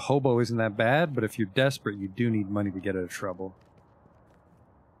 being a hobo isn't that bad, but if you're desperate, you do need money to get out of trouble.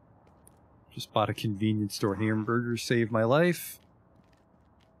 Just bought a convenience store hamburger, saved my life.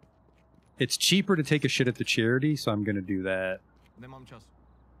 It's cheaper to take a shit at the charity, so I'm gonna do that.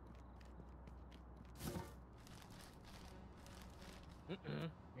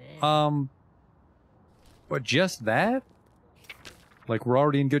 But just that? Like, we're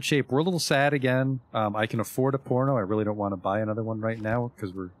already in good shape. We're a little sad again. I can afford a porno. I really don't want to buy another one right now,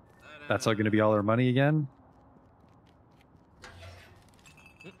 because that's all gonna be all our money again.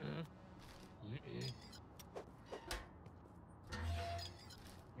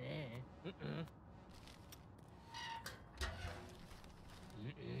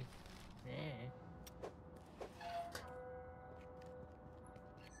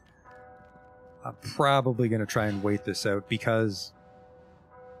 I'm probably going to try and wait this out because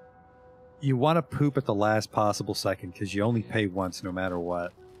you want to poop at the last possible second because you only pay once no matter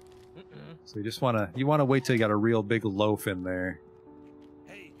what. So you just want to wait till you got a real big loaf in there.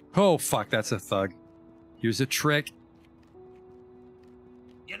 Oh fuck, that's a thug. Here's a trick.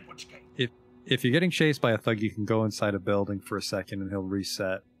 If you're getting chased by a thug, you can go inside a building for a second and he'll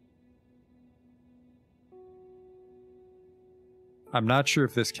reset. I'm not sure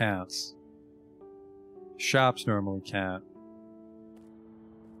if this counts. Shops normally count.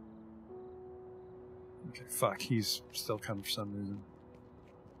 Okay, fuck. He's still coming for some reason.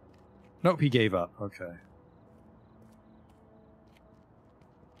 Nope, he gave up. Okay.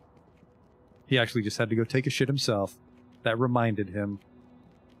 He actually just had to go take a shit himself. That reminded him.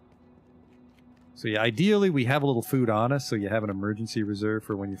 So yeah, ideally we have a little food on us, so you have an emergency reserve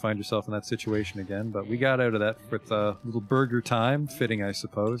for when you find yourself in that situation again. But we got out of that with a little burger time. Fitting, I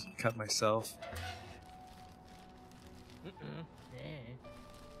suppose. Cut myself.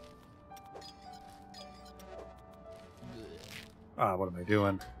 Ah, what am I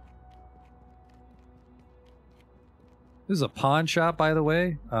doing? This is a pawn shop, by the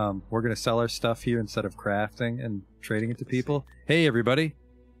way. We're going to sell our stuff here instead of crafting and trading it to people. Hey, everybody.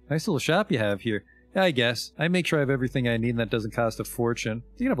 Nice little shop you have here. Yeah, I guess. I make sure I have everything I need and that doesn't cost a fortune.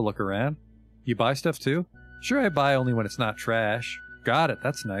 You can have a look around. You buy stuff too? Sure, I buy only when it's not trash. Got it.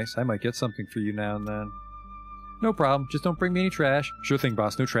 That's nice. I might get something for you now and then. No problem. Just don't bring me any trash. Sure thing,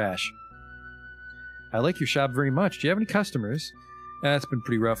 boss. No trash. I like your shop very much. Do you have any customers? It's been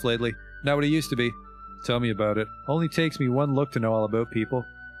pretty rough lately. Not what it used to be. Tell me about it. Only takes me one look to know all about people.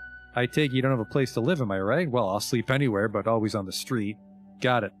 I take you don't have a place to live, am I right? Well, I'll sleep anywhere, but always on the street.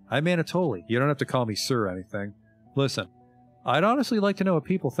 Got it. I'm Anatoly. You don't have to call me sir or anything. Listen, I'd honestly like to know what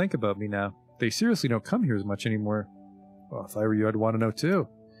people think about me now. They seriously don't come here as much anymore. Well, if I were you, I'd want to know too.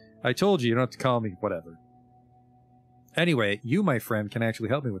 I told you, you don't have to call me whatever. Anyway, you, my friend, can actually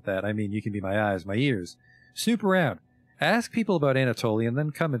help me with that. I mean, you can be my eyes, my ears. Snoop around. Ask people about Anatoly and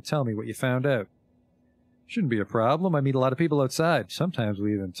then come and tell me what you found out. Shouldn't be a problem. I meet a lot of people outside. Sometimes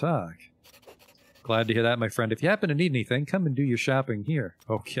we even talk. Glad to hear that, my friend. If you happen to need anything, come and do your shopping here.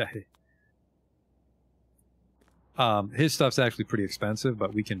 Okay. His stuff's actually pretty expensive,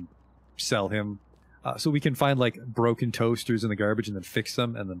 but we can sell him. So we can find, like, broken toasters in the garbage and then fix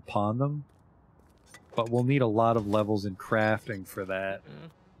them and then pawn them. But we'll need a lot of levels in crafting for that.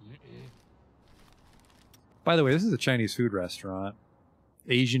 By the way, this is a Chinese food restaurant.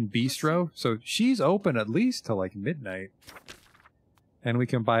 Asian Bistro. So she's open at least till like midnight. And we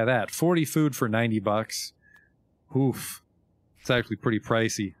can buy that. 40 food for 90 bucks. Oof. It's actually pretty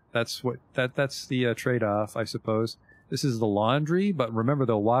pricey. That's what that's the trade-off, I suppose. This is the laundry, but remember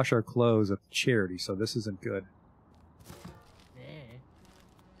they'll wash our clothes at the charity, so this isn't good.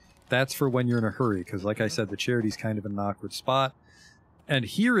 That's for when you're in a hurry, because like I said, the charity's kind of an awkward spot. And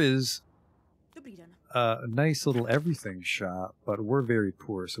here is a nice little everything shop, but we're very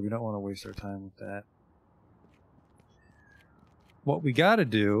poor, so we don't want to waste our time with that. What we got to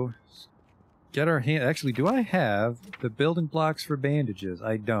do is get our hand... Actually, do I have the building blocks for bandages?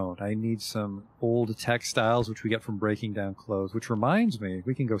 I don't. I need some old textiles, which we get from breaking down clothes. Which reminds me,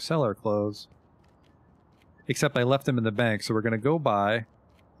 we can go sell our clothes. Except I left them in the bank, so we're going to go buy...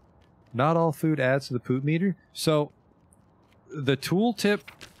 Not all food adds to the poop meter. So, the tooltip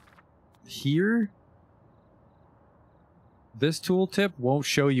here... This tooltip won't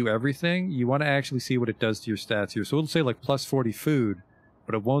show you everything. You want to actually see what it does to your stats here. So it'll say like plus 40 food,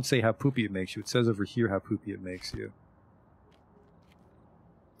 but it won't say how poopy it makes you. It says over here how poopy it makes you.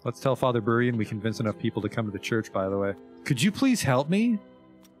 Let's tell Father Burian we convince enough people to come to the church, by the way. Could you please help me?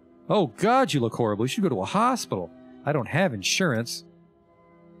 Oh God, you look horrible. You should go to a hospital. I don't have insurance.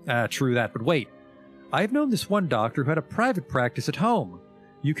 Ah, true that, but wait. I've known this one doctor who had a private practice at home.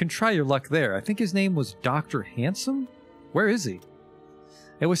 You can try your luck there. I think his name was Dr. Handsome? Where is he?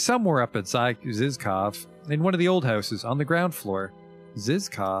 It was somewhere up at Zizkov, in one of the old houses, on the ground floor.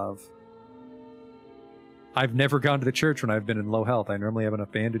 Zizkov? I've never gone to the church when I've been in low health. I normally have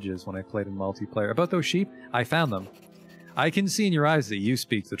enough bandages when I played in multiplayer. About those sheep, I found them. I can see in your eyes that you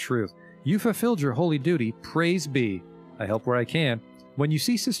speak the truth. You fulfilled your holy duty, praise be. I help where I can. When you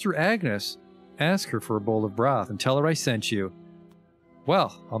see Sister Agnes, ask her for a bowl of broth and tell her I sent you.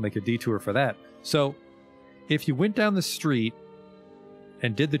 Well, I'll make a detour for that. So... if you went down the street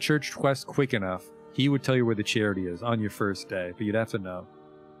and did the church quest quick enough, he would tell you where the charity is on your first day, but you'd have to know.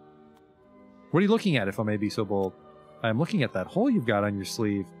 What are you looking at, if I may be so bold? I'm looking at that hole you've got on your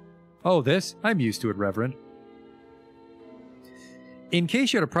sleeve. Oh, this? I'm used to it, Reverend. In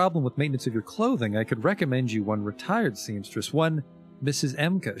case you had a problem with maintenance of your clothing, I could recommend you one retired seamstress, one Mrs.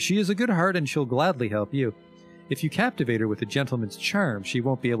 Emka. She is a good heart and she'll gladly help you. If you captivate her with a gentleman's charm, she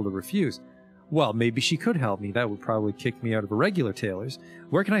won't be able to refuse. Well, maybe she could help me. That would probably kick me out of a regular tailor's.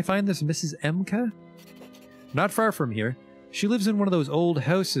 Where can I find this Mrs. Emka? Not far from here. She lives in one of those old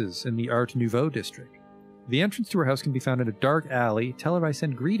houses in the Art Nouveau district. The entrance to her house can be found in a dark alley. Tell her I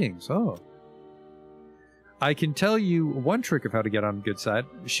send greetings. Oh. I can tell you one trick of how to get on the good side.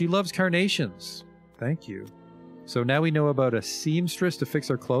 She loves carnations. Thank you. So now we know about a seamstress to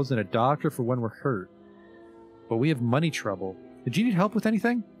fix our clothes and a doctor for when we're hurt. But we have money trouble. Did you need help with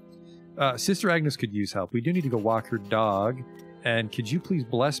anything? Sister Agnes could use help. We do need to go walk her dog. And could you please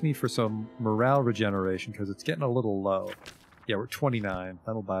bless me for some morale regeneration, because it's getting a little low. Yeah, we're 29.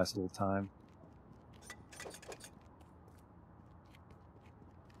 That'll buy us a little time.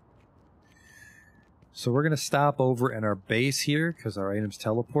 So we're going to stop over in our base here, because our items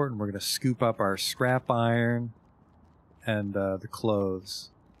teleport, and we're going to scoop up our scrap iron and the clothes.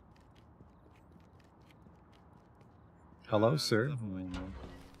 Hello, sir.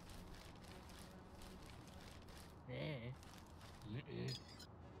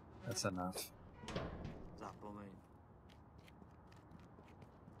 That's enough.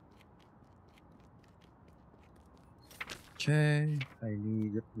 Okay, I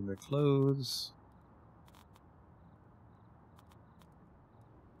need the clothes.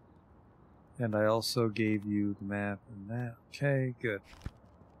 And I also gave you the map and that. Okay, good.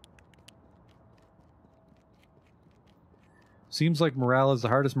 Seems like morale is the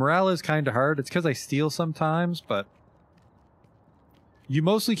hardest. Morale is kind of hard. It's because I steal sometimes, but you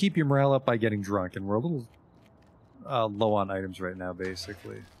mostly keep your morale up by getting drunk, and we're a little low on items right now,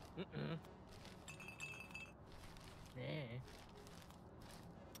 basically.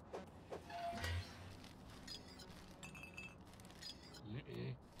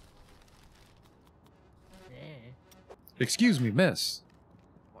 Excuse me, miss.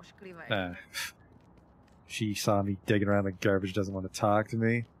 She saw me digging around the garbage, doesn't want to talk to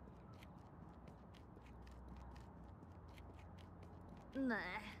me.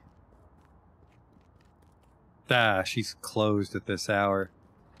 She's closed at this hour.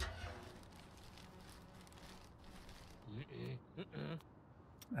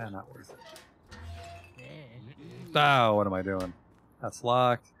 Not worth it. What am I doing? That's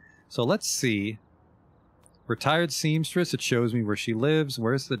locked. So let's see. Retired seamstress, it shows me where she lives.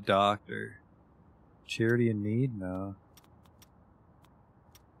 Where's the doctor? Charity in need? No.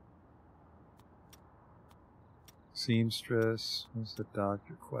 Seamstress. Where's the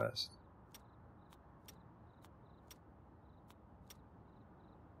doctor quest?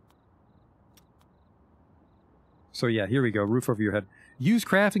 So yeah, here we go. Roof over your head. Use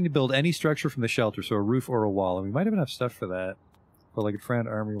crafting to build any structure from the shelter, so a roof or a wall. And we might have enough stuff for that. For like a friend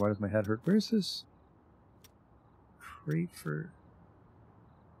armory, why does my head hurt? Where's this? Crate for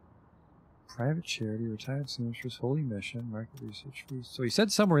private charity, retired seamstress, holy mission, market research fees. So he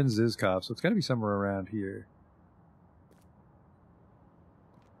said somewhere in Zizkov, so it's got to be somewhere around here.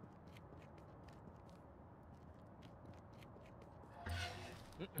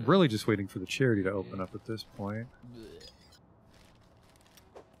 Really just waiting for the charity to open up at this point.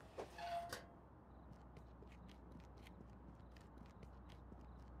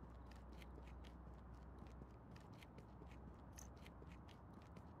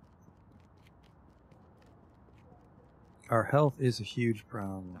 Our health is a huge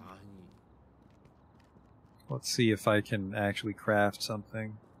problem. Let's see if I can actually craft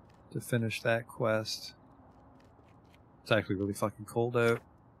something to finish that quest. It's actually really fucking cold out.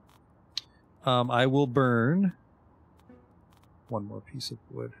 I will burn one more piece of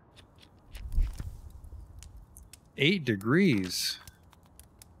wood. 8 degrees.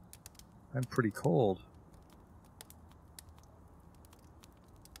 I'm pretty cold.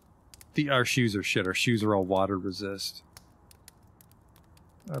 Our shoes are shit. Our shoes are all water resist.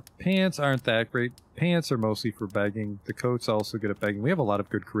 Our pants aren't that great. Pants are mostly for begging. The coat's also good at begging. We have a lot of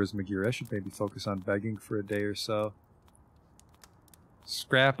good charisma gear. I should maybe focus on begging for a day or so.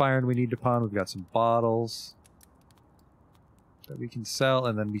 Scrap iron we need to pawn. We've got some bottles that we can sell.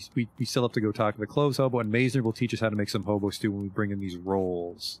 And then we still have to go talk to the clothes hobo. And Mazer will teach us how to make some hobo stew when we bring in these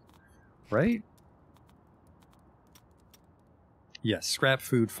rolls. Right? Yes, scrap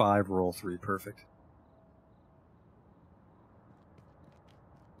food 5, roll 3. Perfect.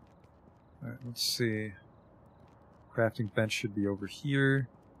 Alright, let's see. Crafting bench should be over here.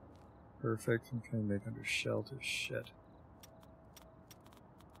 Perfect. I'm trying to make under shelter. Shit.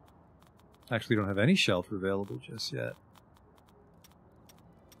 Actually, don't have any shelter available just yet.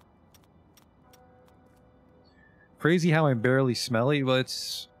 Crazy how I'm barely smelly. Well,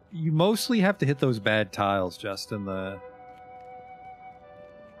 it's... You mostly have to hit those bad tiles, Justin.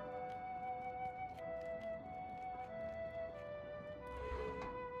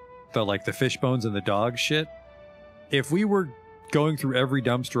 Like the fish bones and the dog shit. If we were going through every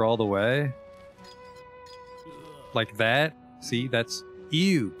dumpster all the way, like that, see, that's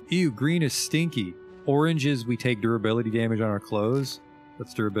ew, green is stinky. Orange is we take durability damage on our clothes.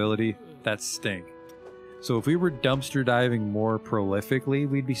 That's durability. That's stink. So if we were dumpster diving more prolifically,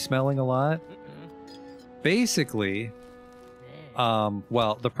 we'd be smelling a lot. Basically,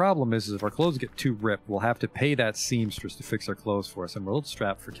 Well, the problem is if our clothes get too ripped, we'll have to pay that seamstress to fix our clothes for us, and we're a little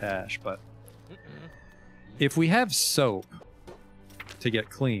strapped for cash, but if we have soap to get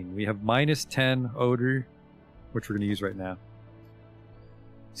clean, we have -10 odor, which we're going to use right now.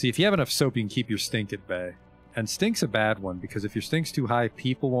 See, if you have enough soap, you can keep your stink at bay. And stink's a bad one, because if your stink's too high,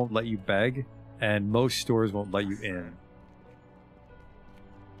 people won't let you beg, and most stores won't let you in.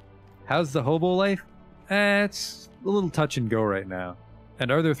 How's the hobo life? It's a little touch and go right now.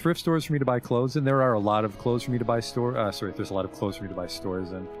 And are there thrift stores for me to buy clothes in? There are a lot of clothes for me to buy there's a lot of clothes for me to buy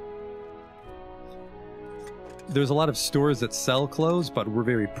stores in. There's a lot of stores that sell clothes, but we're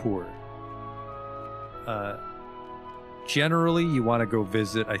very poor. Generally, you want to go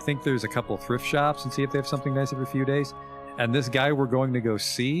visit, I think there's a couple thrift shops and see if they have something nice every few days. And this guy we're going to go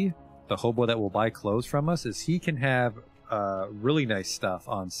see, the hobo that will buy clothes from us, is he can have really nice stuff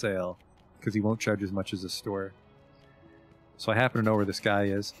on sale because he won't charge as much as a store. So I happen to know where this guy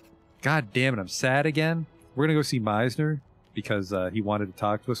is. God damn it, I'm sad again. We're going to go see Meisner because he wanted to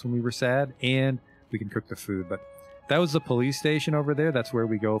talk to us when we were sad, and we can cook the food. But that was the police station over there. That's where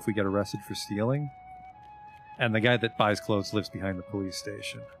we go if we get arrested for stealing. And the guy that buys clothes lives behind the police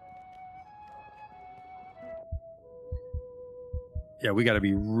station. Yeah, we got to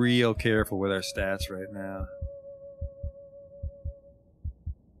be real careful with our stats right now.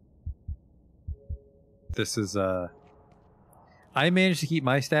 This is, I managed to keep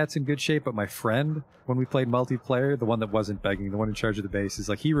my stats in good shape, but my friend, when we played multiplayer, the one that wasn't begging, the one in charge of the base, is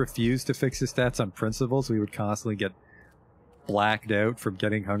like, he refused to fix his stats on principle, so he would constantly get blacked out from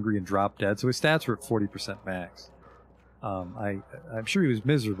getting hungry and drop dead, so his stats were at 40% max. I'm sure he was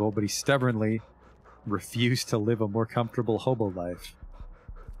miserable, but he stubbornly refused to live a more comfortable hobo life.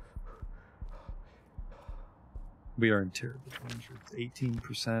 We are in terrible danger. It's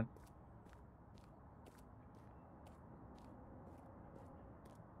 18%.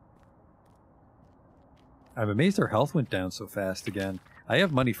 I'm amazed our health went down so fast again. I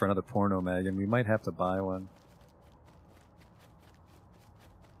have money for another porno mag, and we might have to buy one.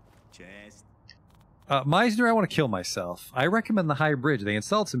 Meisner, I want to kill myself. I recommend the high bridge. They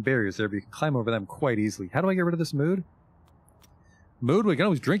installed some barriers there, but you can climb over them quite easily. How do I get rid of this mood? Mood? We can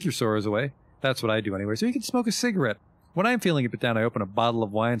always drink your sorrows away. That's what I do anyway. So you can smoke a cigarette. When I'm feeling a bit down, I open a bottle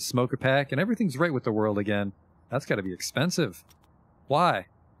of wine, smoke a pack, and everything's right with the world again. That's got to be expensive. Why?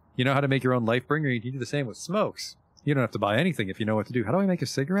 You know how to make your own life bringer? You do the same with smokes. You don't have to buy anything if you know what to do. How do I make a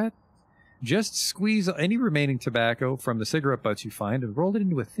cigarette? Just squeeze any remaining tobacco from the cigarette butts you find and roll it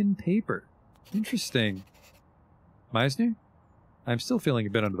into a thin paper. Interesting. Meisner? I'm still feeling a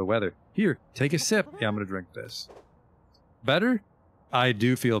bit under the weather. Here, take a sip. Yeah, I'm going to drink this. Better? I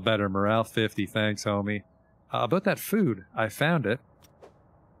do feel better. Morale 50. Thanks, homie. About that food, I found it.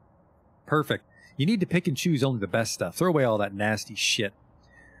 Perfect. You need to pick and choose only the best stuff. Throw away all that nasty shit.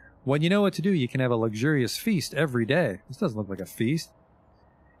 When you know what to do, you can have a luxurious feast every day. This doesn't look like a feast.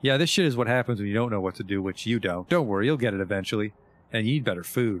 Yeah, this shit is what happens when you don't know what to do, which you don't. Don't worry, you'll get it eventually. And you need better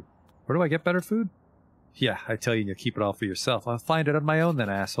food. Where do I get better food? Yeah, I tell you, and you'll keep it all for yourself. I'll find it on my own then,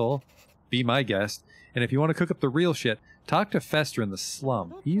 asshole. Be my guest. And if you want to cook up the real shit, talk to Fester in the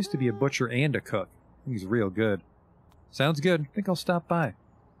slum. He used to be a butcher and a cook. He's real good. Sounds good. I think I'll stop by.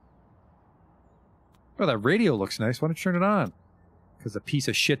 Oh, that radio looks nice. Why don't you turn it on? Because the piece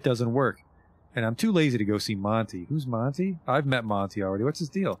of shit doesn't work. And I'm too lazy to go see Monty. Who's Monty? I've met Monty already. What's his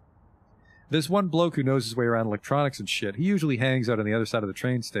deal? There's one bloke who knows his way around electronics and shit. He usually hangs out on the other side of the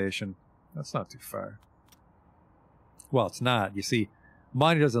train station. That's not too far. Well, it's not. You see,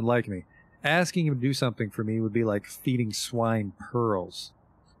 Monty doesn't like me. Asking him to do something for me would be like feeding swine pearls.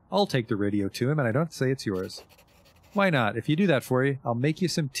 I'll take the radio to him, and I don't say it's yours. Why not? If you do that for you, I'll make you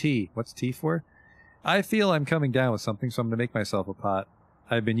some tea. What's tea for? I feel I'm coming down with something, so I'm going to make myself a pot.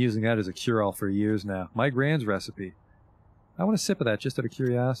 I've been using that as a cure-all for years now. My grand's recipe. I want a sip of that just out of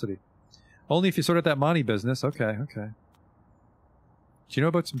curiosity. Only if you sort out that money business. Okay, okay. Do you know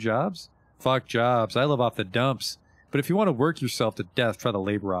about some jobs? Fuck jobs. I live off the dumps. But if you want to work yourself to death, try the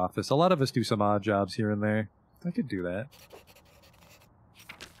labor office. A lot of us do some odd jobs here and there. I could do that.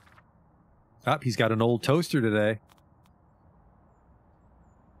 Ah, he's got an old toaster today.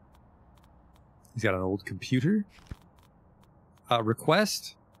 He's got an old computer.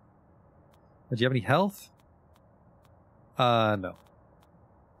 Request? Do you have any health? No.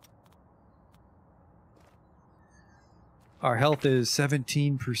 Our health is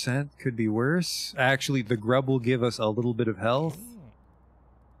 17%. Could be worse. Actually, the grub will give us a little bit of health.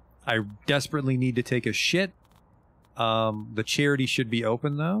 I desperately need to take a shit. The charity should be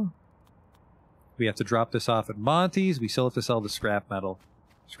open, though. We have to drop this off at Monty's. We still have to sell the scrap metal.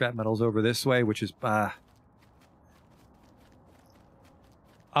 Scrap metal's over this way, which is...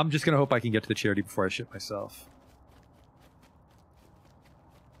 I'm just gonna hope I can get to the charity before I shit myself.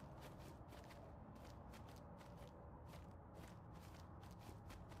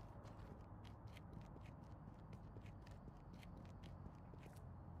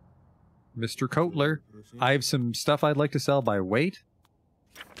 Mr. Kotler, I have some stuff I'd like to sell by weight.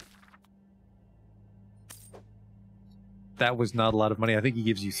 That was not a lot of money. I think he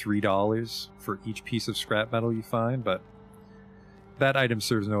gives you $3 for each piece of scrap metal you find, but that item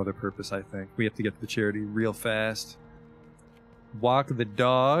serves no other purpose, I think. We have to get to the charity real fast. Walk the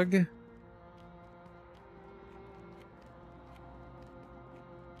dog.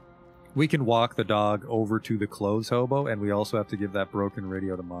 We can walk the dog over to the clothes hobo, and we also have to give that broken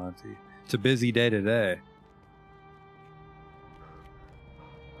radio to Monty. It's a busy day today.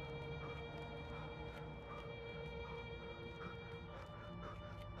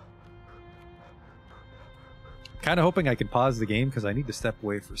 Kind of hoping I can pause the game because I need to step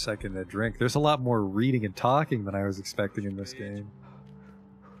away for a second to drink. There's a lot more reading and talking than I was expecting in this game.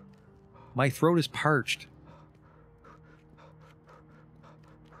 My throat is parched.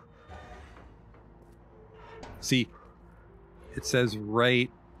 See, it says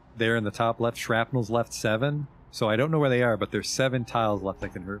right there in the top left, shrapnel's left 7. So I don't know where they are, but there's 7 tiles left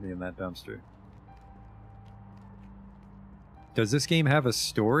that can hurt me in that dumpster. Does this game have a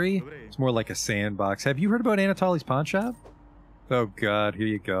story? It's more like a sandbox. Have you heard about Anatoly's Pawn Shop? Oh god, here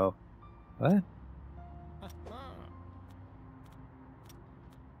you go. What?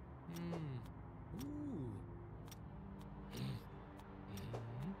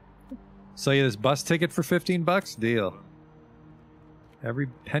 Sell you this bus ticket for $15? Deal. Every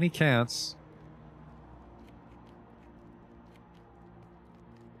penny counts.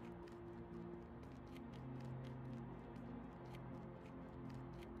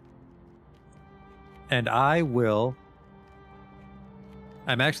 And I will...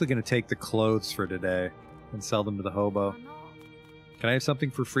 I'm actually going to take the clothes for today and sell them to the hobo. Can I have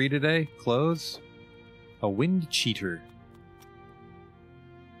something for free today? Clothes? A wind cheater.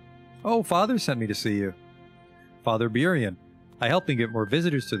 Oh, Father sent me to see you. Father Burian. I helped him get more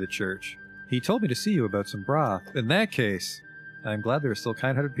visitors to the church. He told me to see you about some broth. In that case, I'm glad there are still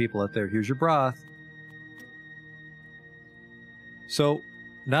kind-hearted people out there. Here's your broth. So,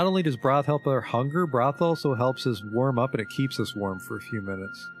 not only does broth help our hunger, broth also helps us warm up, and it keeps us warm for a few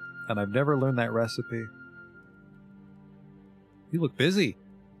minutes. And I've never learned that recipe. You look busy.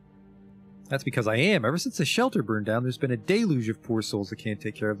 That's because I am. Ever since the shelter burned down, there's been a deluge of poor souls that can't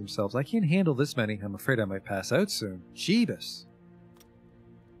take care of themselves. I can't handle this many. I'm afraid I might pass out soon. Jeebus.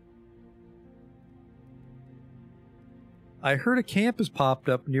 I heard a camp has popped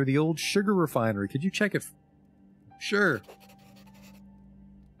up near the old sugar refinery. Could you check it? Sure.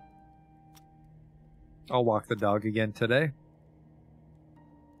 I'll walk the dog again today.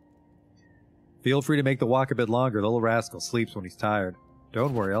 Feel free to make the walk a bit longer. The little rascal sleeps when he's tired.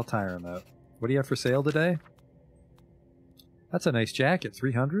 Don't worry, I'll tire him out. What do you have for sale today? That's a nice jacket.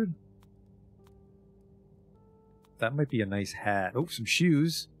 300? That might be a nice hat. Oh, some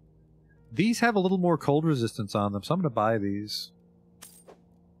shoes. These have a little more cold resistance on them, so I'm going to buy these.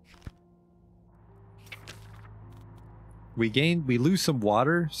 We lose some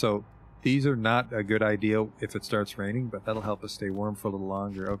water, so these are not a good idea if it starts raining, but that'll help us stay warm for a little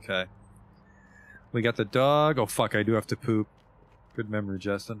longer. Okay. We got the dog. Oh, fuck, I do have to poop. Good memory,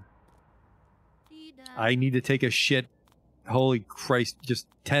 Justin. I need to take a shit. Holy Christ, just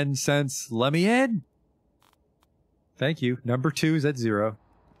 10 cents. Let me in. Thank you. Number 2 is at 0.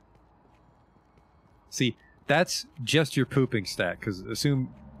 See, that's just your pooping stat, because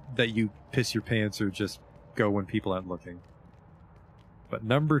assume that you piss your pants or just go when people aren't looking. But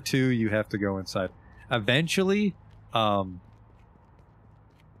number 2, you have to go inside. Eventually,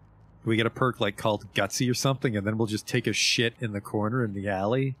 we get a perk like called Gutsy or something, and then we'll just take a shit in the corner in the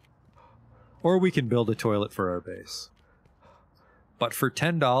alley. Or we can build a toilet for our base. But for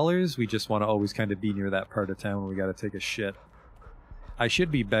 $10, we just want to always kind of be near that part of town when we got to take a shit. I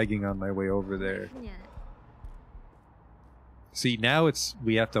should be begging on my way over there. See, now it's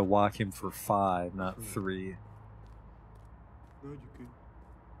we have to walk him for 5, not 3.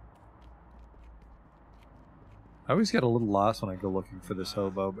 I always get a little lost when I go looking for this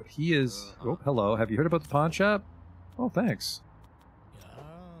hobo, but he is... Oh, hello. Have you heard about the pawn shop? Oh, thanks.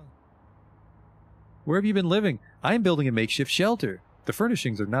 Where have you been living? I'm building a makeshift shelter. The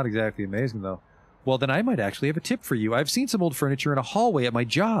furnishings are not exactly amazing, though. Well, then I might actually have a tip for you. I've seen some old furniture in a hallway at my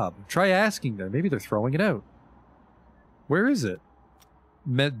job. Try asking them. Maybe they're throwing it out. Where is it?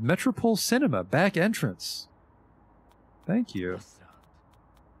 Metropole Cinema, back entrance. Thank you.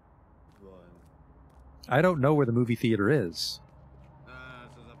 I don't know where the movie theater is.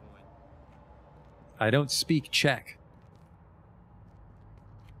 I don't speak Czech.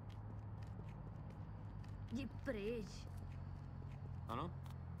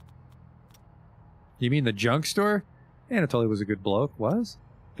 You mean the junk store? Anatoly was a good bloke, was?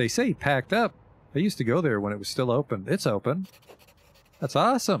 They say he packed up. I used to go there when it was still open. It's open. That's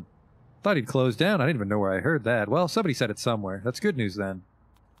awesome. Thought he'd closed down. I didn't even know where I heard that. Well, somebody said it somewhere. That's good news then.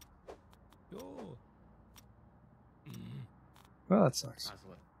 Well, that sucks.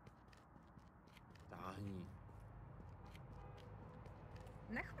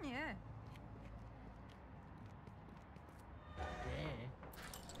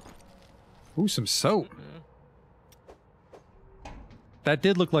 Ooh, some soap. That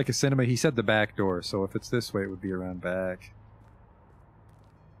did look like a cinema. He said the back door, so if it's this way, it would be around back.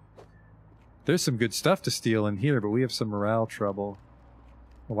 There's some good stuff to steal in here, but we have some morale trouble.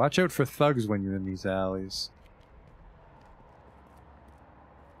 Well, watch out for thugs when you're in these alleys.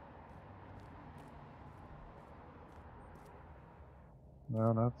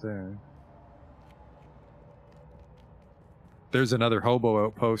 No, not there. There's another hobo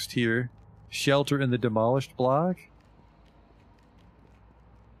outpost here. Shelter in the demolished block.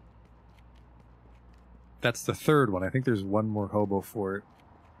 That's the third one. I think there's one more hobo fort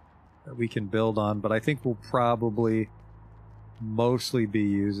that we can build on, but I think we'll probably mostly be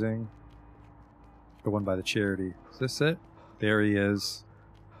using the one by the charity. Is this it? There he is.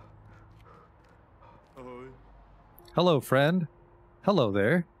 Hello, friend. Hello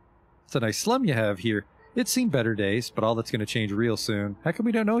there. It's a nice slum you have here. It's seen better days, but all that's going to change real soon. How come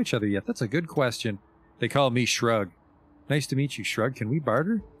we don't know each other yet? That's a good question. They call me Shrug. Nice to meet you, Shrug. Can we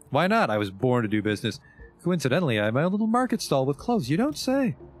barter? Why not? I was born to do business. Coincidentally, I have my own little market stall with clothes. You don't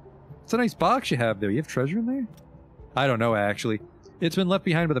say. It's a nice box you have there. You have treasure in there? I don't know, actually. It's been left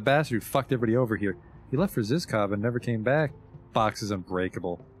behind by the bastard who fucked everybody over here. He left for Zizkov and never came back. Box is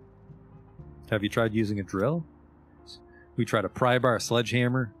unbreakable. Have you tried using a drill? We tried a pry bar, a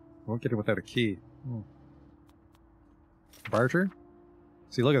sledgehammer. Won't get it without a key. Barter?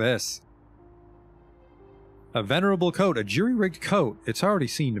 See, look at this. A venerable coat, a jury-rigged coat. It's already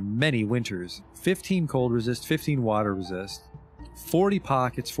seen many winters. 15 cold resist, 15 water resist. 40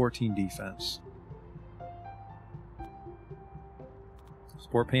 pockets, 14 defense.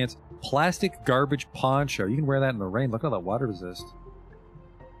 Sport pants. Plastic garbage poncho. You can wear that in the rain. Look at all that water resist.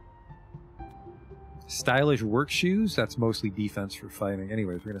 Stylish work shoes. That's mostly defense for fighting.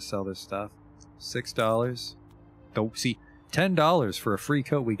 Anyways, we're going to sell this stuff. $6. Oh, see, $10 for a free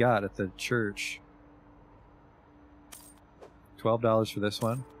coat we got at the church. $12 for this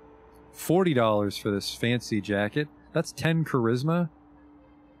one. $40 for this fancy jacket. That's 10 charisma.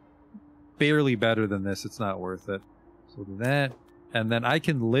 Barely better than this. It's not worth it. So we'll do that. And then I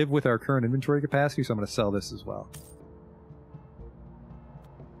can live with our current inventory capacity, so I'm going to sell this as well.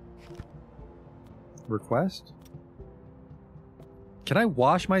 Request? Can I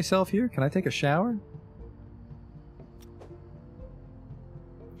wash myself here? Can I take a shower?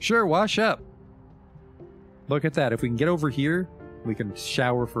 Sure, wash up. Look at that. If we can get over here, we can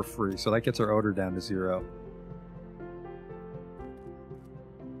shower for free. So that gets our odor down to 0.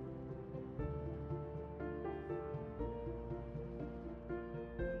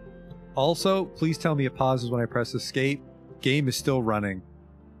 Also, please tell me it pauses when I press escape. Game is still running.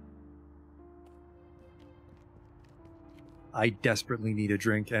 I desperately need a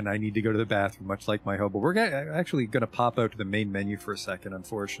drink, and I need to go to the bathroom, much like my hobo. We're actually going to pop out to the main menu for a second,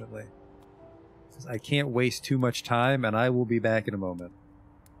 unfortunately. I can't waste too much time, and I will be back in a moment.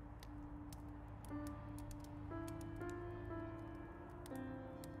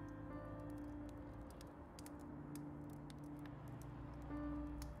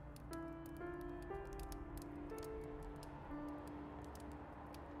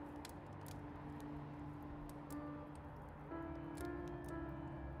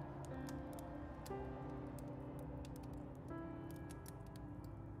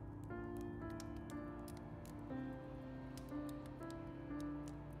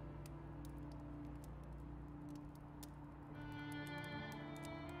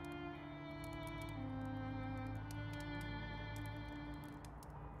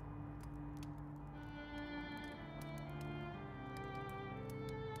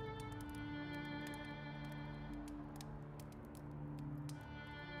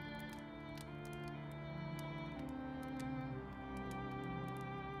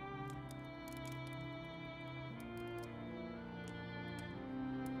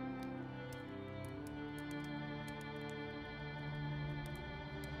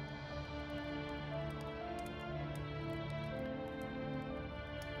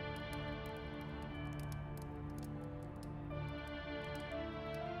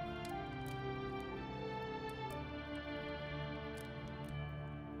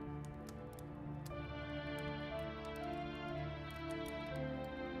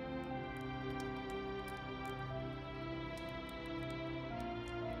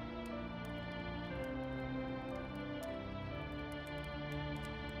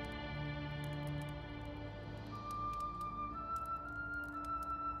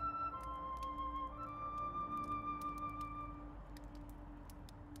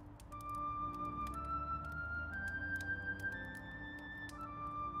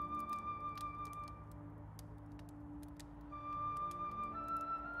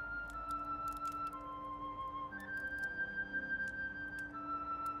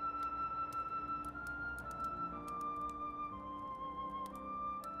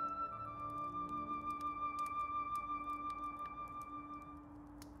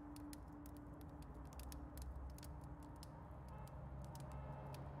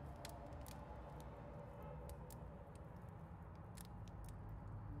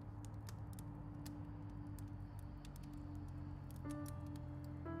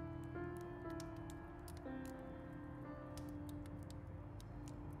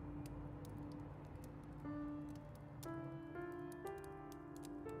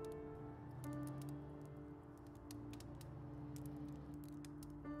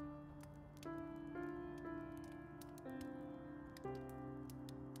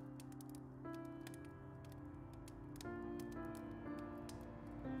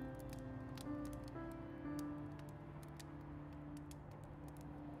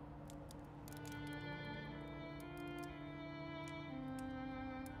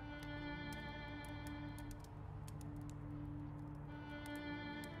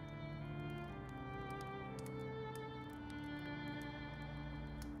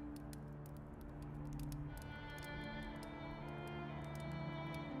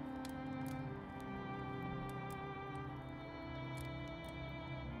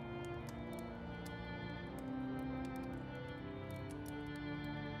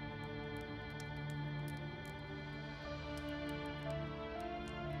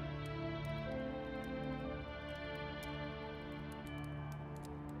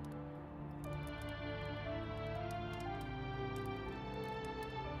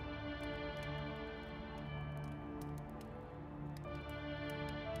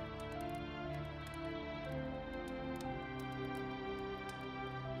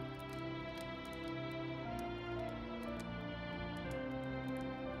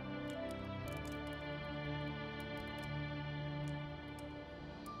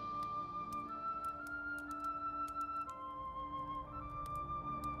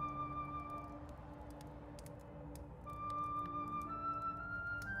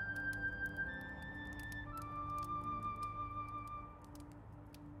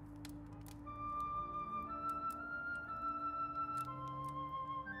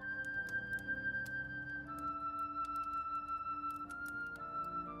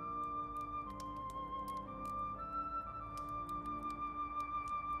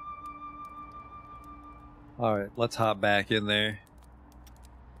 Alright, let's hop back in there.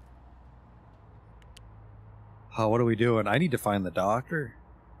 Oh, what are we doing? I need to find the doctor.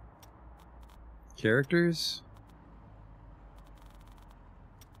 Characters?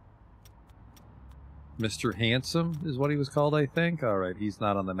 Mr. Handsome is what he was called, I think. Alright, he's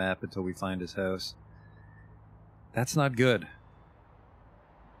not on the map until we find his house. That's not good.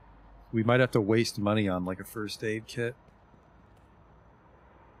 We might have to waste money on like a first aid kit.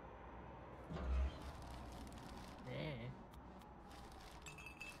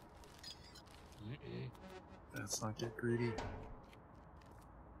 Let's not get greedy.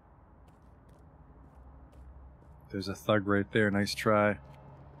 There's a thug right there. Nice try.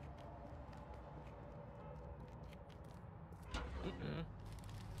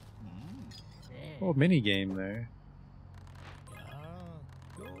 Oh, mini game there.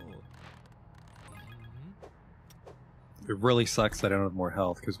 It really sucks that I don't have more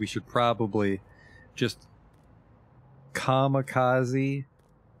health, because we should probably just kamikaze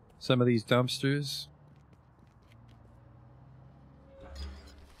some of these dumpsters.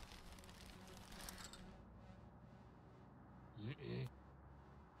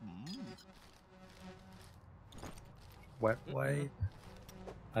 Wet wipe.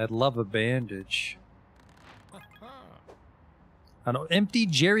 I'd love a bandage. An empty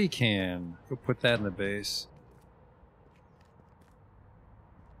jerry can. Go put that in the base.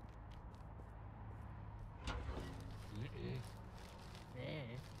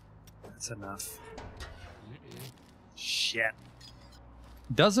 That's enough. Shit.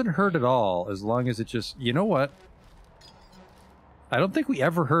 Doesn't hurt at all as long as it just... You know what? I don't think we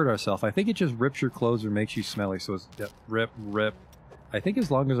ever hurt ourselves. I think it just rips your clothes or makes you smelly. So it's yep, rip, rip. I think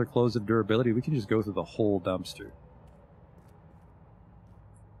as long as our clothes have durability, we can just go through the whole dumpster.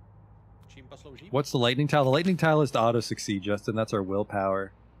 What's the lightning tile? The lightning tile is to auto-succeed, Justin. That's our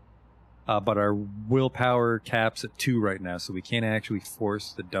willpower. But our willpower cap's at 2 right now, so we can't actually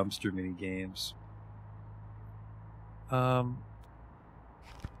force the dumpster mini games.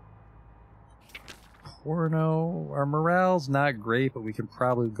 Porno. Our morale's not great, but we can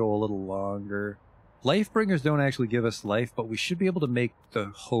probably go a little longer. Lifebringers don't actually give us life, but we should be able to make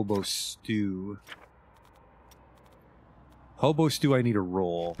the hobo stew. Hobo stew I need a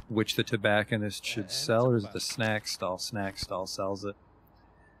roll, which the tobacconist should sell, or is it the snack stall? Snack stall sells it.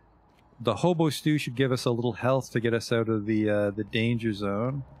 The hobo stew should give us a little health to get us out of the danger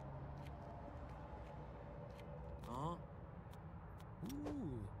zone.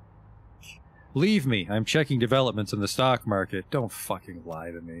 Leave me. I'm checking developments in the stock market. Don't fucking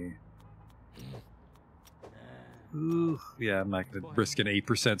lie to me. Ooh, yeah, I'm not going to risk an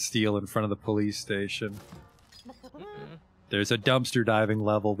 8% steal in front of the police station. There's a dumpster diving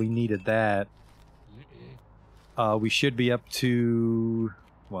level. We needed that. We should be up to...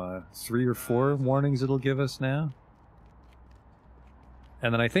 what, 3 or 4 warnings it'll give us now?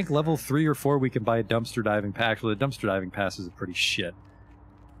 And then I think level 3 or 4 we can buy a dumpster diving pack. Actually, the dumpster diving passes are pretty shit.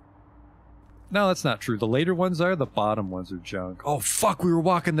 No, that's not true. The later ones are, the bottom ones are junk. Oh fuck, we were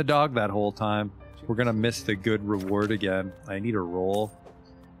walking the dog that whole time. We're gonna miss the good reward again. I need a roll.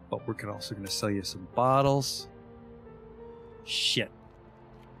 But we're also gonna sell you some bottles. Shit.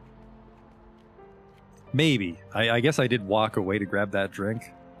 Maybe. I guess I did walk away to grab that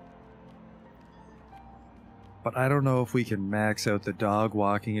drink. But I don't know if we can max out the dog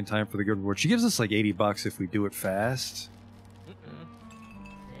walking in time for the good reward. She gives us like 80 bucks if we do it fast.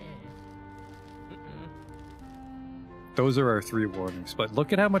 Those are our 3 warnings, but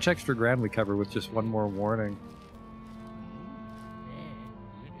look at how much extra ground we cover with just 1 more warning.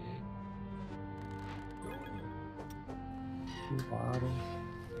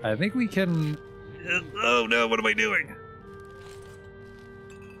 I think we can... Oh no, what am I doing?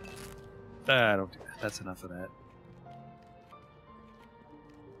 Don't do that. That's enough of that.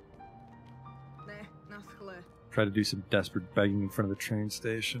 Try to do some desperate begging in front of the train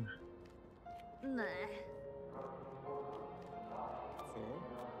station.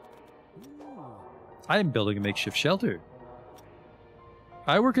 I am building a makeshift shelter.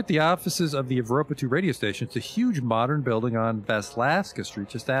 I work at the offices of the Evropa 2 radio station. It's a huge modern building on Vaslaska Street.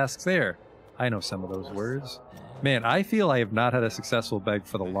 Just ask there. I know some of those words. Man, I feel I have not had a successful beg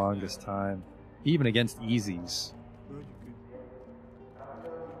for the longest time. Even against easies.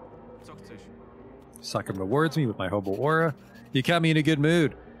 Sucker rewards me with my hobo aura. You caught me in a good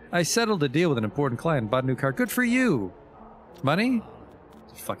mood. I settled a deal with an important client and bought a new car. Good for you! Money?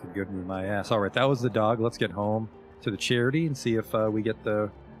 It's a fucking good mood, my ass. Alright, that was the dog. Let's get home to the charity and see if we get the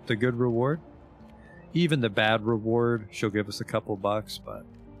good reward. Even the bad reward, she'll give us a couple bucks, but...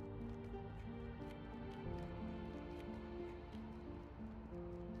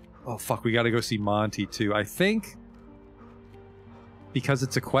 Oh, fuck, we gotta go see Monty, too. I think, because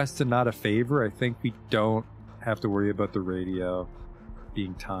it's a quest and not a favor, I think we don't have to worry about the radio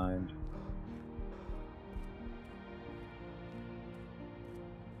being timed.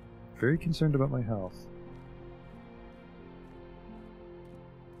 Very concerned about my health.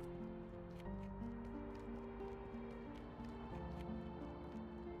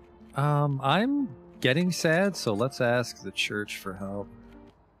 I'm getting sad, so let's ask the church for help.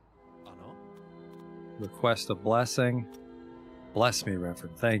 Request a blessing. Bless me,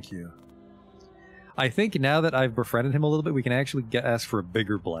 Reverend. Thank you. I think now that I've befriended him a little bit, we can actually ask for a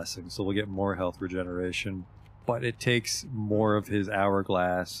bigger blessing, so we'll get more health regeneration. But it takes more of his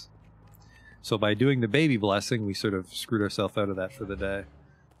hourglass. So by doing the baby blessing, we sort of screwed ourselves out of that for the day.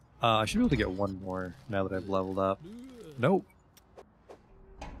 I should be able to get one more now that I've leveled up. Nope.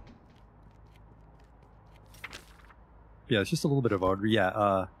 Yeah, it's just a little bit of order.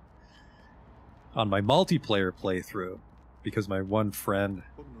 Yeah, on my multiplayer playthrough, because my one friend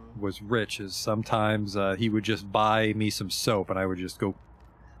was rich, is sometimes he would just buy me some soap and I would just go,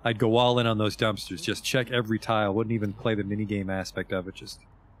 I'd go all in on those dumpsters, just check every tile, wouldn't even play the minigame aspect of it, just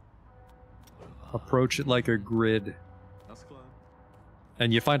approach it like a grid.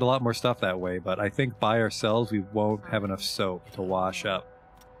 And you find a lot more stuff that way, but I think by ourselves we won't have enough soap to wash up.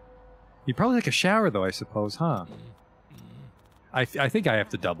 You'd probably take a shower though, I suppose, huh? I think I have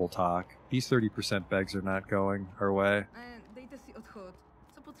to double talk. These 30% begs are not going our way.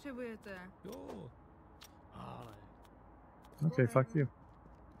 Okay, fuck you.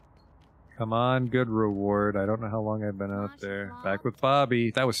 Come on, good reward. I don't know how long I've been out there. Back with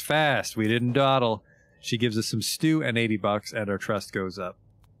Bobby. That was fast. We didn't dawdle. She gives us some stew and 80 bucks, and our trust goes up.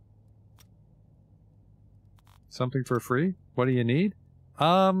 Something for free? What do you need?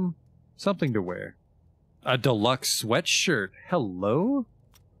 Something to wear. A deluxe sweatshirt. Hello?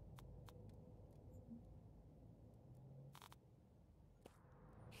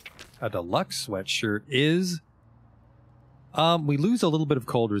 A deluxe sweatshirt is... we lose a little bit of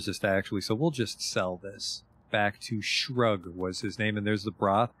cold resist, actually, so we'll just sell this. Back to Shrug was his name, and there's the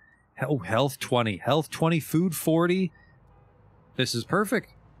broth. Oh, health 20. Health 20, food 40. This is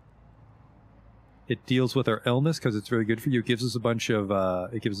perfect. It deals with our illness because it's very good for you. It gives us a bunch of,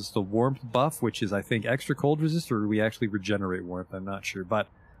 it gives us the warmth buff, which is, I think, extra cold resist, or we actually regenerate warmth, I'm not sure. But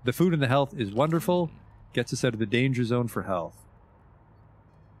the food and the health is wonderful. Gets us out of the danger zone for health.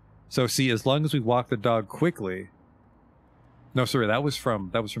 So see, as long as we walk the dog quickly... No, sorry, that was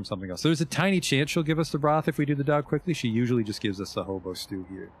from something else. There's a tiny chance she'll give us the broth if we do the dog quickly. She usually just gives us the hobo stew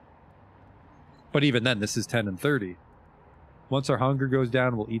here. But even then, this is 10 and 30. Once our hunger goes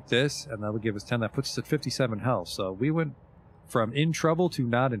down, we'll eat this, and that'll give us 10. That puts us at 57 health. So we went from in trouble to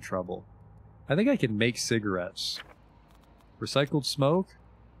not in trouble. I think I can make cigarettes. Recycled smoke?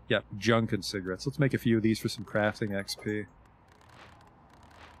 Yep, junk and cigarettes. Let's make a few of these for some crafting XP.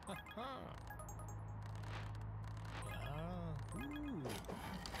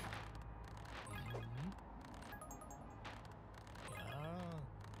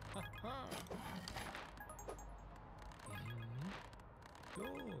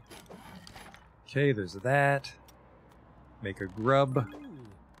 Okay, there's that. Make a grub.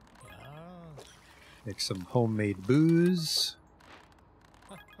 Make some homemade booze.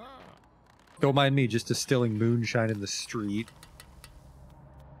 Don't mind me just distilling moonshine in the street.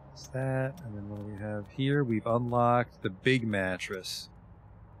 That's that. And then what do we have here? We've unlocked the big mattress.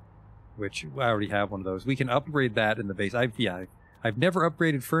 Which, I already have one of those. We can upgrade that in the base. I've never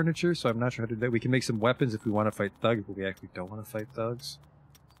upgraded furniture, so I'm not sure how to do that. We can make some weapons if we want to fight thugs, but we actually don't want to fight thugs.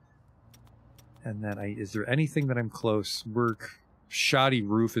 And then, is there anything that I'm close? Shoddy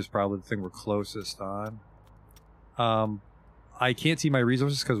roof is probably the thing we're closest on. I can't see my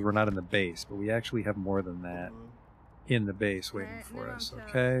resources because we're not in the base, but we actually have more than that in the base waiting for us.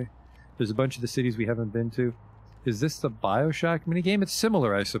 Okay. There's a bunch of the cities we haven't been to. Is this the Bioshock minigame? It's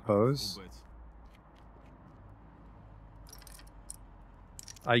similar, I suppose.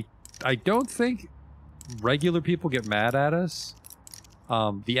 I don't think regular people get mad at us.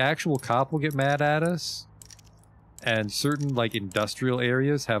 The actual cop will get mad at us, and certain like industrial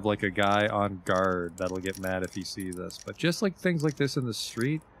areas have like a guy on guard that'll get mad if he sees us. But just like things like this in the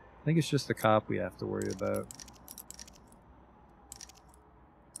street, I think it's just the cop we have to worry about.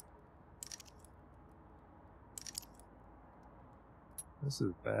 This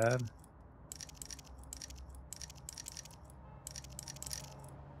is bad.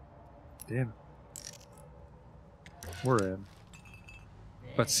 Damn. We're in.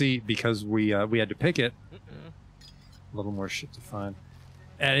 But see, because we had to pick it, a little more shit to find.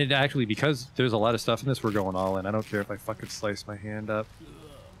 And it actually, because there's a lot of stuff in this, we're going all in. I don't care if I fucking slice my hand up.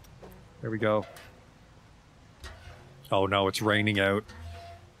 There we go. Oh no, it's raining out.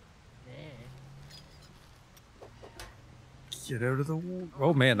 Get out of the...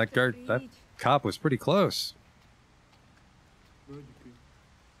 Oh man, that cop was pretty close.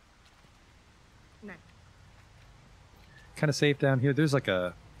 Kind of safe down here. There's like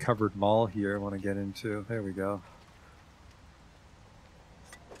a covered mall here I want to get into. There we go.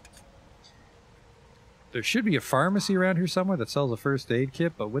 There should be a pharmacy around here somewhere that sells a first aid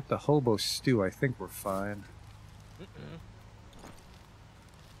kit, but with the hobo stew, I think we're fine.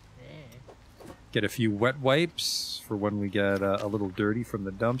 Get a few wet wipes for when we get a little dirty from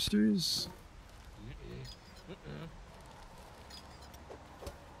the dumpsters.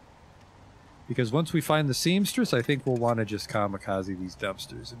 Because once we find the seamstress, I think we'll want to just kamikaze these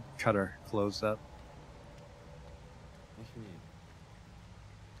dumpsters and cut our clothes up.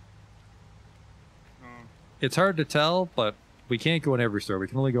 It's hard to tell, but we can't go in every store. We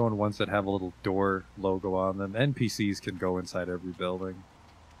can only go in ones that have a little door logo on them. NPCs can go inside every building.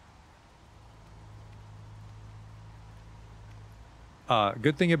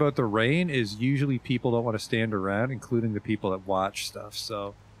 Good thing about the rain is usually people don't want to stand around, including the people that watch stuff.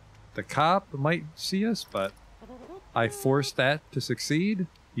 So the cop might see us, but I forced that to succeed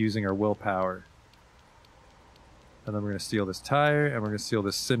using our willpower. And then we're going to steal this tire, and we're going to steal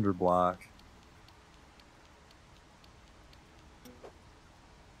this cinder block.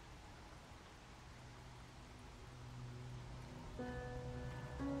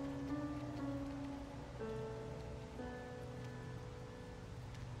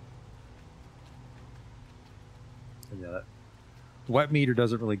 Yeah, that wet meter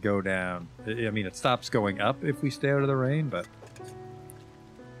doesn't really go down. I mean, it stops going up if we stay out of the rain, but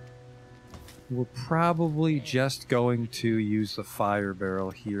we're probably just going to use the fire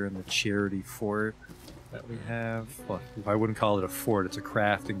barrel here in the charity fort that we have. Well, I wouldn't call it a fort, it's a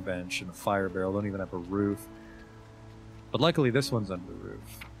crafting bench, and a fire barrel don't even have a roof. But luckily this one's under the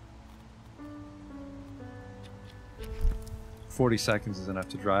roof. 40 seconds is enough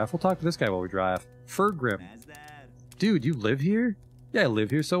to dry off. We'll talk to this guy while we dry off. Fergrim. Dude, you live here? Yeah, I live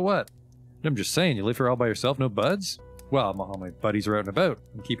here, so what? I'm just saying, you live here all by yourself, no buds? Well, all my buddies are out and about.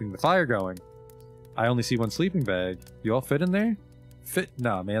 I'm keeping the fire going. I only see one sleeping bag. You all fit in there? Fit?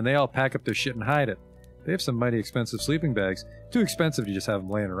 Nah, man, they all pack up their shit and hide it. They have some mighty expensive sleeping bags. Too expensive to just have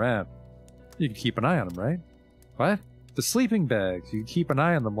them laying around. You can keep an eye on them, right? What? The sleeping bags. You can keep an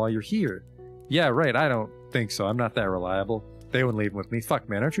eye on them while you're here. Yeah, right, I don't think so. I'm not that reliable. They wouldn't leave them with me. Fuck,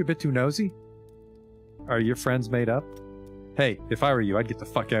 man, aren't you a bit too nosy? Are your friends made up? Hey, if I were you, I'd get the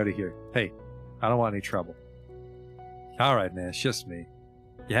fuck out of here. Hey, I don't want any trouble. Alright, man, it's just me.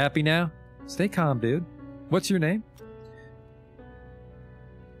 You happy now? Stay calm, dude. What's your name?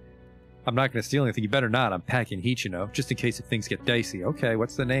 I'm not gonna steal anything. You better not. I'm packing heat, you know, just in case if things get dicey. Okay,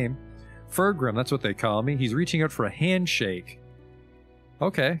 what's the name? Fergrim, that's what they call me. He's reaching out for a handshake.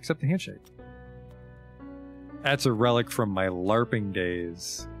 Okay, accept the handshake. That's a relic from my LARPing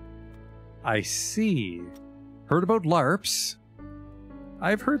days. I see. Heard about LARPs?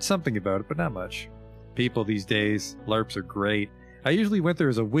 I've heard something about it, but not much. People these days, LARPs are great. I usually went there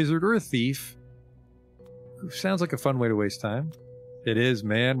as a wizard or a thief. Sounds like a fun way to waste time. It is,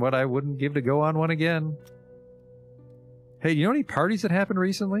 man. What I wouldn't give to go on one again. Hey, you know any parties that happened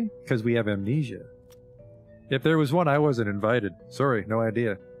recently? Because we have amnesia. If there was one, I wasn't invited. Sorry, no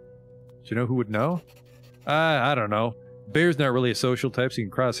idea. Do you know who would know? I don't know. Bear's not really a social type, so you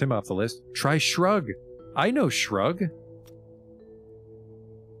can cross him off the list. Try Shrug. I know Shrug.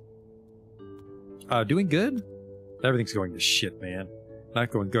 Doing good? Everything's going to shit, man.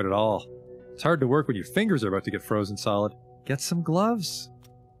 Not going good at all. It's hard to work when your fingers are about to get frozen solid. Get some gloves.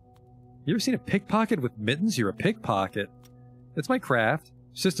 You ever seen a pickpocket with mittens? You're a pickpocket. It's my craft.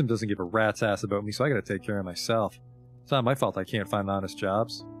 System doesn't give a rat's ass about me, so I gotta take care of myself. It's not my fault I can't find honest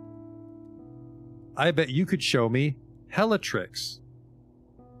jobs. I bet you could show me hella tricks.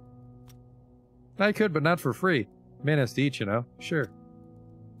 I could, but not for free. Man has to eat, you know. Sure.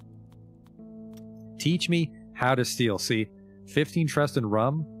 Teach me how to steal. See, 15 trust and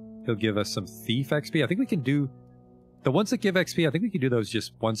rum. He'll give us some thief XP. I think we can do the ones that give XP. I think we can do those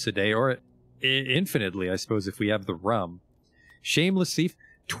just once a day, or infinitely, I suppose, if we have the rum. Shameless thief,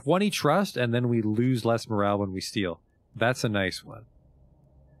 20 trust, and then we lose less morale when we steal. That's a nice one.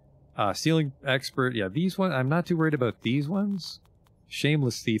 Stealing expert, yeah, these ones, I'm not too worried about these ones.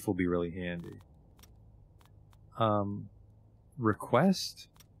 Shameless thief will be really handy. Request?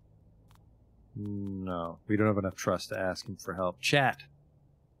 No, we don't have enough trust to ask him for help. Chat.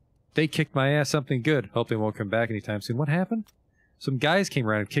 They kicked my ass something good. Hope they won't come back anytime soon. What happened? Some guys came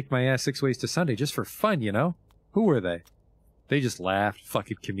around and kicked my ass 6 ways to Sunday just for fun, you know? Who were they? They just laughed.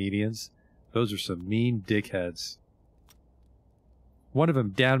 Fucking comedians. Those are some mean dickheads. One of them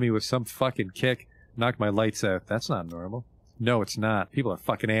downed me with some fucking kick. Knocked my lights out. That's not normal. No, it's not. People are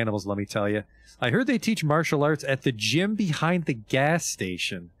fucking animals, let me tell you. I heard they teach martial arts at the gym behind the gas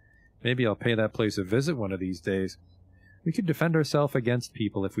station. Maybe I'll pay that place a visit one of these days. We could defend ourselves against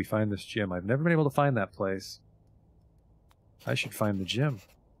people if we find this gym. I've never been able to find that place. I should find the gym.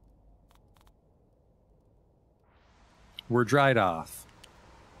 We're dried off.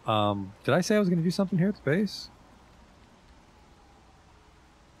 Did I say I was going to do something here at the base?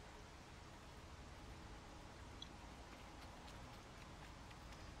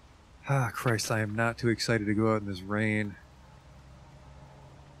 Ah, Christ, I am not too excited to go out in this rain.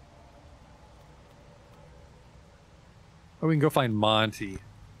 Oh, we can go find Monty.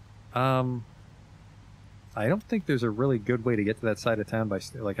 I don't think there's a really good way to get to that side of town by...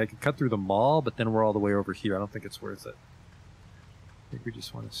 Like, I could cut through the mall, but then we're all the way over here. I don't think it's worth it. I think we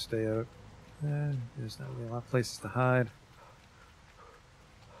just want to stay out. There's not really a lot of places to hide.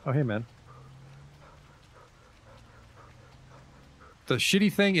 Oh, hey, man. The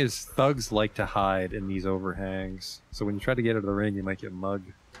shitty thing is thugs like to hide in these overhangs. So when you try to get out of the ring, you might get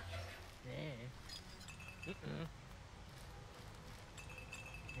mugged.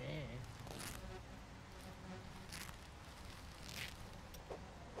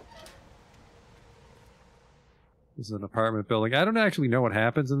 This is an apartment building. I don't actually know what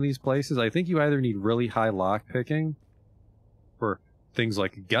happens in these places. I think you either need really high lock picking for things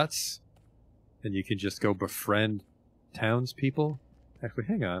like guts, and you can just go befriend townspeople. Actually,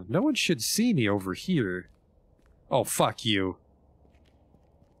 hang on. No one should see me over here. Oh, fuck you.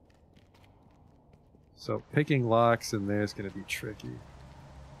 So picking locks in there is going to be tricky.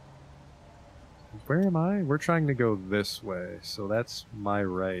 Where am I? We're trying to go this way, so that's my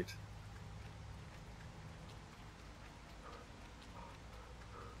right.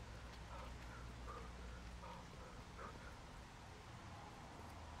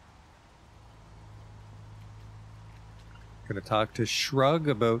 Gonna talk to Shrug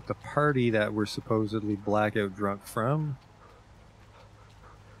about the party that we're supposedly blackout drunk from.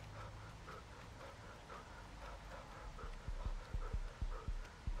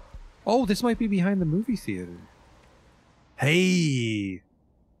 Oh, this might be behind the movie theater. Hey!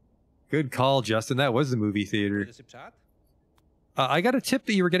 Good call, Justin. That was the movie theater. I got a tip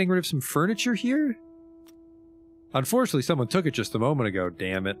that you were getting rid of some furniture here. Unfortunately, someone took it just a moment ago,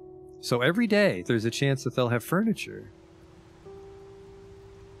 damn it. So every day, there's a chance that they'll have furniture.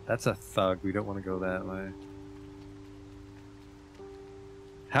 That's a thug. We don't want to go that way.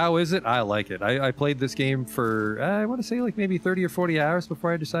 How is it? I like it. I played this game for, I want to say like maybe 30 or 40 hours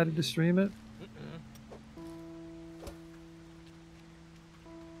before I decided to stream it.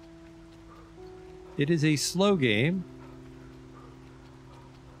 It is a slow game,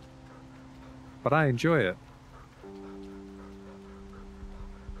 but I enjoy it.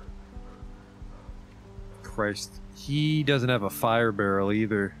 Christ. He doesn't have a fire barrel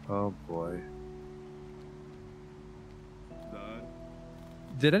either. Oh boy.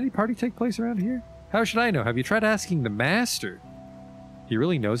 Did any party take place around here? How should I know? Have you tried asking the master? He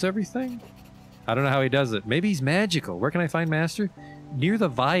really knows everything? I don't know how he does it. Maybe he's magical. Where can I find master? Near the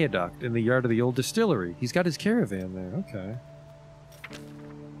viaduct in the yard of the old distillery. He's got his caravan there. Okay.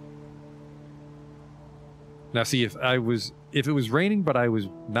 Now see, if it was raining but I was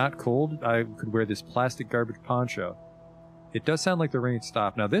not cold, I could wear this plastic garbage poncho. It does sound like the rain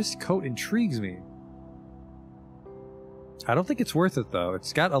stopped. Now this coat intrigues me. I don't think it's worth it though.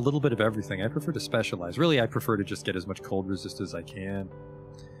 It's got a little bit of everything. I prefer to specialize. Really, I prefer to just get as much cold resist as I can.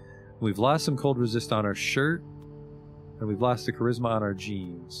 We've lost some cold resist on our shirt, and we've lost the charisma on our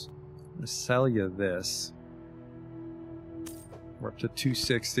jeans. I'm gonna sell you this. We're up to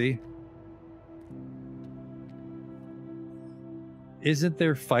 260. Isn't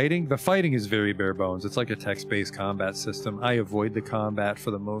there fighting? The fighting is very bare bones. It's like a text-based combat system. I avoid the combat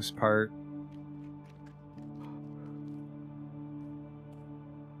for the most part.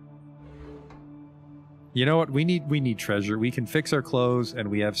 You know what? We need treasure. We can fix our clothes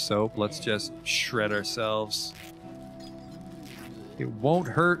and we have soap. Let's just shred ourselves. It won't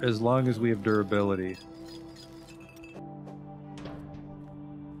hurt as long as we have durability.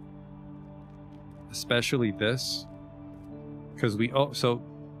 Especially this. Because so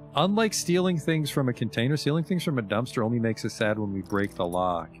unlike stealing things from a container, stealing things from a dumpster only makes us sad when we break the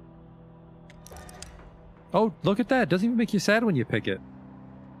lock. Oh, look at that. It doesn't even make you sad when you pick it.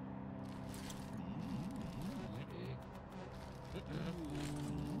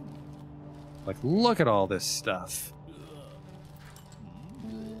 Like, look at all this stuff.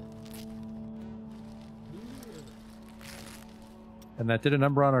 And that did a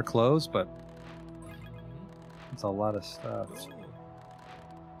number on our clothes, but it's a lot of stuff.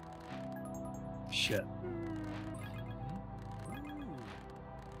 Shit.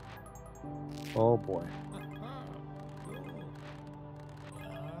 Oh boy.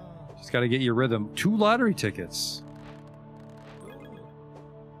 Just gotta get your rhythm. 2 lottery tickets.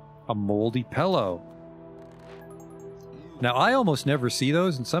 A moldy pillow. Now, I almost never see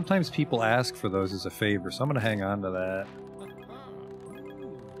those, and sometimes people ask for those as a favor, so I'm gonna hang on to that.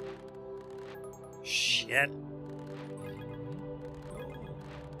 Shit.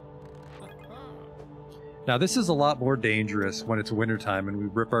 Now, this is a lot more dangerous when it's wintertime and we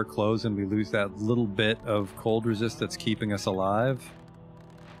rip our clothes and we lose that little bit of cold resist that's keeping us alive.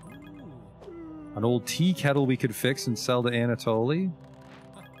 An old tea kettle we could fix and sell to Anatoly.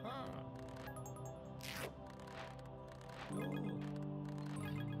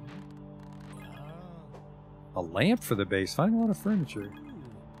 A lamp for the base. Find a lot of furniture.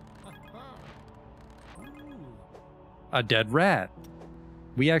 A dead rat.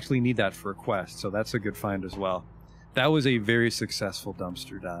 We actually need that for a quest, so that's a good find as well. That was a very successful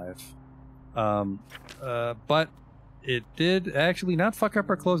dumpster dive. But it did actually not fuck up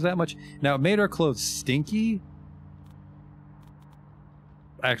our clothes that much. Now, it made our clothes stinky.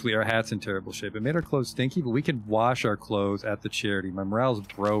 Actually, our hat's in terrible shape. It made our clothes stinky, but we can wash our clothes at the charity. My morale's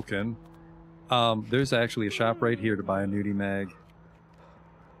broken. There's actually a shop right here to buy a nudie mag.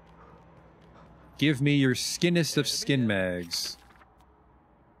 Give me your skinnest of skin mags.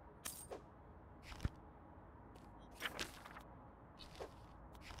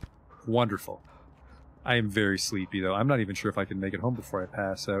 Wonderful. I am very sleepy, though. I'm not even sure if I can make it home before I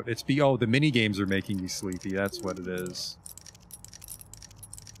pass out. Oh, the mini games are making me sleepy. That's what it is.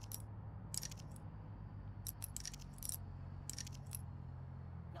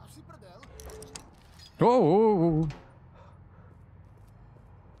 Oh!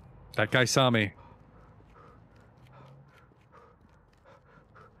 That guy saw me.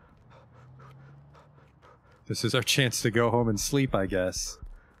 This is our chance to go home and sleep, I guess.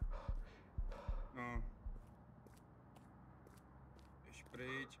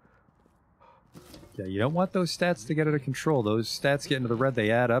 Yeah, you don't want those stats to get out of control. Those stats get into the red,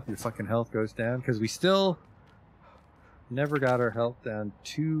 they add up, your fucking health goes down. Because we still never got our health down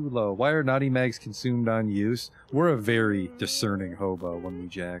too low. Why are naughty mags consumed on use? We're a very discerning hobo when we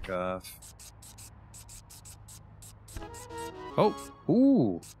jack off. Oh,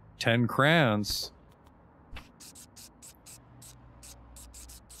 ooh, 10 crowns.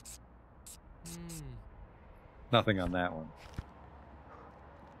 Nothing on that one.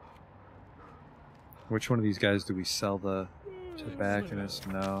 Which one of these guys do we sell the tobacconist?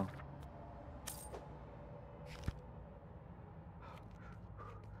 No.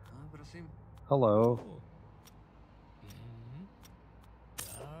 Hello.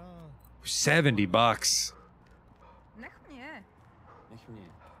 $70.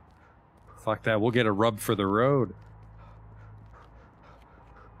 Fuck that, we'll get a rub for the road.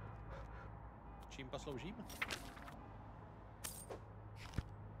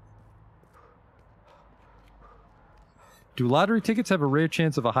 Do lottery tickets have a rare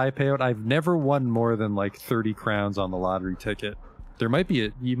chance of a high payout? I've never won more than like 30 crowns on the lottery ticket. There might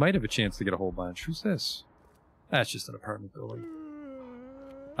be you might have a chance to get a whole bunch. Who's this? That's just an apartment building.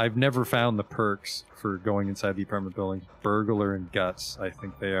 I've never found the perks for going inside the apartment building. Burglar and guts, I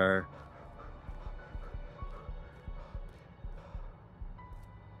think they are.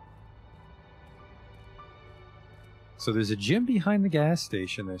 So there's a gym behind the gas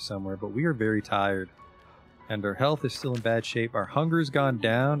station there somewhere, but we are very tired. And our health is still in bad shape. Our hunger's gone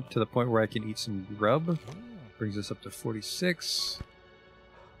down to the point where I can eat some grub. Brings us up to 46.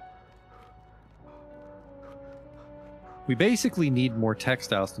 We basically need more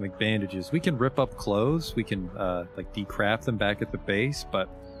textiles to make bandages. We can rip up clothes. We can, like, decraft them back at the base, but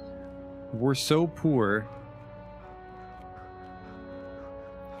we're so poor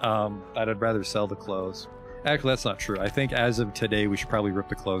that I'd rather sell the clothes. Actually, that's not true. I think as of today, we should probably rip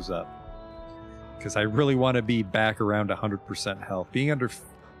the clothes up. Because I really want to be back around 100% health. Being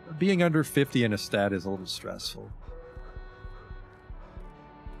under 50 in a stat is a little stressful.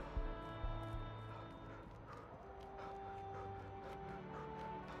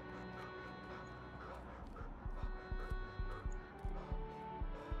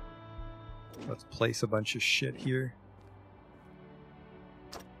 Let's place a bunch of shit here.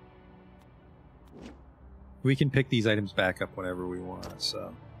 We can pick these items back up whenever we want,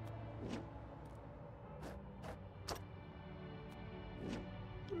 so...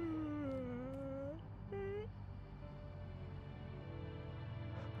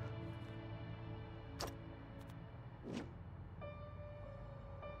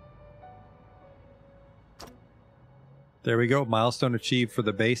 There we go. Milestone achieved for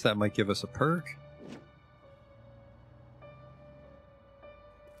the base. That might give us a perk.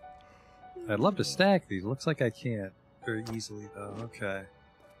 I'd love to stack these. Looks like I can't very easily, though. Okay.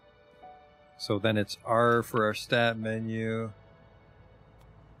 So then it's R for our stat menu.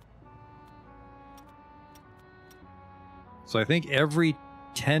 So I think every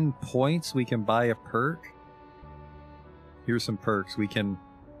 10 points we can buy a perk. Here's some perks. We can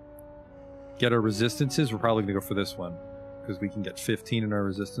get our resistances. We're probably going to go for this one because we can get 15 in our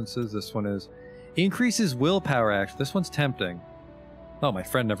resistances. This one is increases willpower action. This one's tempting. Oh, my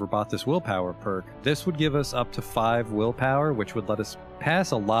friend never bought this willpower perk. This would give us up to 5 willpower, which would let us pass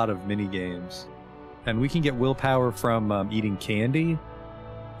a lot of mini games. And we can get willpower from eating candy,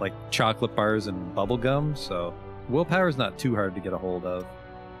 like chocolate bars and bubble gum. So willpower is not too hard to get a hold of.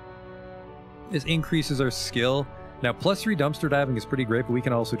 This increases our skill. Now, +3 dumpster diving is pretty great, but we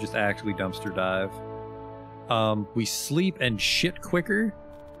can also just actually dumpster dive. We sleep and shit quicker.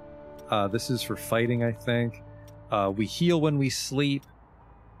 This is for fighting, I think. We heal when we sleep.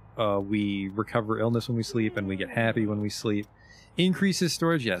 We recover illness when we sleep, and we get happy when we sleep. Increases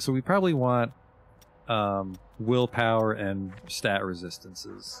storage, yeah. So we probably want willpower and stat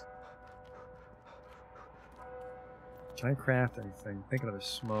resistances. Can I craft anything? Think another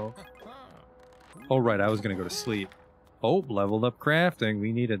smoke. Oh, right, I was going to go to sleep. Oh, leveled up crafting.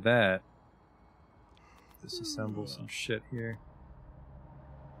 We needed that. Disassemble some shit here.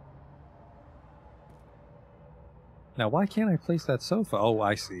 Now, why can't I place that sofa? Oh,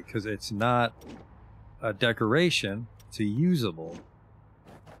 I see. Because it's not a decoration. It's a usable.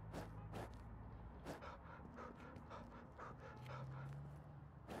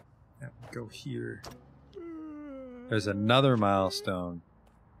 Go here. There's another milestone.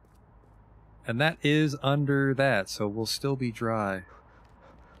 And that is under that, so we'll still be dry.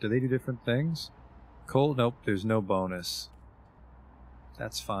 Do they do different things? Cold? Nope, there's no bonus.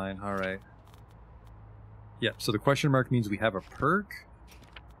 That's fine, alright. Yep, so the question mark means we have a perk.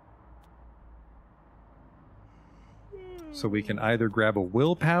 So we can either grab a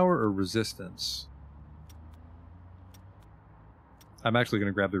willpower or resistance. I'm actually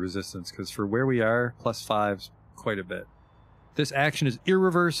going to grab the resistance, because for where we are, +5's quite a bit. This action is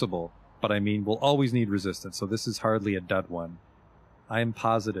irreversible, but I mean, we'll always need resistance, so this is hardly a dud one. I am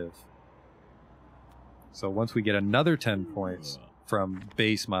positive. So once we get another 10 points from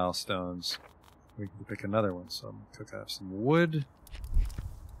base milestones, we can pick another one. So I'm going to cook up some wood,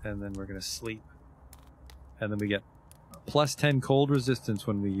 and then we're going to sleep. And then we get +10 cold resistance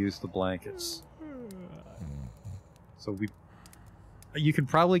when we use the blankets. So you can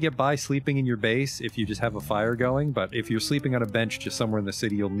probably get by sleeping in your base if you just have a fire going, but if you're sleeping on a bench just somewhere in the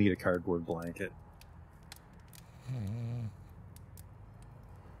city, you'll need a cardboard blanket.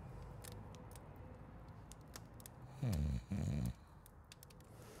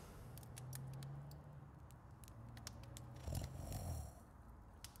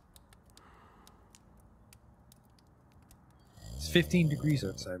 It's 15 degrees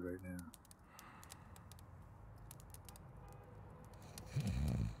outside right now.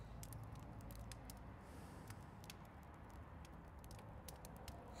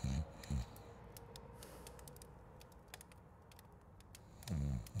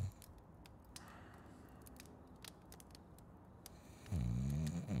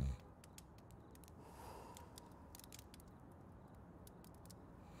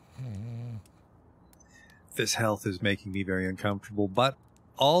 This health is making me very uncomfortable, but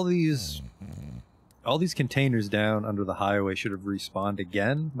all these containers down under the highway should have respawned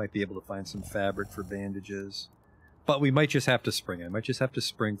again. Might be able to find some fabric for bandages, but we might just have to spring. I might just have to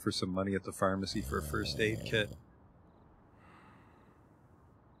spring for some money at the pharmacy for a first aid kit.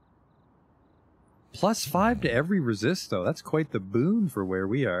 +5 to every resist, though. That's quite the boon for where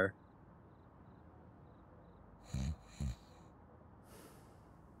we are.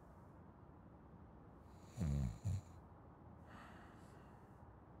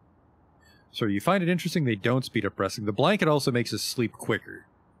 So you find it interesting they don't speed up resting. The blanket also makes us sleep quicker.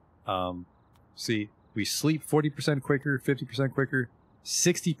 See, we sleep 40% quicker, 50% quicker,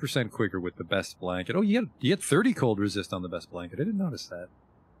 60% quicker with the best blanket. Oh, you get 30 cold resist on the best blanket. I didn't notice that.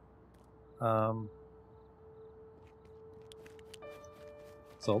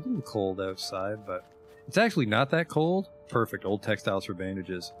 It's a little cold outside, but it's actually not that cold. Perfect. Old textiles for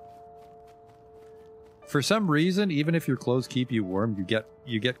bandages. For some reason, even if your clothes keep you warm,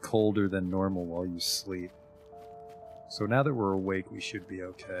 you get colder than normal while you sleep. So now that we're awake, we should be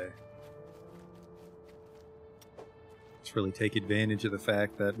okay. Let's really take advantage of the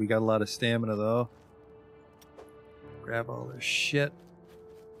fact that we got a lot of stamina, though. Grab all this shit.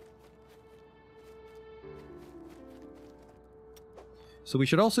 So we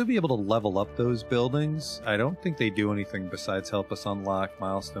should also be able to level up those buildings. I don't think they do anything besides help us unlock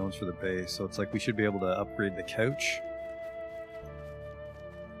milestones for the base. So it's like we should be able to upgrade the couch.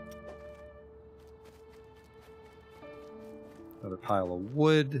 Another pile of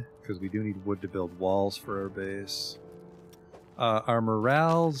wood, because we do need wood to build walls for our base. Our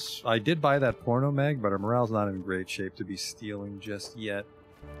morales, I did buy that porno mag, but our morale's not in great shape to be stealing just yet.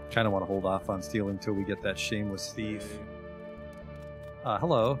 Kind of want to hold off on stealing until we get that shameless thief.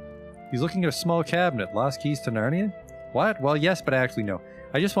 Hello. He's looking at a small cabinet. Lost keys to Narnia? What? Well, yes, but actually no.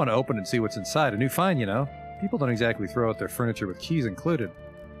 I just want to open and see what's inside. A new find, you know. People don't exactly throw out their furniture with keys included.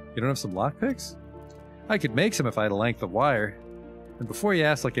 You don't have some lockpicks? I could make some if I had a length of wire. And before you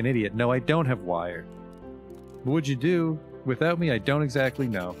ask like an idiot, no, I don't have wire. What would you do? Without me, I don't exactly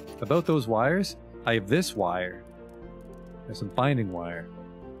know. About those wires, I have this wire. There's some binding wire.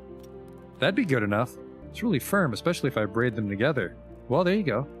 That'd be good enough. It's really firm, especially if I braid them together. Well, there you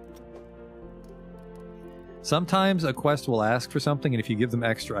go. Sometimes a quest will ask for something, and if you give them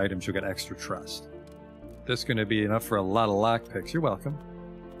extra items, you'll get extra trust. This is going to be enough for a lot of lockpicks. You're welcome.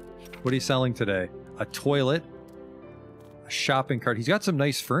 What are you selling today? A toilet? A shopping cart? He's got some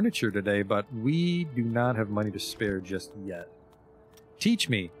nice furniture today, but we do not have money to spare just yet. Teach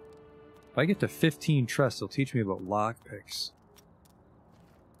me. If I get to 15 trust, he'll teach me about lockpicks.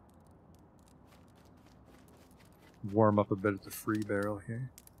 Warm up a bit at the free barrel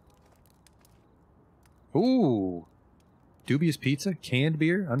here. Ooh! Dubious pizza, canned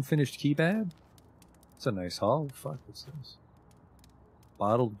beer, unfinished kebab. That's a nice haul. Fuck, what's this?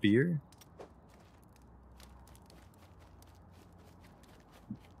 Bottled beer.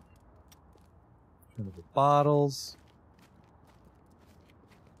 Turn of the bottles.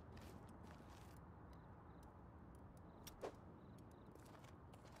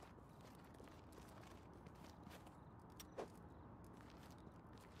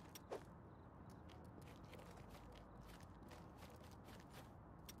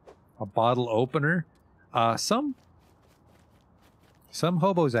 A bottle opener. Some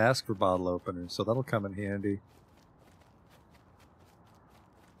hobos ask for bottle openers, so that'll come in handy.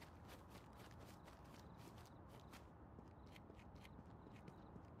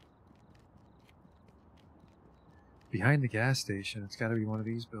 Behind the gas station, it's got to be one of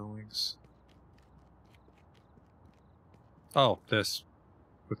these buildings. Oh, this.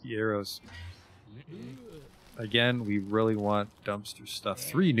 With the arrows. Again, we really want dumpster stuff.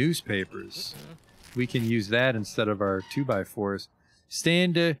 3 newspapers. We can use that instead of our 2x4s.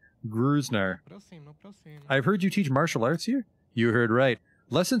 Stand Gruznar. I've heard you teach martial arts here? You heard right.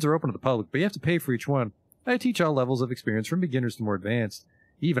 Lessons are open to the public, but you have to pay for each one. I teach all levels of experience, from beginners to more advanced.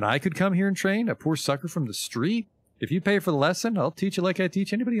 Even I could come here and train, a poor sucker from the street? If you pay for the lesson, I'll teach you like I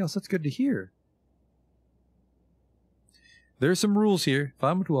teach anybody else. That's good to hear. There's some rules here. If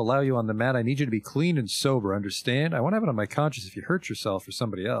I'm to allow you on the mat, I need you to be clean and sober, understand? I won't have it on my conscience if you hurt yourself or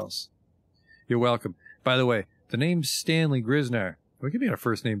somebody else. You're welcome. By the way, the name's Stanley Grisnar. We can be on a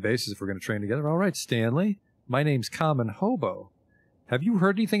first-name basis if we're going to train together. All right, Stanley. My name's Common Hobo. Have you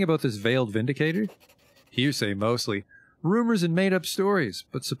heard anything about this Veiled Vindicator? Hearsay, mostly. Rumors and made-up stories.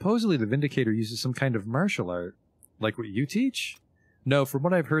 But supposedly the Vindicator uses some kind of martial art. Like what you teach? No, from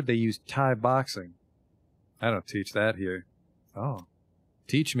what I've heard, they use Thai boxing. I don't teach that here. Oh.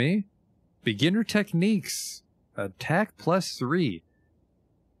 Teach me? Beginner techniques. Attack +3.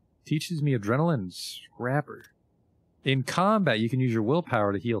 Teaches me adrenaline and scrapper. In combat, you can use your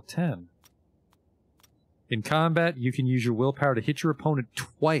willpower to heal 10. In combat, you can use your willpower to hit your opponent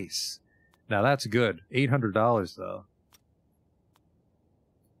twice. Now that's good. $800 though.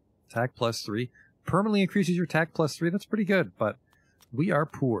 Attack +3. Permanently increases your attack +3. That's pretty good, but we are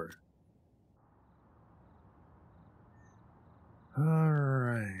poor.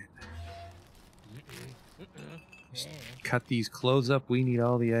 Alright. Just cut these clothes up. We need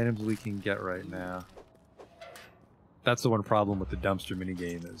all the items we can get right now. That's the one problem with the dumpster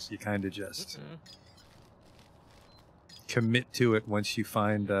minigame is you kind of just commit to it once you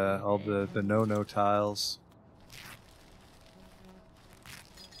find all the no-no tiles.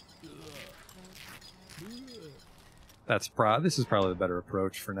 This is probably the better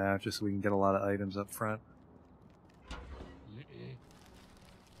approach for now, just so we can get a lot of items up front.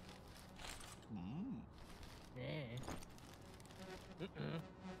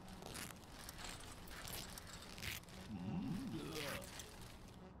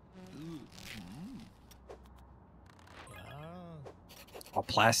 A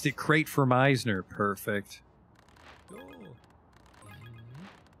plastic crate for Meisner. Perfect.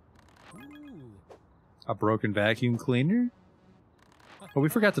 A broken vacuum cleaner? Oh, we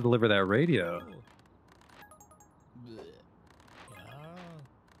forgot to deliver that radio.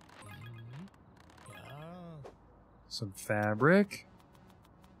 Some fabric.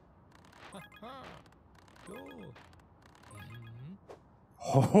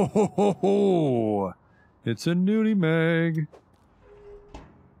 Ho ho ho ho ho! It's a nudie mag.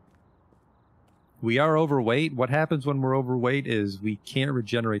 We are overweight. What happens when we're overweight is we can't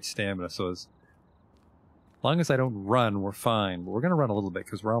regenerate stamina. So as long as I don't run, we're fine. But we're gonna run a little bit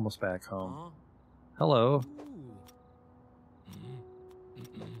because we're almost back home. Hello.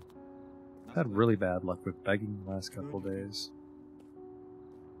 I've had really bad luck with begging the last couple days.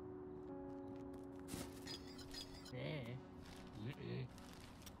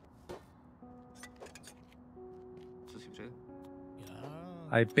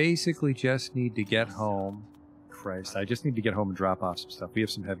 I basically just need to get home. Christ, I just need to get home and drop off some stuff. We have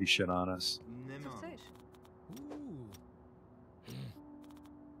some heavy shit on us.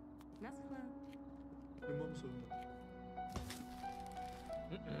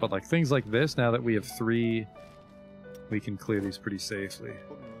 But like things like this, now that we have 3, we can clear these pretty safely.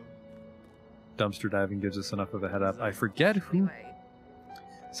 Dumpster diving gives us enough of a head up. I forget who...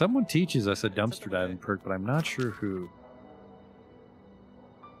 Someone teaches us a dumpster diving perk, but I'm not sure who.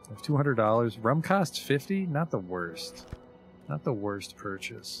 I have $200. Rum costs 50. Not the worst. Not the worst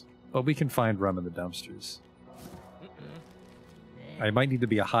purchase. But we can find rum in the dumpsters. I might need to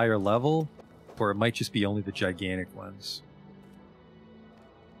be a higher level, or it might just be only the gigantic ones.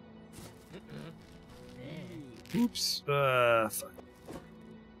 Oops. Fuck.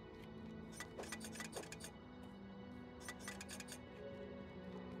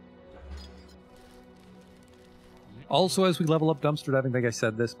 Also, as we level up dumpster diving, I think I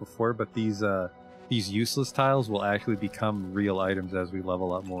said this before, but these useless tiles will actually become real items as we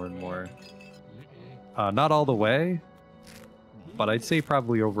level up more and more. Not all the way, but I'd say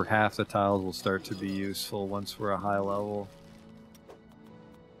probably over half the tiles will start to be useful once we're a high level.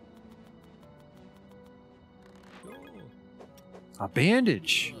 A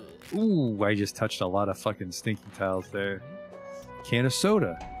bandage! Ooh, I just touched a lot of fucking stinky tiles there. Can of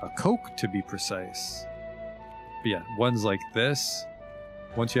soda. A Coke, to be precise. But yeah, ones like this.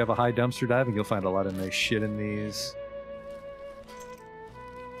 Once you have a high dumpster diving, you'll find a lot of nice shit in these.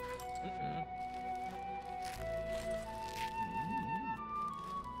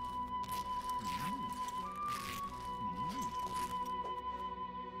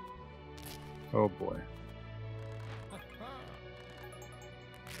 Oh boy.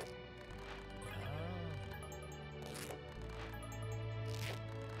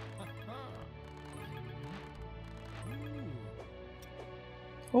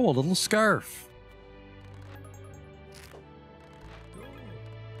 Oh, a little scarf.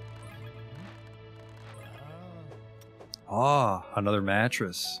 Ah, another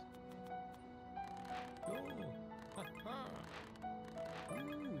mattress.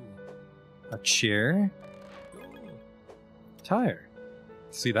 A chair. Tire.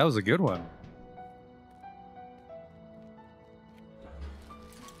 See, that was a good one.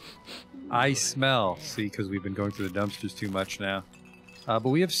 I smell. See, because we've been going through the dumpsters too much now. But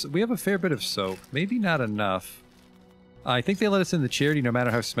we have a fair bit of soap. Maybe not enough. I think they let us in the charity no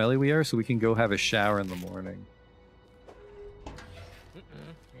matter how smelly we are, so we can go have a shower in the morning.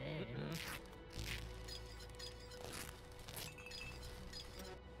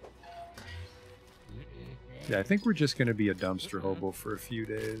 Yeah, I think we're just going to be a dumpster hobo for a few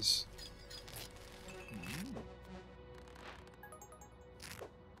days.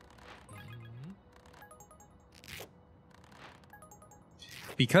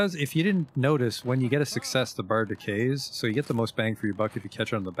 Because if you didn't notice, when you get a success, the bar decays, so you get the most bang for your buck if you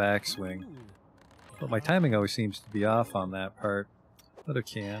catch it on the backswing. But my timing always seems to be off on that part. But it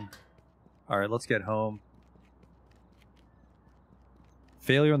can. Alright, let's get home.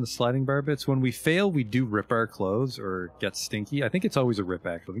 Failure on the sliding bar bits. When we fail, we do rip our clothes or get stinky. I think it's always a rip,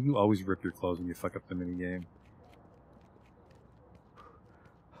 actually. You always rip your clothes when you fuck up the minigame.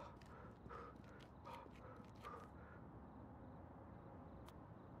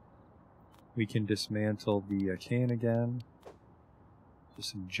 We can dismantle the can again.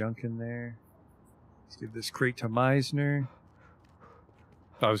 Just some junk in there. Let's give this crate to Meisner.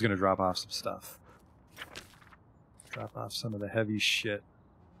 I was going to drop off some stuff. Drop off some of the heavy shit.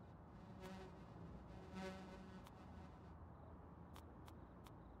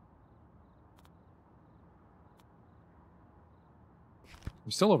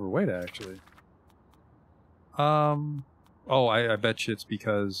 I'm still overweight, actually. Oh, I bet you it's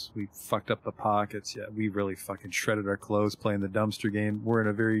because we fucked up the pockets. Yeah, we really fucking shredded our clothes playing the dumpster game. We're in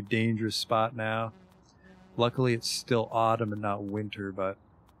a very dangerous spot now. Luckily, it's still autumn and not winter, but...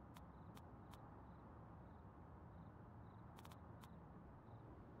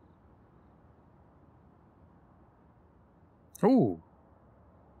 Ooh.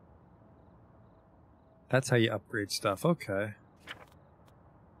 That's how you upgrade stuff. Okay.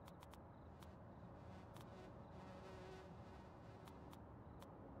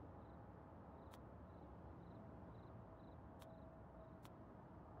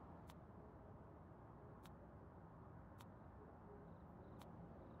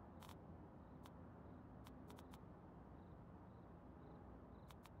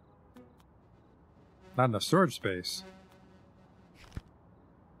 Not enough storage space.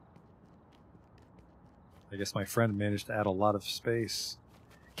 I guess my friend managed to add a lot of space.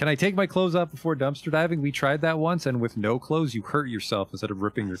 Can I take my clothes off before dumpster diving? We tried that once, and with no clothes, you hurt yourself instead of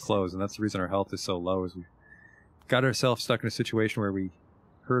ripping your clothes, and that's the reason our health is so low, is we got ourselves stuck in a situation where we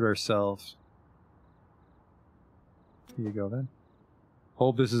hurt ourselves. Here you go, then.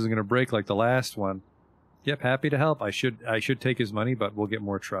 Hope this isn't going to break like the last one. Yep, happy to help. I should take his money, but we'll get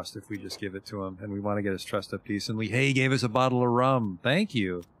more trust if we just give it to him, and we want to get his trust up decently. Hey, he gave us a bottle of rum. Thank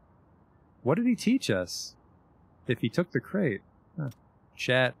you. What did he teach us? If he took the crate. Huh.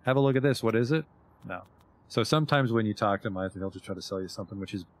 Chat, have a look at this. What is it? No. So sometimes when you talk to him, he'll just try to sell you something,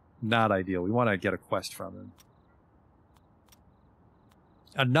 which is not ideal. We want to get a quest from him.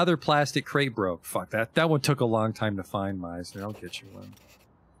 Another plastic crate broke. Fuck, that one took a long time to find, Meisner. I'll get you one.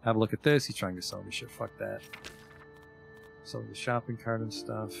 Have a look at this. He's trying to sell me shit. Fuck that. Sell the shopping cart and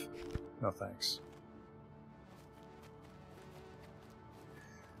stuff. No thanks.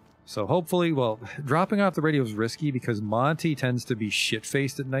 So hopefully, well, dropping off the radio is risky because Monty tends to be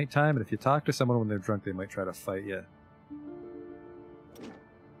shit-faced at nighttime, and if you talk to someone when they're drunk, they might try to fight you.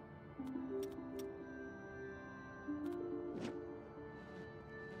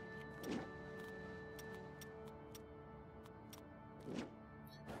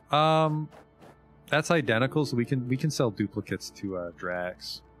 That's identical, so we can sell duplicates to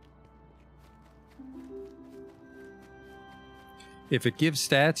Drax. If it gives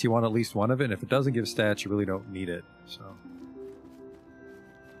stats, you want at least one of it, and if it doesn't give stats, you really don't need it. So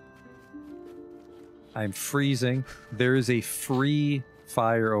I'm freezing. There is a free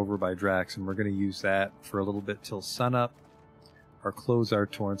fire over by Drax, and we're going to use that for a little bit till sunup. Our clothes are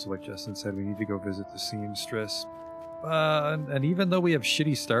torn, so like Justin said, we need to go visit the seamstress. And even though we have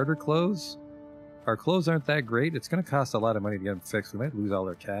shitty starter clothes, our clothes aren't that great. It's going to cost a lot of money to get them fixed. We might lose all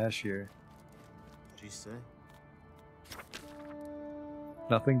our cash here. What'd you say?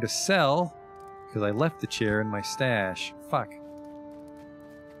 Nothing to sell, because I left the chair in my stash. Fuck.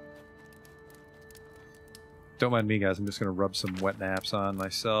 Don't mind me, guys. I'm just going to rub some wet naps on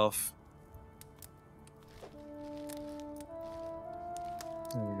myself.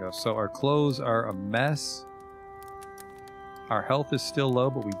 There we go. So our clothes are a mess. Our health is still low,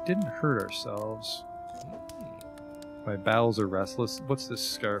 but we didn't hurt ourselves. My bowels are restless. What's this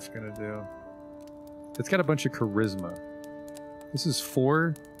scarf going to do? It's got a bunch of charisma. This is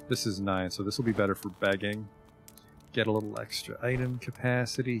 4. This is 9, so this will be better for begging. Get a little extra item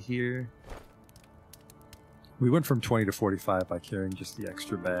capacity here. We went from 20 to 45 by carrying just the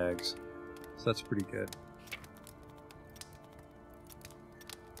extra bags. So that's pretty good.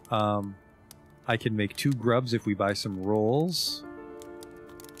 I can make 2 grubs if we buy some rolls.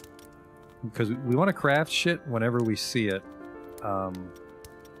 Because we want to craft shit whenever we see it.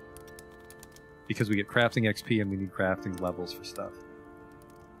 Because we get crafting XP and we need crafting levels for stuff.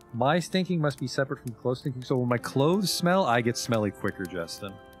 My stinking must be separate from clothes stinking. So when my clothes smell, I get smelly quicker,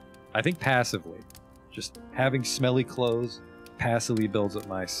 Justin. I think passively. Just having smelly clothes passively builds up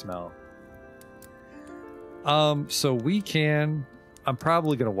my smell. So we can... I'm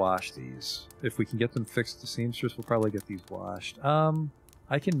probably going to wash these. If we can get them fixed at the seamstress, we'll probably get these washed.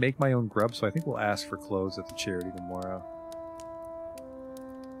 I can make my own grub, so I think we'll ask for clothes at the charity tomorrow.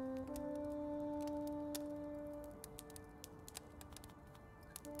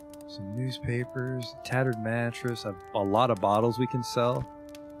 Some newspapers, tattered mattress, a lot of bottles we can sell.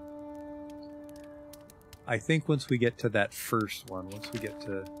 I think once we get to that first one, once we get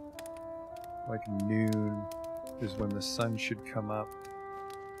to like noon, is when the sun should come up.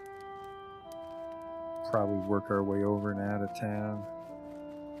 Probably work our way over and out of town.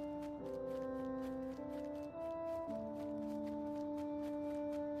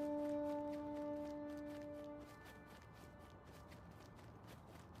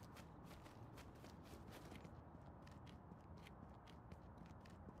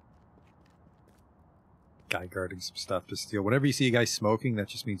 Guy guarding some stuff to steal. Whenever you see a guy smoking, that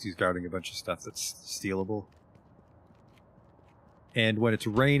just means he's guarding a bunch of stuff that's stealable. And when it's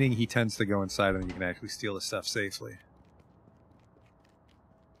raining, he tends to go inside and you can actually steal the stuff safely.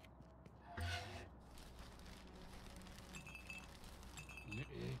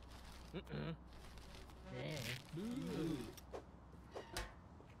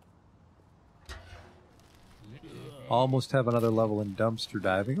 Almost have another level in dumpster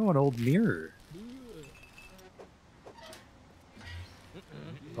diving. Oh, an old mirror.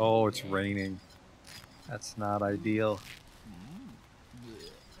 Oh, it's raining. That's not ideal.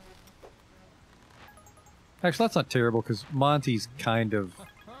 Actually, that's not terrible because Monty's kind of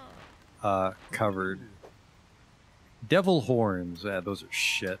covered. Devil horns. Those are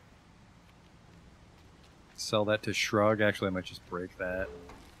shit. Sell that to Shrug. Actually, I might just break that.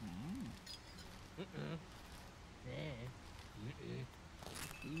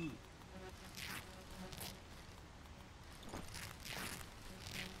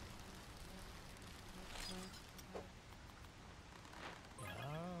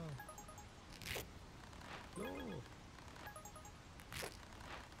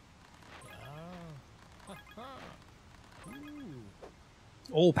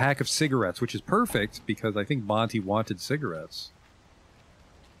 Old pack of cigarettes, which is perfect because I think Monty wanted cigarettes.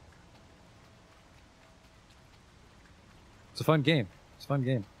 It's a fun game. It's a fun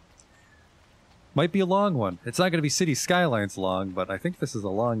game. Might be a long one. It's not going to be City Skylines long, but I think this is a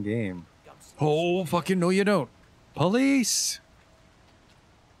long game. Oh, fucking no you don't. Police!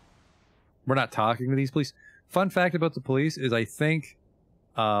 We're not talking to these police. Fun fact about the police is I think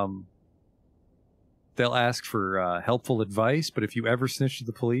they'll ask for helpful advice, but if you ever snitch to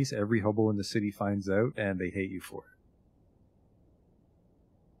the police, every hobo in the city finds out and they hate you for it.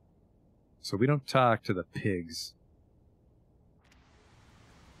 So we don't talk to the pigs.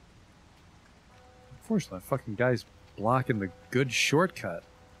 Unfortunately, that fucking guy's blocking the good shortcut.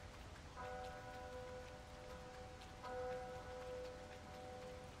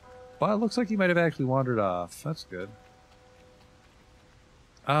 Well, it looks like he might have actually wandered off. That's good.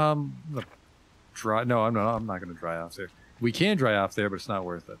 Dry? No, I'm not going to dry off there. We can dry off there, but it's not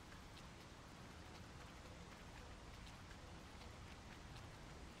worth it.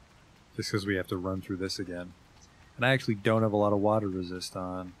 Just because we have to run through this again. And I actually don't have a lot of water resist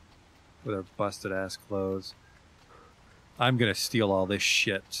on with our busted ass clothes. I'm going to steal all this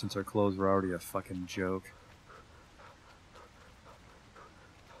shit since our clothes were already a fucking joke.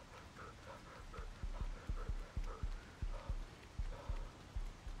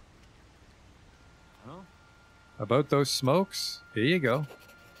 About those smokes, here you go.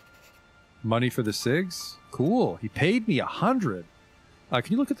 Money for the cigs? Cool. He paid me 100. Can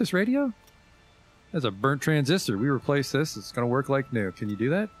you look at this radio? That's a burnt transistor. We replaced this. It's going to work like new. Can you do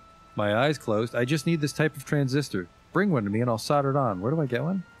that? My eyes closed. I just need this type of transistor. Bring one to me and I'll solder it on. Where do I get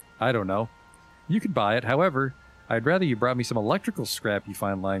one? I don't know. You could buy it. However, I'd rather you brought me some electrical scrap you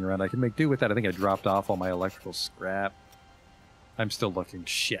find lying around. I can make do with that. I think I dropped off all my electrical scrap. I'm still looking.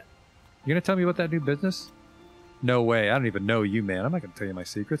 Shit. You going to tell me about that new business? No way. I don't even know you, man. I'm not going to tell you my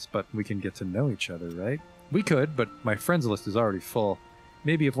secrets, but we can get to know each other, right? We could, but my friends list is already full.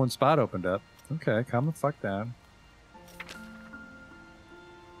 Maybe if one spot opened up. Okay, calm the fuck down.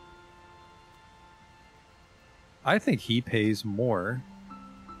 I think he pays more.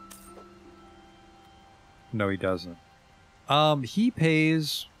 No, he doesn't. He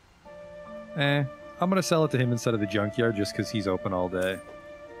pays... I'm going to sell it to him instead of the junkyard just because he's open all day.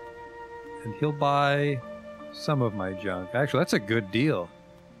 And he'll buy... some of my junk. Actually, that's a good deal.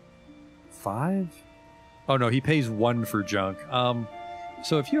 5? Oh no, he pays 1 for junk.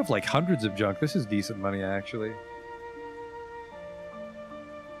 So if you have like hundreds of junk, this is decent money actually.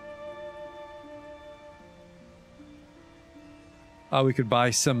 We could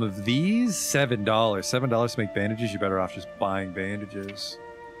buy some of these. $7. $7 to make bandages. You're better off just buying bandages.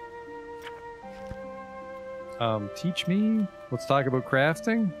 Teach me? Let's talk about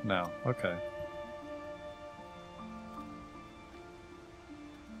crafting? No. Okay.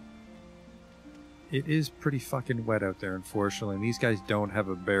 It is pretty fucking wet out there, unfortunately, and these guys don't have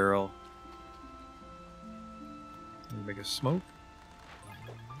a barrel. Let me make a smoke.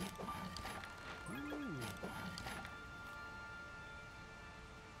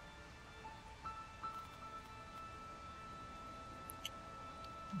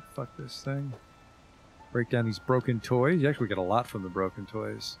 Fuck this thing. Break down these broken toys. You actually get a lot from the broken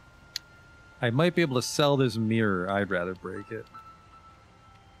toys. I might be able to sell this mirror. I'd rather break it.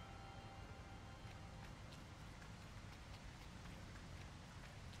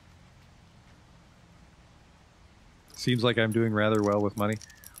 Seems like I'm doing rather well with money.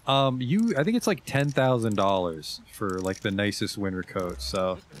 I think it's like $10,000 for like the nicest winter coat.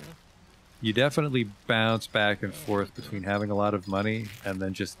 So you definitely bounce back and forth between having a lot of money and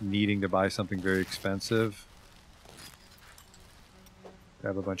then just needing to buy something very expensive.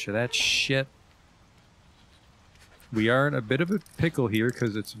 Grab a bunch of that shit. We are in a bit of a pickle here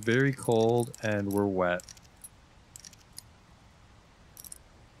because it's very cold and we're wet.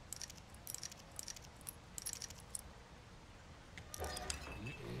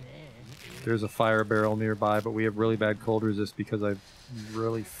 There's a fire barrel nearby, but we have really bad cold resist because I've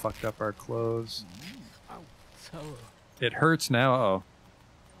really fucked up our clothes. It hurts now. Uh-oh.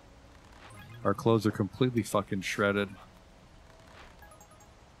 Our clothes are completely fucking shredded.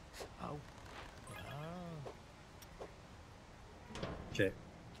 Okay.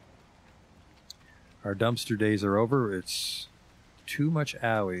 Our dumpster days are over. It's too much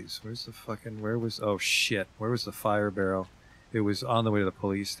owies. Where's the fucking... Where was... Oh, shit. Where was the fire barrel? It was on the way to the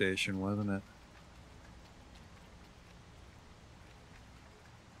police station, wasn't it?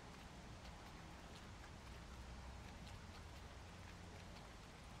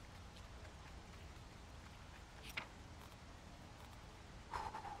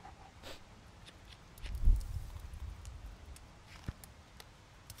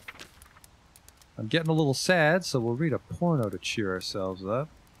 I'm getting a little sad, so we'll read a porno to cheer ourselves up.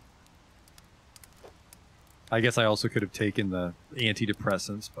 I guess I also could have taken the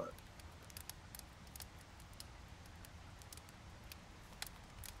antidepressants, but...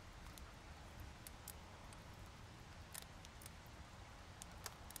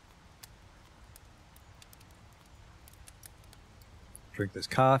 Drink this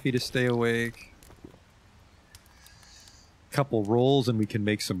coffee to stay awake. Couple rolls and we can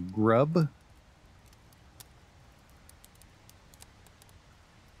make some grub.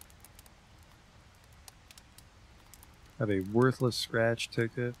 Have a worthless scratch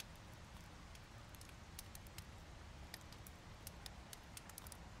ticket.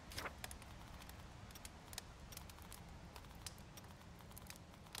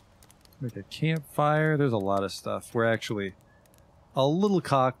 Make a campfire. There's a lot of stuff. We're actually a little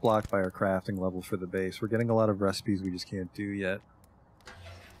cock blocked by our crafting level for the base. We're getting a lot of recipes we just can't do yet.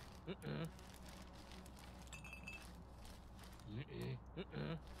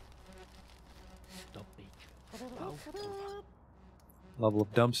 Level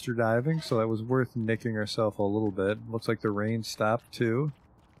of dumpster diving, so that was worth nicking ourselves a little bit. Looks like the rain stopped too.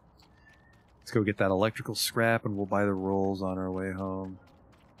 Let's go get that electrical scrap and we'll buy the rolls on our way home.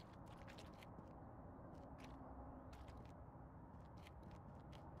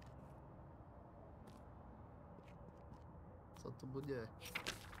 Co to bude?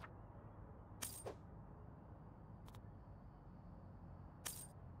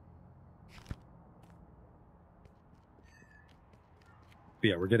 But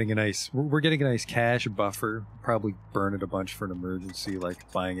yeah, we're getting a nice cash buffer. Probably burn it a bunch for an emergency,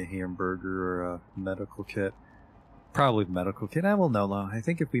 like buying a hamburger or a medical kit. Probably the medical kit. Well, no. I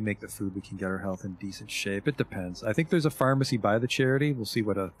think if we make the food, we can get our health in decent shape. It depends. I think there's a pharmacy by the charity. We'll see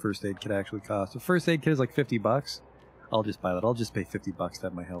what a first aid kit actually costs. A first aid kit is like $50. I'll just buy that. I'll just pay $50 to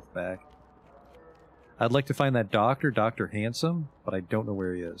have my health back. I'd like to find that doctor, Dr. Handsome, but I don't know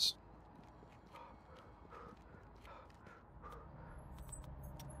where he is.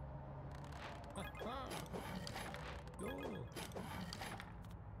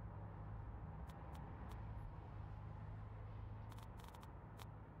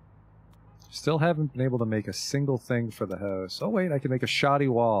 Still haven't been able to make a single thing for the house. Oh wait, I can make a shoddy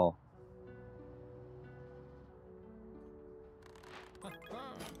wall.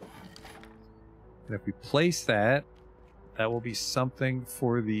 And if we place that, that will be something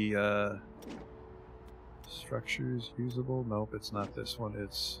for the structures usable. Nope, it's not this one.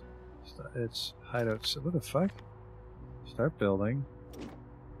 It's hideout. So what the fuck? Start building.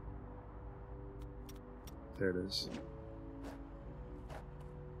 There it is.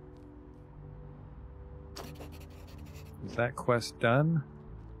 Is that quest done?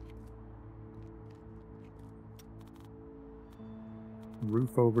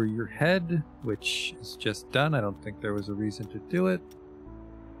 Roof over your head, which is just done. I don't think there was a reason to do it.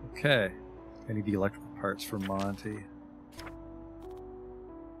 Okay. I need the electrical parts for Monty.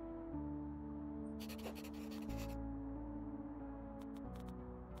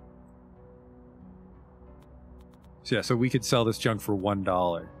 So yeah, so we could sell this junk for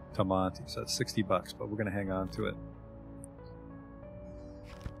 $1 to Monty. So that's $60, but we're gonna hang on to it.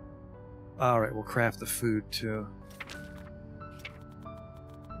 Alright, we'll craft the food too.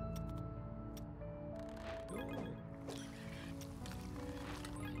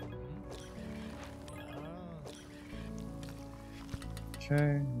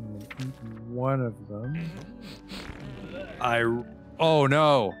 Okay, eat one of them. Oh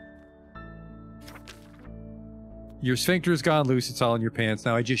no! Your sphincter's gone loose, it's all in your pants.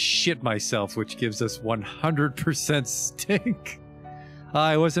 Now I just shit myself, which gives us 100% stink.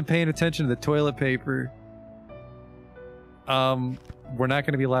 I wasn't paying attention to the toilet paper. We're not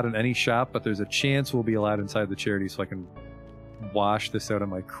going to be allowed in any shop, but there's a chance we'll be allowed inside the charity so I can wash this out of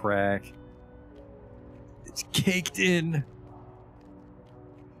my crack. It's caked in.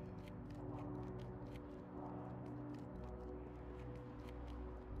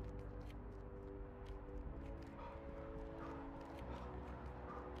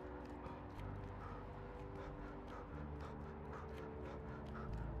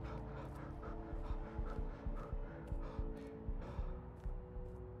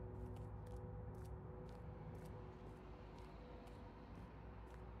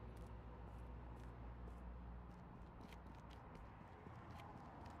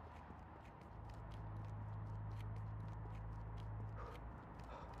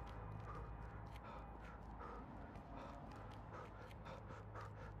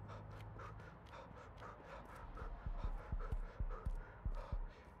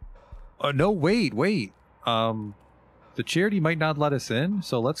 No, wait. The charity might not let us in,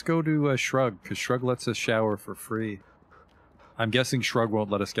 so let's go to Shrug, because Shrug lets us shower for free. I'm guessing Shrug won't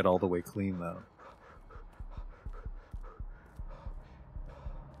let us get all the way clean, though.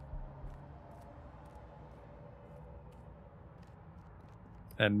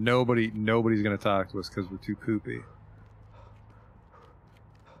 And nobody's gonna talk to us because we're too poopy.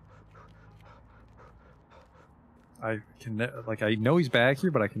 I know he's back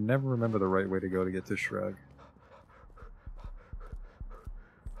here, but I can never remember the right way to go to get to Shrug.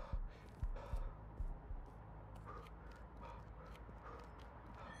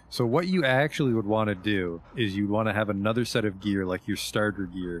 So what you actually would want to do is you want to have another set of gear, like your starter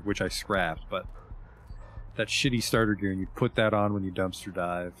gear, which I scrapped, but that shitty starter gear, and you put that on when you dumpster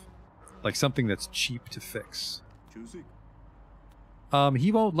dive. Like something that's cheap to fix. Choosy.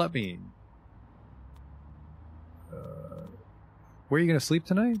 He won't let me. Where are you going to sleep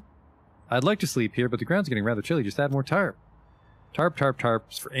tonight? I'd like to sleep here, but the ground's getting rather chilly. Just add more tarp.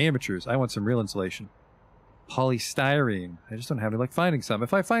 Tarps for amateurs. I want some real insulation. Polystyrene. I just don't have any luck finding some.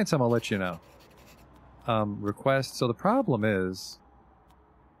 If I find some, I'll let you know. Request. So the problem is...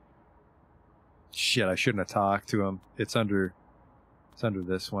 Shit, I shouldn't have talked to him. It's under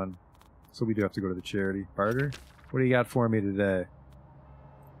this one. So we do have to go to the charity. Barter? What do you got for me today?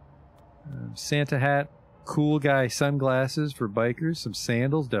 Santa hat. Cool guy sunglasses for bikers. Some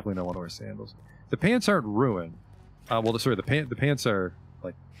sandals. Definitely don't want to wear sandals. The pants aren't ruined. Well, sorry, the pants are,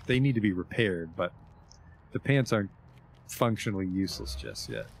 like, they need to be repaired, but the pants aren't functionally useless just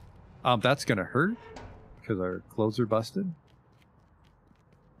yet. That's gonna hurt because our clothes are busted.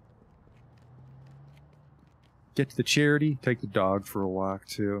 Get to the charity. Take the dog for a walk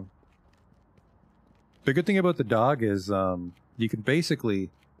too. The good thing about the dog is you can basically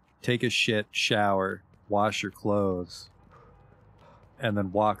take a shit, shower, wash your clothes, and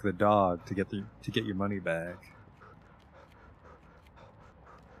then walk the dog to get your money back.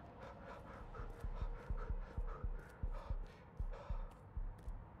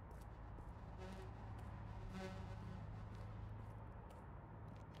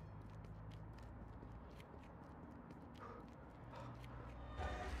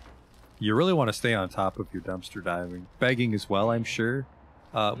 You really want to stay on top of your dumpster diving. Begging as well, I'm sure.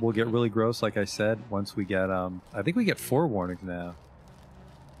 We'll get really gross, like I said, once we get, I think we get 4 warnings now.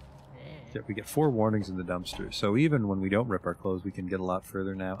 Yeah, we get 4 warnings in the dumpster. So even when we don't rip our clothes, we can get a lot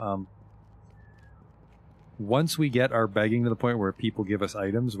further now. Once we get our begging to the point where people give us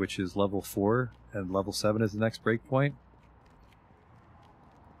items, which is level 4, and level 7 is the next breakpoint,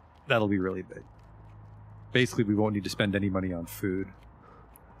 that'll be really big. Basically, we won't need to spend any money on food.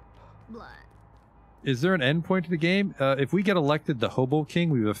 Blah. Is there an end point to the game? If we get elected the Hobo King,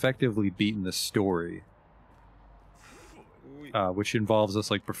 we've effectively beaten the story. Which involves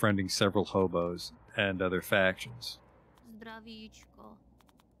us, like, befriending several hobos and other factions. Zdravíčko.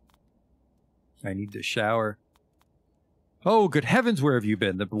 I need to shower. Oh, good heavens, where have you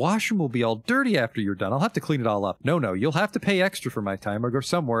been? The washroom will be all dirty after you're done. I'll have to clean it all up. No, you'll have to pay extra for my time or go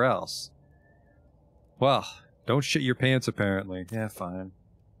somewhere else. Well, don't shit your pants, apparently. Yeah, fine.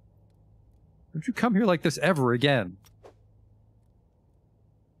 Don't you come here like this ever again.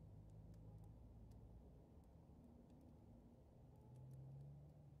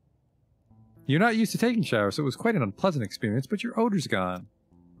 You're not used to taking showers, so it was quite an unpleasant experience, but your odor's gone.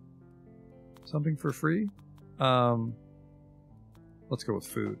 Something for free? Let's go with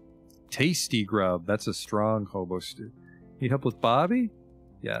food. Tasty grub. That's a strong hobo stew. Need help with Bobby?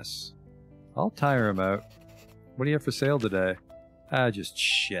 Yes. I'll tire him out. What do you have for sale today? Just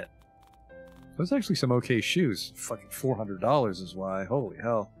shit. Those are actually some okay shoes. Fucking $400 is why. Holy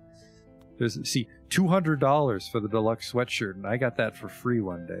hell. See, $200 for the deluxe sweatshirt, and I got that for free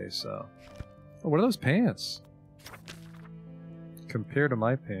one day, so... Oh, what are those pants? Compared to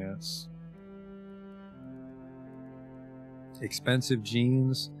my pants. Expensive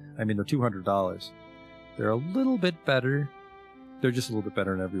jeans. I mean, they're $200. They're a little bit better. They're just a little bit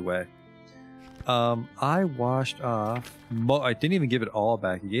better in every way. I washed off... I didn't even give it all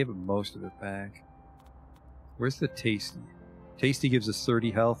back. He gave it most of it back. Where's the Tasty? Tasty gives us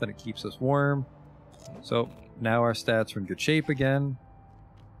 30 health and it keeps us warm. So, now our stats are in good shape again.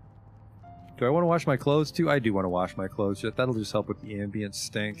 Do I want to wash my clothes too? I do want to wash my clothes. That'll just help with the ambient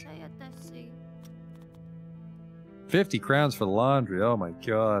stink. 50 crowns for the laundry. Oh my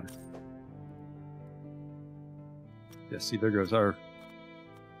god. Yeah, see, there goes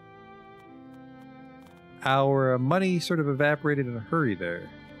our money sort of evaporated in a hurry there.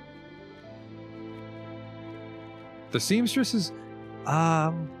 The seamstress is...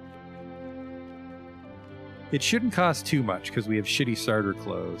 It shouldn't cost too much because we have shitty starter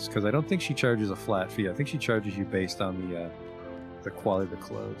clothes. Because I don't think she charges a flat fee. I think she charges you based on the quality of the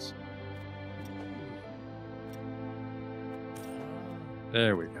clothes.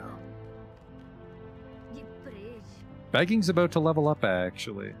 There we go. Die prijs. Begging's about to level up,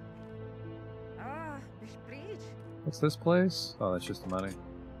 actually. Ah, die prijs. What's this place? Oh, that's just the money.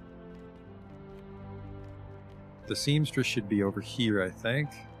 The seamstress should be over here, I think.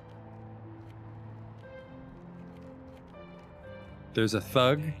 There's a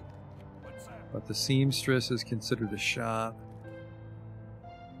thug, but the seamstress is considered a shop.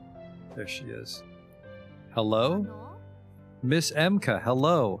 There she is. Hello? No? Miss Emka,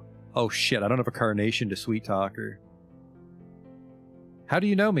 hello. Oh shit, I don't have a carnation to sweet talk her. How do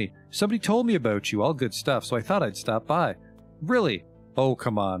you know me? Somebody told me about you, all good stuff, so I thought I'd stop by. Really? Oh,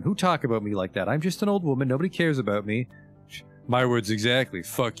 come on, who talk about me like that? I'm just an old woman, nobody cares about me. My words exactly,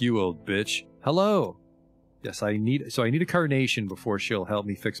 fuck you, old bitch. Hello. Yes, I need a carnation before she'll help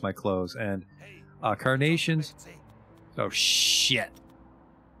me fix my clothes, and carnations. Oh shit.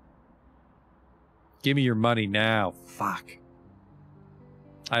 Give me your money now. Fuck.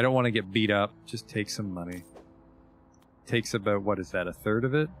 I don't want to get beat up. Just take some money. Takes about, what is that, a third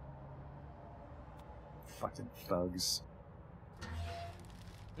of it? Fucking thugs.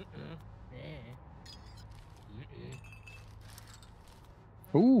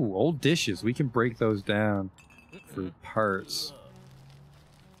 Ooh, old dishes. We can break those down for parts.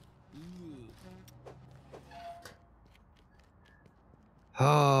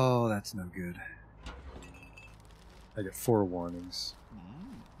 Oh, that's no good. I get 4 warnings.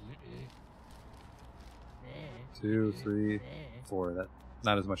 2, 3, 4. That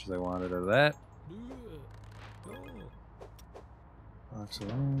not as much as I wanted out of that. Box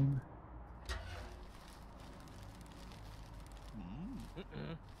alone.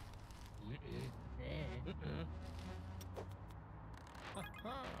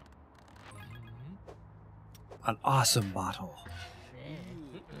 An awesome bottle.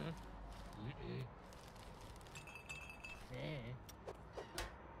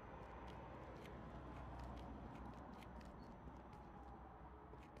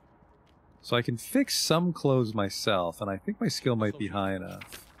 So I can fix some clothes myself, and I think my skill might be high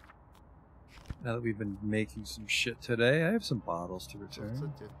enough. Now that we've been making some shit today, I have some bottles to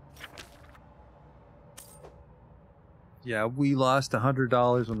return. Yeah, we lost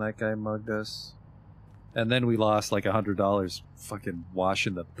 $100 when that guy mugged us. And then we lost like $100 fucking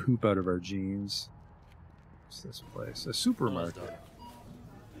washing the poop out of our jeans. What's this place? A supermarket.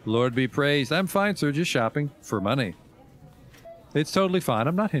 Lord be praised. I'm fine, sir. Just shopping. For money. It's totally fine.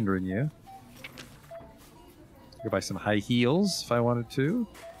 I'm not hindering you. I could buy some high heels if I wanted to.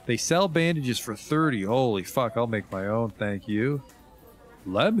 They sell bandages for 30. Holy fuck, I'll make my own, thank you.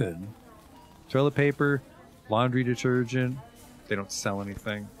 Lemon? Toilet paper, laundry detergent. They don't sell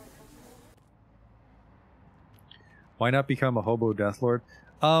anything. Why not become a hobo deathlord?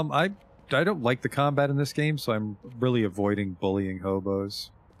 I don't like the combat in this game, so I'm really avoiding bullying hobos.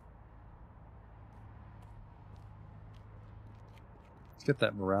 Let's get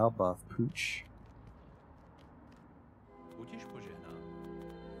that morale buff, pooch.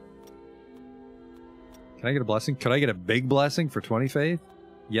 Can I get a blessing? Could I get a big blessing for 20 faith?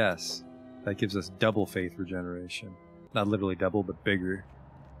 Yes. That gives us double faith regeneration. Not literally double, but bigger.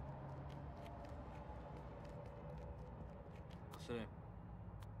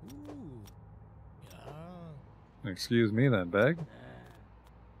 Excuse me then, Beg.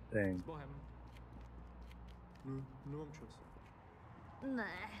 Dang. Nee.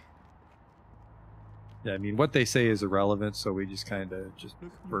 Yeah, I mean, what they say is irrelevant, so we just kind of just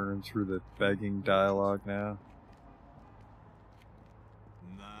burn through the begging dialogue now.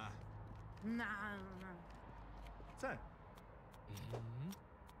 Nah.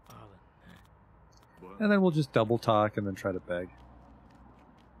 And then we'll just double talk and then try to beg.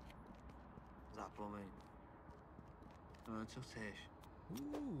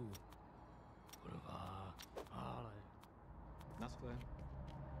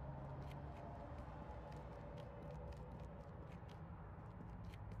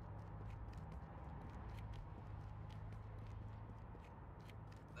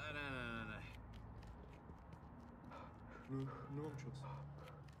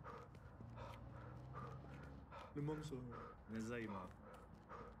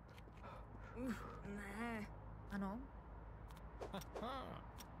 Nee. Ano?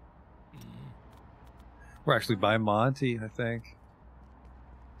 We're actually by Monty, I think.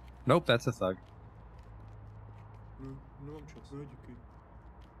 Nope, that's a thug.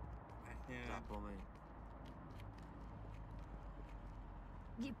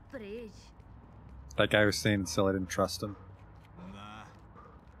 Die prijs. That guy was staying still. I didn't trust him. Nah.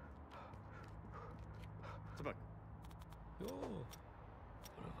 Tabak.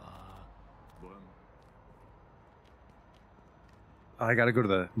 I gotta go to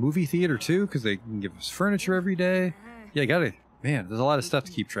the movie theater too, because they can give us furniture every day. Yeah, gotta. Man, there's a lot of stuff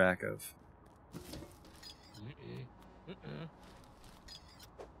to keep track of.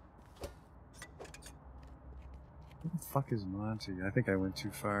 Where the fuck is Monty? I think I went too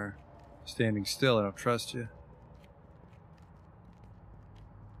far. Standing still, I don't trust you.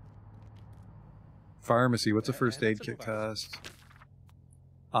 Pharmacy, what's a first aid kit cost?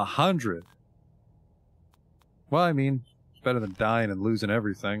 100. Well, I mean, it's better than dying and losing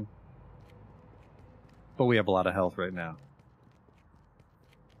everything. But we have a lot of health right now.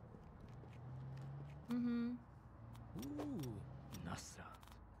 Mhm. Nasra.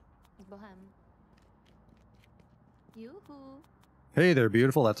 Bohem. Yoo-hoo. Hey there,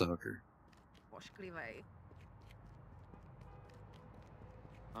 beautiful. That's a hooker. Pošklivaj.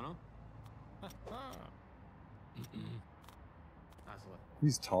 Ano? Asla.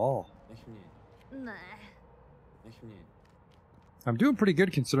 He's tall. Nech mě. Ne. Nech mě. I'm doing pretty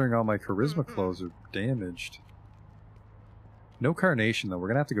good considering all my charisma clothes are damaged. No carnation, though. We're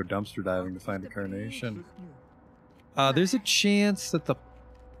gonna have to go dumpster diving to find a carnation. There's a chance that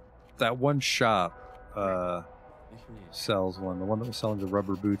that one shop Nech mě. sells one. The one that was selling the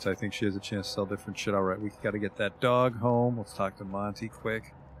rubber boots, I think she has a chance to sell different shit. Alright, we gotta get that dog home. Let's talk to Monty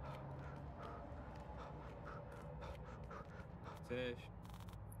quick. Chceš?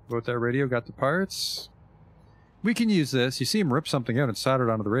 Wrote that radio, got the parts. We can use this. You see him rip something out and solder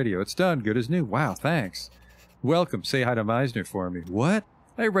it onto the radio. It's done, good as new. Wow, thanks. Welcome. Say hi to Meisner for me. What?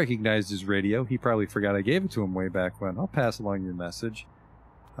 I recognized his radio. He probably forgot I gave it to him way back when. I'll pass along your message.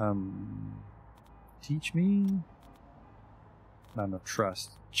 Teach me? Not enough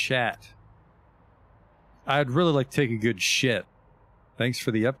trust. Chat. I'd really like to take a good shit. Thanks for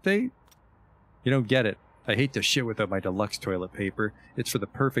the update? You don't get it. I hate to shit without my deluxe toilet paper. It's for the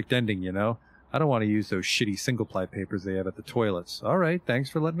perfect ending, you know? I don't want to use those shitty single-ply papers they have at the toilets. Alright, thanks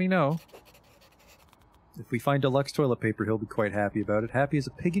for letting me know. If we find deluxe toilet paper, he'll be quite happy about it. Happy as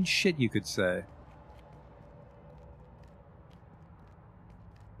a pig in shit, you could say.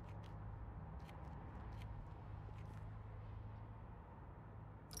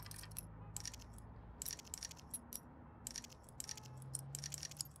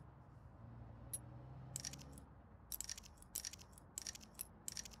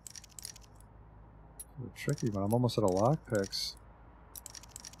 Tricky one. I'm almost at a lockpicks.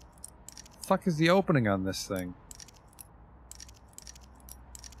 Fuck is the opening on this thing?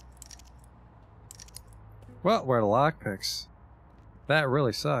 Well, we're at a lockpicks. That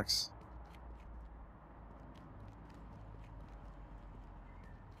really sucks.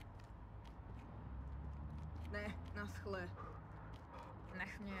 Ne, naschle.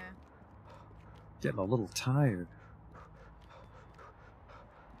 Nech mě. Getting a little tired.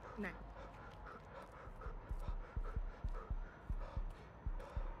 Ne.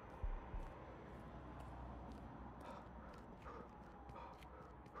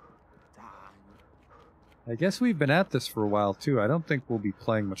 I guess we've been at this for a while too. I don't think we'll be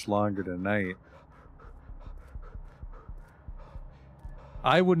playing much longer tonight.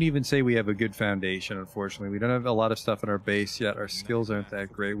 I wouldn't even say we have a good foundation, unfortunately. We don't have a lot of stuff in our base yet. Our skills aren't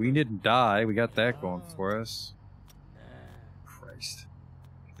that great. We didn't die. We got that going for us. Christ.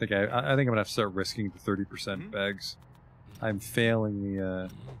 I think I'm gonna have to start risking the 30% begs. I'm failing the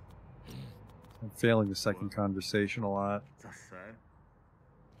second conversation a lot. Zase?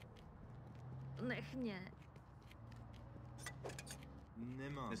 Nech mě.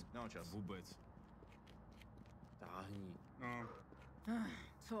 Nemám. No čas. Vůbec. Táhni. No.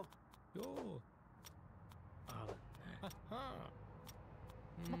 Co? Jo. Ale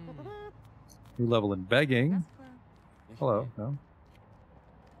ne. New level in begging. Naschle. Nech Hello. mě. No.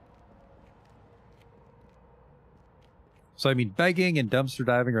 So I mean, begging and dumpster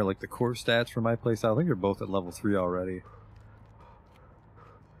diving are like the core stats for my playstyle. I think they're both at level 3 already.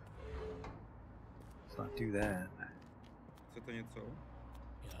 Let's not do that. Co to něco?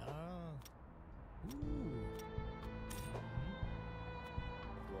 Já.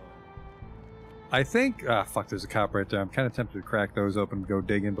 I think... Ah, fuck, there's a cop right there. I'm kind of tempted to crack those open and go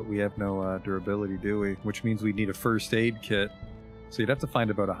digging, but we have no durability, do we? Which means we need a first aid kit. So you'd have to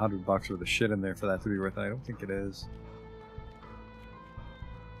find about $100 worth of shit in there for that to be worth it. I don't think it is.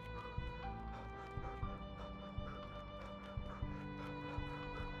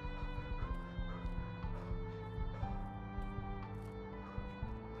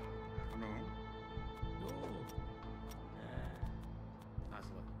 Ano. Jo. Ne.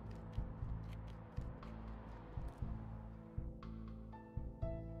 Asla.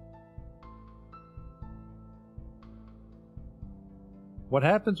 What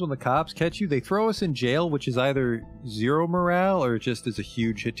happens when the cops catch you? They throw us in jail, which is either 0 morale or just is a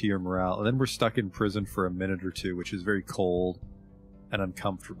huge hit to your morale. And then we're stuck in prison for a minute or two, which is very cold and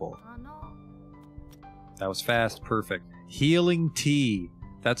uncomfortable. Oh no. That was fast. Perfect. Healing tea.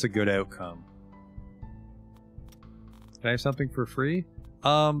 That's a good outcome. Can I have something for free?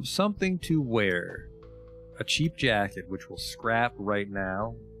 Something to wear. A cheap jacket, which will scrap right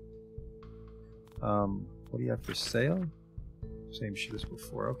now. What do you have for sale? Same shit as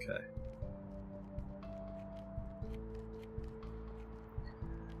before, okay.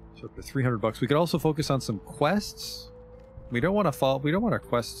 So up to $300. We could also focus on some quests. We don't want our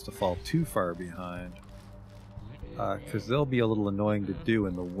quests to fall too far behind. Because they'll be a little annoying to do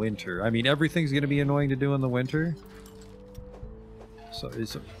in the winter. I mean, everything's going to be annoying to do in the winter. So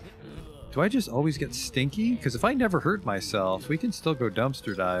do I just always get stinky? Because if I never hurt myself, we can still go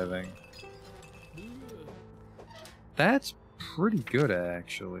dumpster diving. That's pretty good,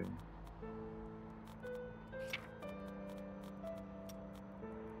 actually.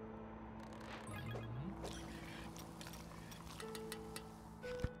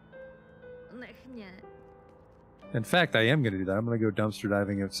 In fact, I am going to do that. I'm going to go dumpster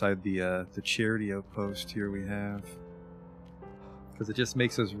diving outside the charity outpost here we have. Because it just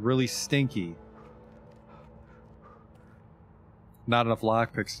makes us really stinky. Not enough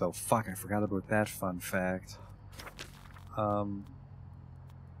lockpicks, though. Fuck, I forgot about that fun fact. So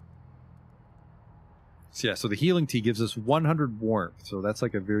yeah, so the healing tea gives us 100 warmth. So that's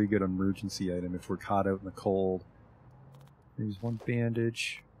like a very good emergency item if we're caught out in the cold. There's one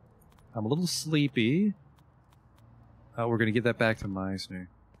bandage. I'm a little sleepy. We're going to get that back to Meisner.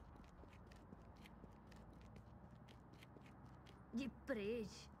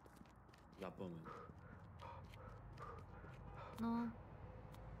 No.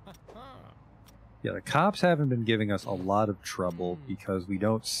 Yeah, the cops haven't been giving us a lot of trouble because we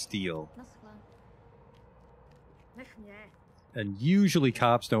don't steal. And usually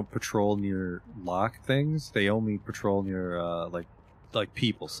cops don't patrol near locked things. They only patrol near, like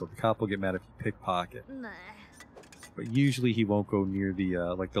people. So the cop will get mad if you pickpocket. But usually he won't go near the,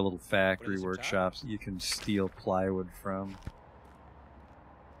 like the little factory workshops that you can steal plywood from.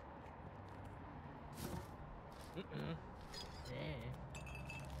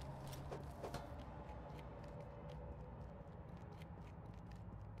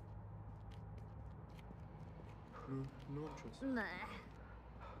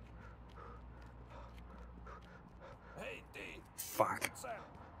 Fuck.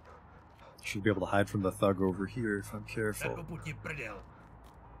 Should be able to hide from the thug over here if I'm careful.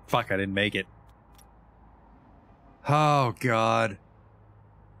 Fuck, I didn't make it. Oh, God.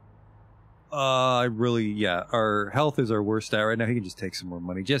 Yeah, our health is our worst stat right now. He can just take some more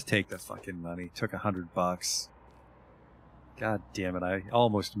money. Just take the fucking money. Took $100. God damn it, I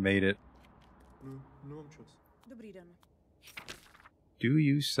almost made it. Do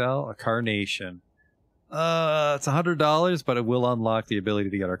you sell a carnation? It's $100, but it will unlock the ability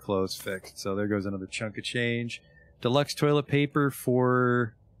to get our clothes fixed. So there goes another chunk of change. Deluxe toilet paper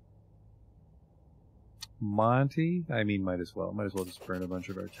for Monty? I mean, might as well. Might as well just burn a bunch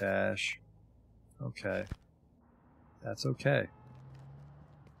of our cash. Okay. That's okay.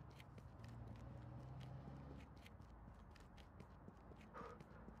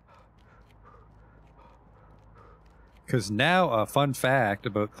 Because now, a fun fact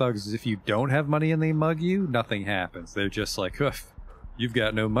about thugs is if you don't have money and they mug you, nothing happens. They're just like, "Oof, you've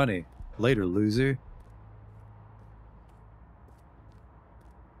got no money. Later, loser."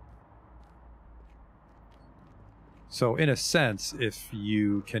 So, in a sense, if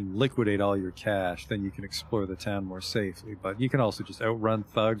you can liquidate all your cash, then you can explore the town more safely. But you can also just outrun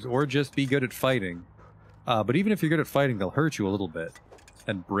thugs or just be good at fighting. But even if you're good at fighting, they'll hurt you a little bit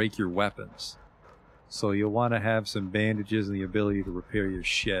and break your weapons. So you'll want to have some bandages and the ability to repair your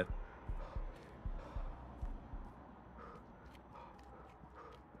shit.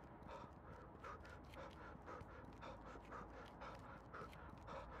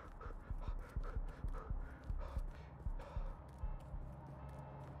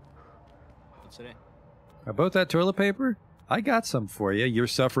 About that toilet paper? I got some for you. Your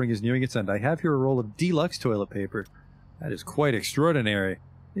suffering is nearing its end. I have here a roll of deluxe toilet paper. That is quite extraordinary.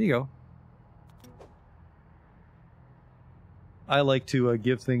 There you go. I like to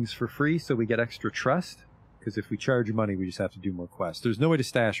give things for free so we get extra trust. Because if we charge money, we just have to do more quests. There's no way to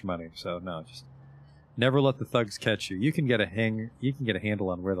stash money, so no, just never let the thugs catch you. You can get a handle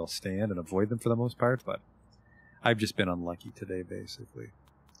on where they'll stand and avoid them for the most part, but I've just been unlucky today, basically.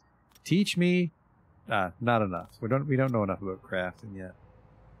 Teach me. Not enough. We don't know enough about crafting yet.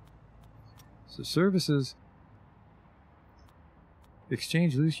 So services.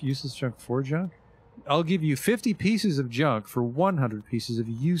 Exchange useless junk for junk? I'll give you 50 pieces of junk for 100 pieces of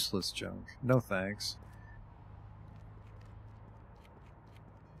useless junk. No thanks.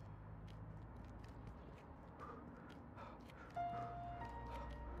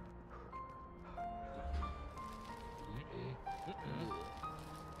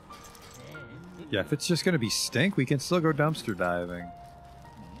 Yeah, if it's just going to be stink, we can still go dumpster diving.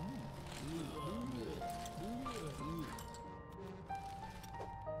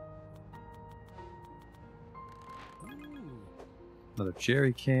 Another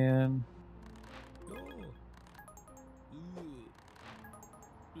jerry can.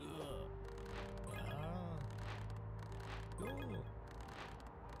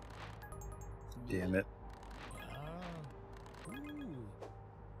 Damn it.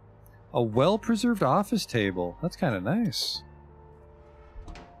 A well-preserved office table. That's kind of nice.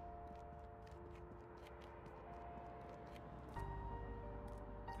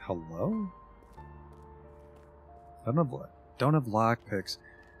 Hello? Don't have lockpicks.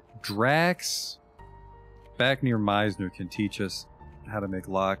 Drax, back near Meisner, can teach us how to make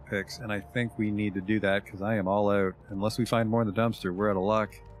lockpicks, and I think we need to do that because I am all out. Unless we find more in the dumpster, we're out of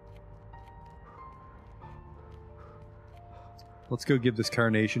luck. Let's go give this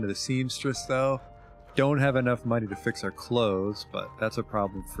carnation to the seamstress, though. Don't have enough money to fix our clothes, but that's a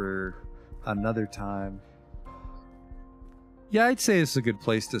problem for another time. Yeah, I'd say it's a good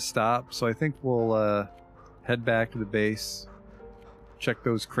place to stop, so I think we'll head back to the base, check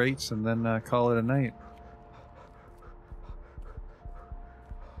those crates, and then call it a night.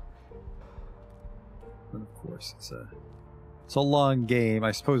 And of course, it's a long game.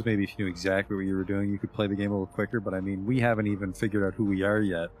 I suppose maybe if you knew exactly what you were doing, you could play the game a little quicker, but I mean, we haven't even figured out who we are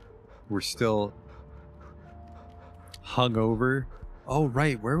yet. We're still hungover. Oh,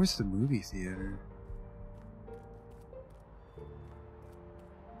 right, where was the movie theater?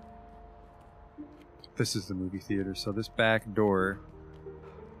 This is the movie theater, so this back door,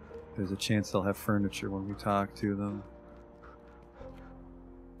 there's a chance they'll have furniture when we talk to them.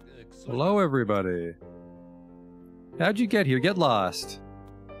 Hello, everybody. How'd you get here? Get lost.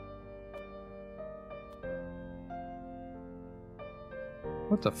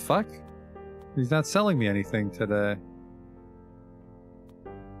 What the fuck? He's not selling me anything today.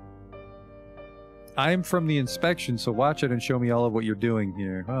 I'm from the inspection, so watch it and show me all of what you're doing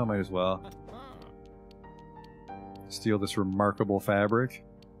here. Well, might as well. Steal this remarkable fabric.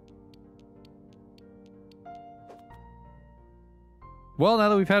 Well, now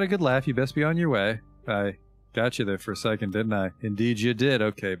that we've had a good laugh, you best be on your way. I got you there for a second, didn't I? Indeed you did.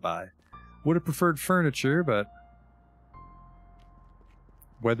 Okay, bye. Would have preferred furniture, but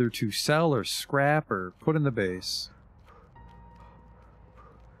whether to sell or scrap or put in the base.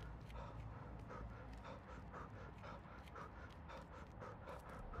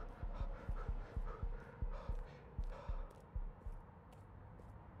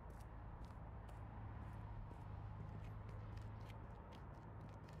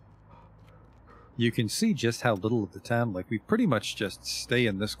 You can see just how little of the town, like, we pretty much just stay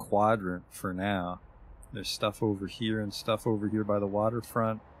in this quadrant for now. There's stuff over here and stuff over here by the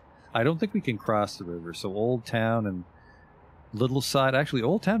waterfront. I don't think we can cross the river, so Old Town and Little Side. Actually,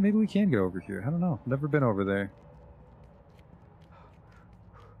 Old Town, maybe we can get over here. I don't know. Never been over there.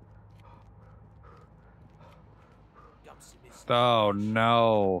 Oh,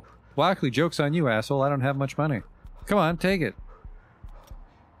 no. Well, actually, joke's on you, asshole. I don't have much money. Come on, take it.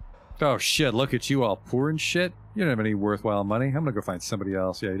 Oh shit, look at you all poor and shit. You don't have any worthwhile money. I'm gonna go find somebody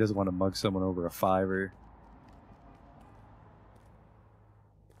else. Yeah, he doesn't want to mug someone over a $5.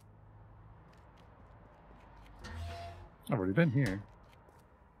 I've already been here.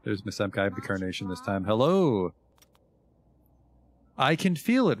 There's Miss Emka. I have the carnation this time. Hello! I can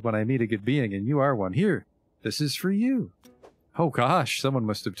feel it when I meet a good being, and you are one. Here, this is for you. Oh gosh, someone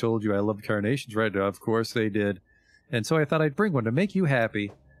must have told you I love carnations, right? Of course they did. And so I thought I'd bring one to make you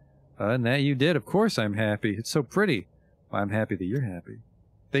happy. And that you did. Of course I'm happy. It's so pretty. Well, I'm happy that you're happy.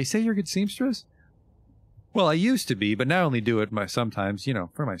 They say you're a good seamstress? Well, I used to be, but now I only do it sometimes, you know,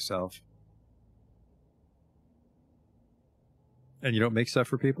 for myself. And you don't make stuff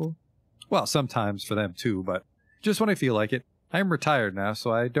for people? Well, sometimes for them too, but just when I feel like it. I'm retired now,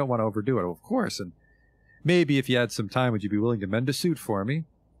 so I don't want to overdo it, of course. And maybe if you had some time, would you be willing to mend a suit for me?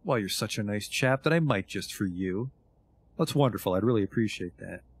 Well, you're such a nice chap that I might just for you. That's wonderful. I'd really appreciate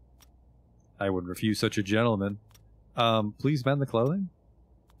that. I wouldn't refuse such a gentleman. Please mend the clothing?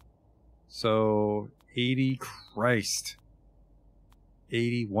 So, 80, Christ.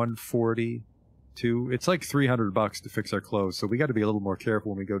 80, 140, 2. It's like $300 to fix our clothes, so we got to be a little more careful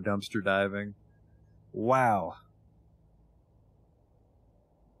when we go dumpster diving. Wow.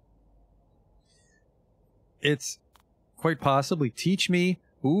 It's quite possibly teach me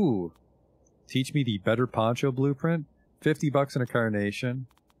the better poncho blueprint. $50 in a carnation.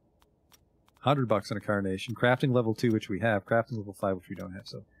 $100 in a carnation. Crafting level 2, which we have. Crafting level 5, which we don't have.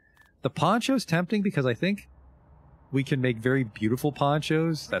 So the poncho's tempting because I think we can make very beautiful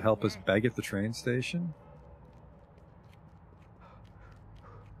ponchos that help us beg at the train station.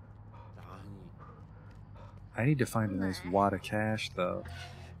 I need to find a nice wad of cash, though.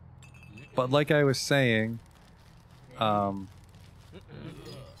 But like I was saying,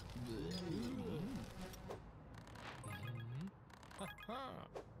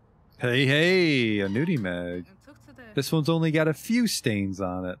 hey, a nudie mag. This one's only got a few stains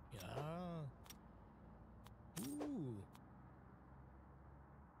on it.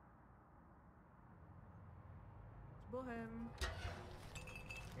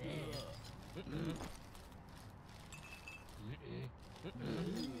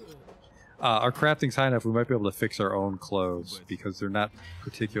 Our crafting's high enough we might be able to fix our own clothes because they're not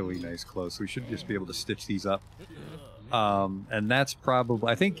particularly nice clothes, so we should just be able to stitch these up. And that's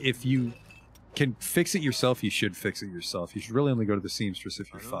probably, I think if you can fix it yourself, you should fix it yourself. You should really only go to the seamstress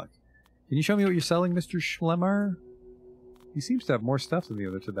if you're fucked. Can you show me what you're selling, Mr. Schlemmer? He seems to have more stuff than the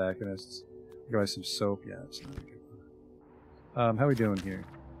other tobacconists. Got some soap. Yeah, it's not a good one. How are we doing here?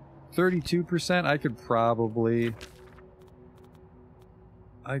 32%? I could probably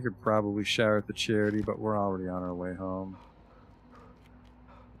shower at the charity, but we're already on our way home.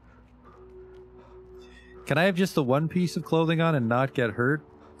 Can I have just the one piece of clothing on and not get hurt?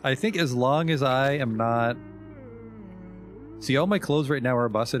 I think as long as I am not... See, all my clothes right now are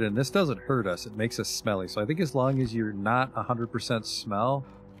busted, and this doesn't hurt us. It makes us smelly. So I think as long as you're not 100% smell,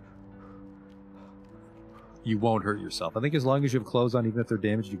 you won't hurt yourself. I think as long as you have clothes on, even if they're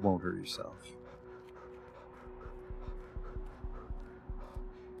damaged, you won't hurt yourself.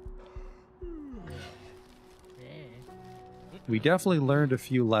 We definitely learned a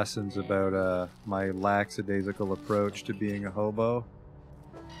few lessons about my lackadaisical approach to being a hobo.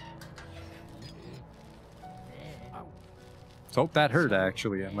 So that hurt,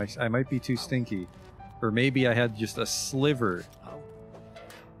 actually. I might be too stinky. Or maybe I had just a sliver.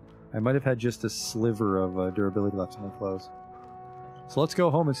 I might have had just a sliver of durability left in my clothes. So let's go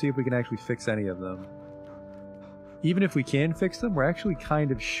home and see if we can actually fix any of them. Even if we can fix them, we're actually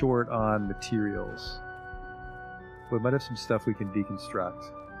kind of short on materials. We might have some stuff we can deconstruct.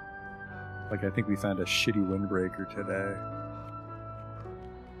 Like I think we found a shitty windbreaker today.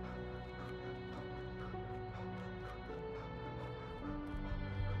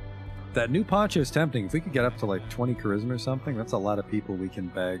 That new poncho is tempting. If we could get up to like 20 charisma or something, that's a lot of people we can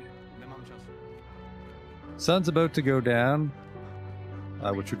beg. Sun's about to go down,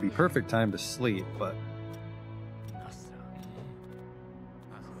 which would be perfect time to sleep, but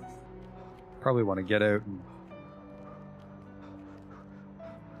probably want to get out and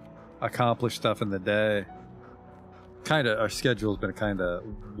accomplish stuff in the day. Our schedule's been kind of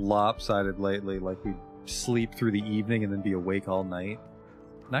lopsided lately, like we sleep through the evening and then be awake all night.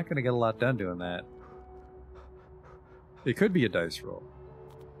 Not going to get a lot done doing that. It could be a dice roll.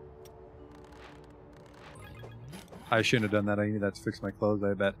 I shouldn't have done that. I need that to fix my clothes,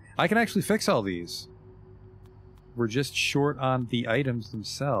 I bet. I can actually fix all these. We're just short on the items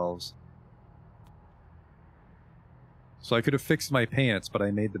themselves. So I could have fixed my pants, but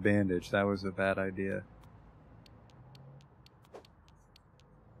I made the bandage. That was a bad idea.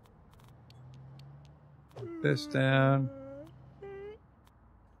 Put this down.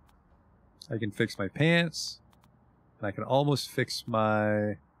 I can fix my pants. And I can almost fix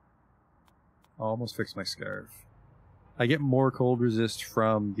my scarf. I get more cold resist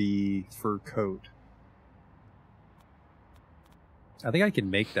from the fur coat. I think I can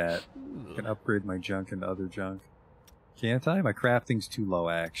make that. I can upgrade my junk into other junk. Can't I? My crafting's too low,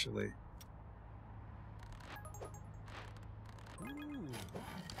 actually.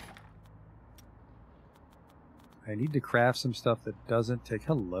 I need to craft some stuff that doesn't take...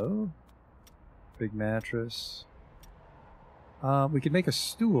 Hello? Big mattress. We could make a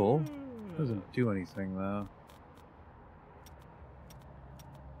stool. Doesn't do anything, though.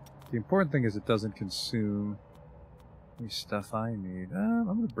 The important thing is it doesn't consume any stuff I need. I'm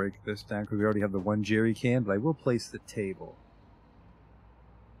going to break this down because we already have the one jerry can, but I will place the table.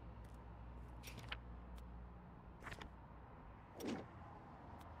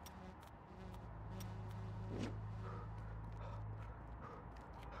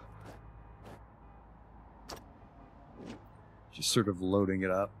 Just sort of loading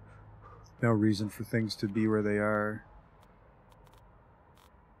it up. No reason for things to be where they are.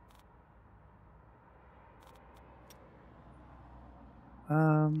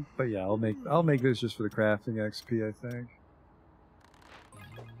 But yeah, I'll make this just for the crafting XP, I think.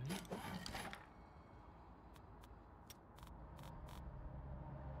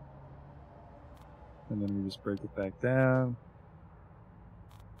 And then we just break it back down.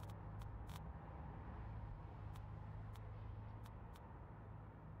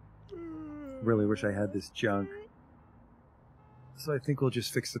 Really wish I had this junk. So I think we'll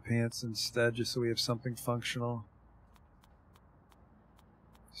just fix the pants instead, just so we have something functional.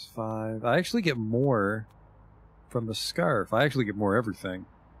 It's 5. I actually get more from the scarf. I actually get more everything.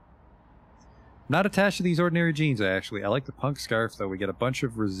 Not attached to these ordinary jeans, actually. I like the punk scarf, though. We get a bunch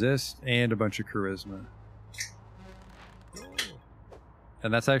of resist and a bunch of charisma.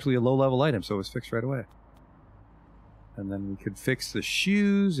 And that's actually a low-level item, so it was fixed right away. And then we could fix the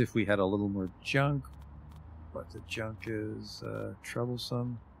shoes if we had a little more junk. But the junk is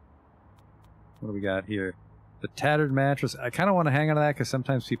troublesome. What do we got here? The tattered mattress. I kind of want to hang on to that because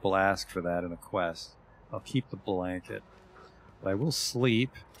sometimes people ask for that in a quest. I'll keep the blanket. But I will sleep.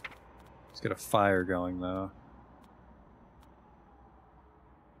 Let's get a fire going, though.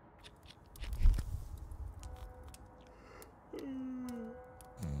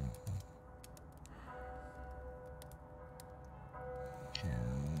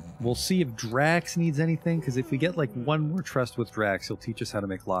 We'll see if Drax needs anything, because if we get like one more trust with Drax, he'll teach us how to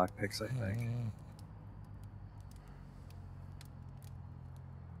make lockpicks, I think.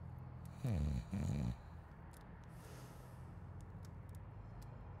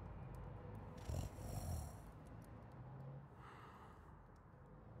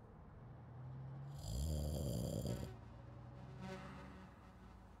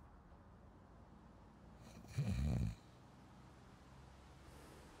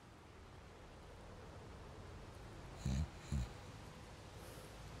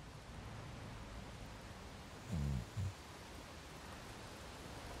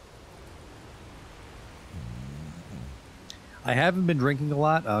 I haven't been drinking a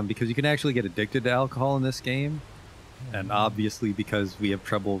lot because you can actually get addicted to alcohol in this game. And obviously because we have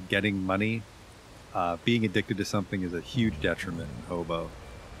trouble getting money, being addicted to something is a huge detriment in Hobo.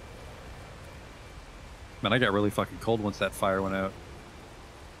 Man, I got really fucking cold once that fire went out.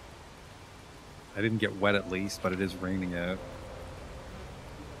 I didn't get wet at least, but it is raining out.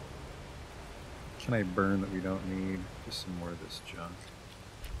 Can I burn that we don't need? Just some more of this junk.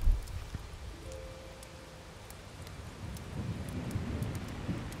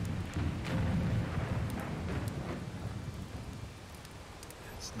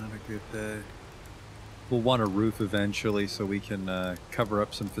 It's not a good day. We'll want a roof eventually so we can cover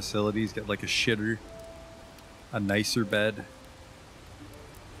up some facilities, get like a shitter, a nicer bed.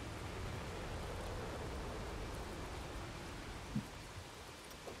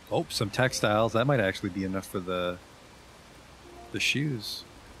 Oh, some textiles. That might actually be enough for the shoes.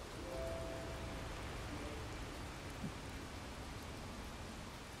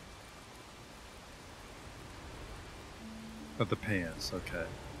 Of the pants, okay.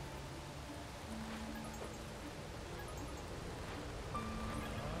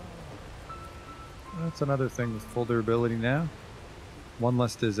 That's another thing with full durability now. One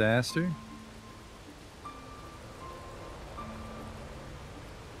less disaster.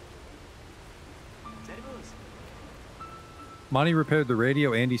 Monty repaired the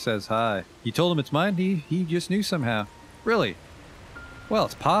radio. Andy says hi. You told him it's mine? He just knew somehow. Really? Well,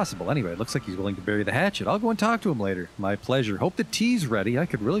 it's possible. Anyway, it looks like he's willing to bury the hatchet. I'll go and talk to him later. My pleasure. Hope the tea's ready. I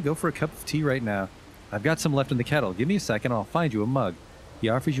could really go for a cup of tea right now. I've got some left in the kettle. Give me a second, I'll find you a mug. He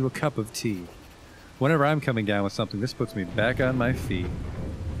offers you a cup of tea. Whenever I'm coming down with something, this puts me back on my feet.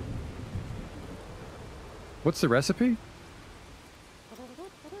 What's the recipe?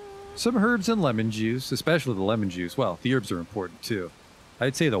 Some herbs and lemon juice, especially the lemon juice. Well, the herbs are important too.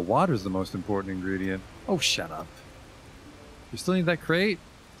 I'd say the water's the most important ingredient. Oh, shut up. You still need that crate?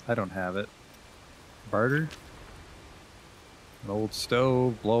 I don't have it. Barter? An old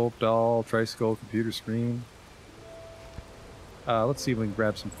stove, blow-up doll, tricycle, computer screen. Let's see if we can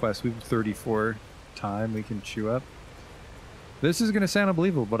grab some quests. We have 34 time we can chew up. This is going to sound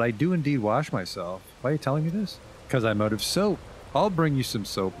unbelievable, but I do indeed wash myself. Why are you telling me this? Because I'm out of soap. I'll bring you some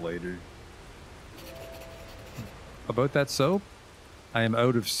soap later. About that soap? I am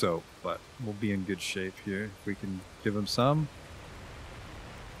out of soap, but we'll be in good shape here. If we can give him some.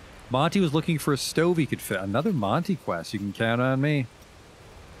 Monty was looking for a stove he could fit. Another Monty quest. You can count on me.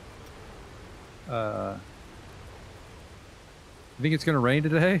 You think it's going to rain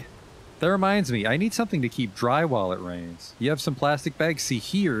today? That reminds me. I need something to keep dry while it rains. You have some plastic bags? See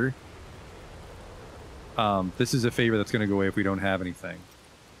here. This is a favor that's going to go away if we don't have anything.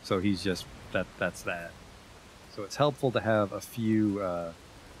 So he's just... That's that. So it's helpful to have a few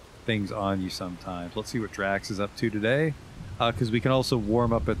things on you sometimes. Let's see what Drax is up to today. Because we can also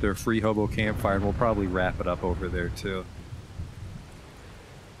warm up at their free Hobo campfire, and we'll probably wrap it up over there too.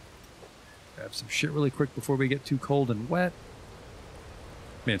 Grab some shit really quick before we get too cold and wet.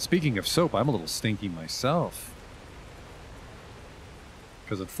 Man, speaking of soap, I'm a little stinky myself.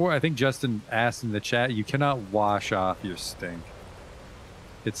 Because I think Justin asked in the chat, you cannot wash off your stink.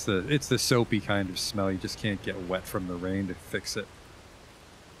 It's the soapy kind of smell. You just can't get wet from the rain to fix it.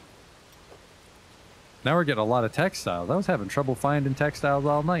 Now we're getting a lot of textiles. I was having trouble finding textiles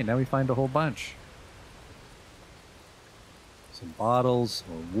all night. Now we find a whole bunch. Some bottles,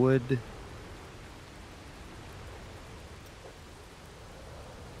 more wood.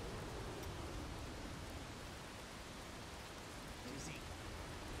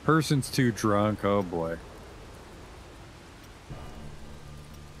 Person's too drunk. Oh boy.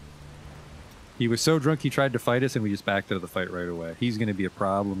 He was so drunk he tried to fight us and we just backed out of the fight right away. He's going to be a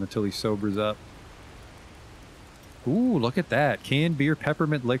problem until he sobers up. Ooh, look at that. Canned beer,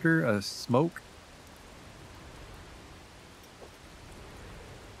 peppermint liquor, a smoke.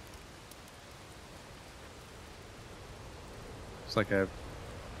 Looks like I've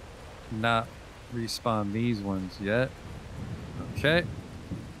not respawned these ones yet. Okay.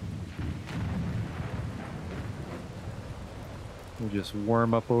 We'll just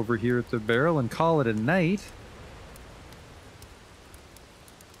warm up over here at the barrel and call it a night.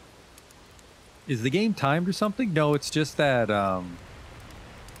 Is the game timed or something? No, it's just that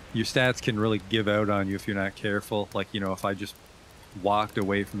your stats can really give out on you if you're not careful. Like, you know, if I just walked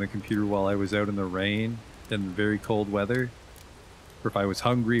away from the computer while I was out in the rain in very cold weather, or if I was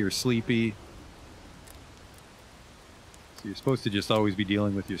hungry or sleepy. So you're supposed to just always be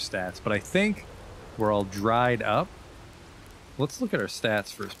dealing with your stats. But I think we're all dried up. Let's look at our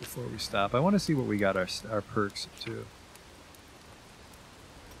stats first before we stop. I want to see what we got our perks to.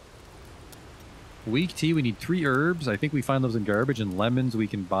 Weak tea, we need 3 herbs. I think we find those in garbage, and lemons we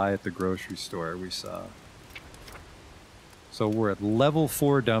can buy at the grocery store, we saw. So we're at level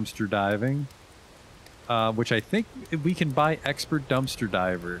 4 dumpster diving, which I think we can buy expert dumpster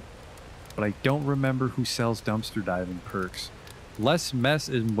diver, but I don't remember who sells dumpster diving perks. Less mess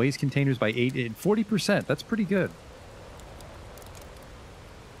in waste containers by 40%. That's pretty good.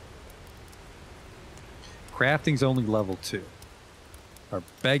 Crafting's only level 2. Our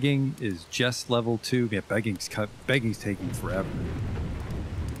begging is just level 2. Yeah, begging's taking forever.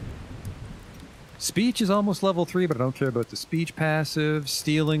 Speech is almost level 3, but I don't care about the speech passive.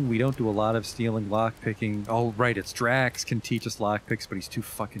 Stealing, we don't do a lot of stealing. Lockpicking, oh right, it's Drax can teach us lockpicks, but he's too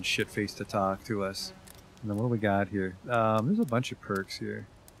fucking shit-faced to talk to us. And then what do we got here? There's a bunch of perks here.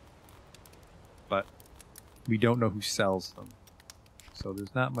 But we don't know who sells them. So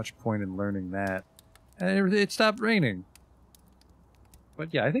there's not much point in learning that. And it stopped raining.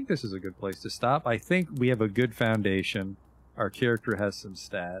 But yeah, I think this is a good place to stop. I think we have a good foundation. Our character has some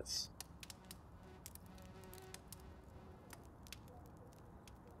stats.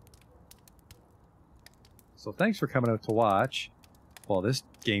 So thanks for coming out to watch. Well, this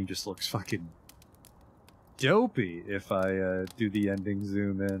game just looks fucking dopey if I do the ending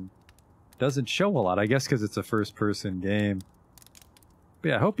zoom in. Doesn't show a lot, I guess because it's a first-person game. But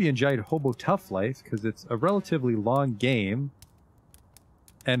yeah, I hope you enjoyed Hobo Tough Life, because it's a relatively long game,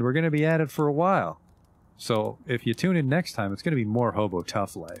 and we're going to be at it for a while. So if you tune in next time, it's going to be more Hobo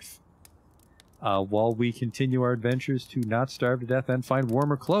Tough Life. While we continue our adventures to not starve to death and find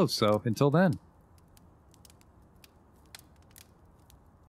warmer clothes. So until then.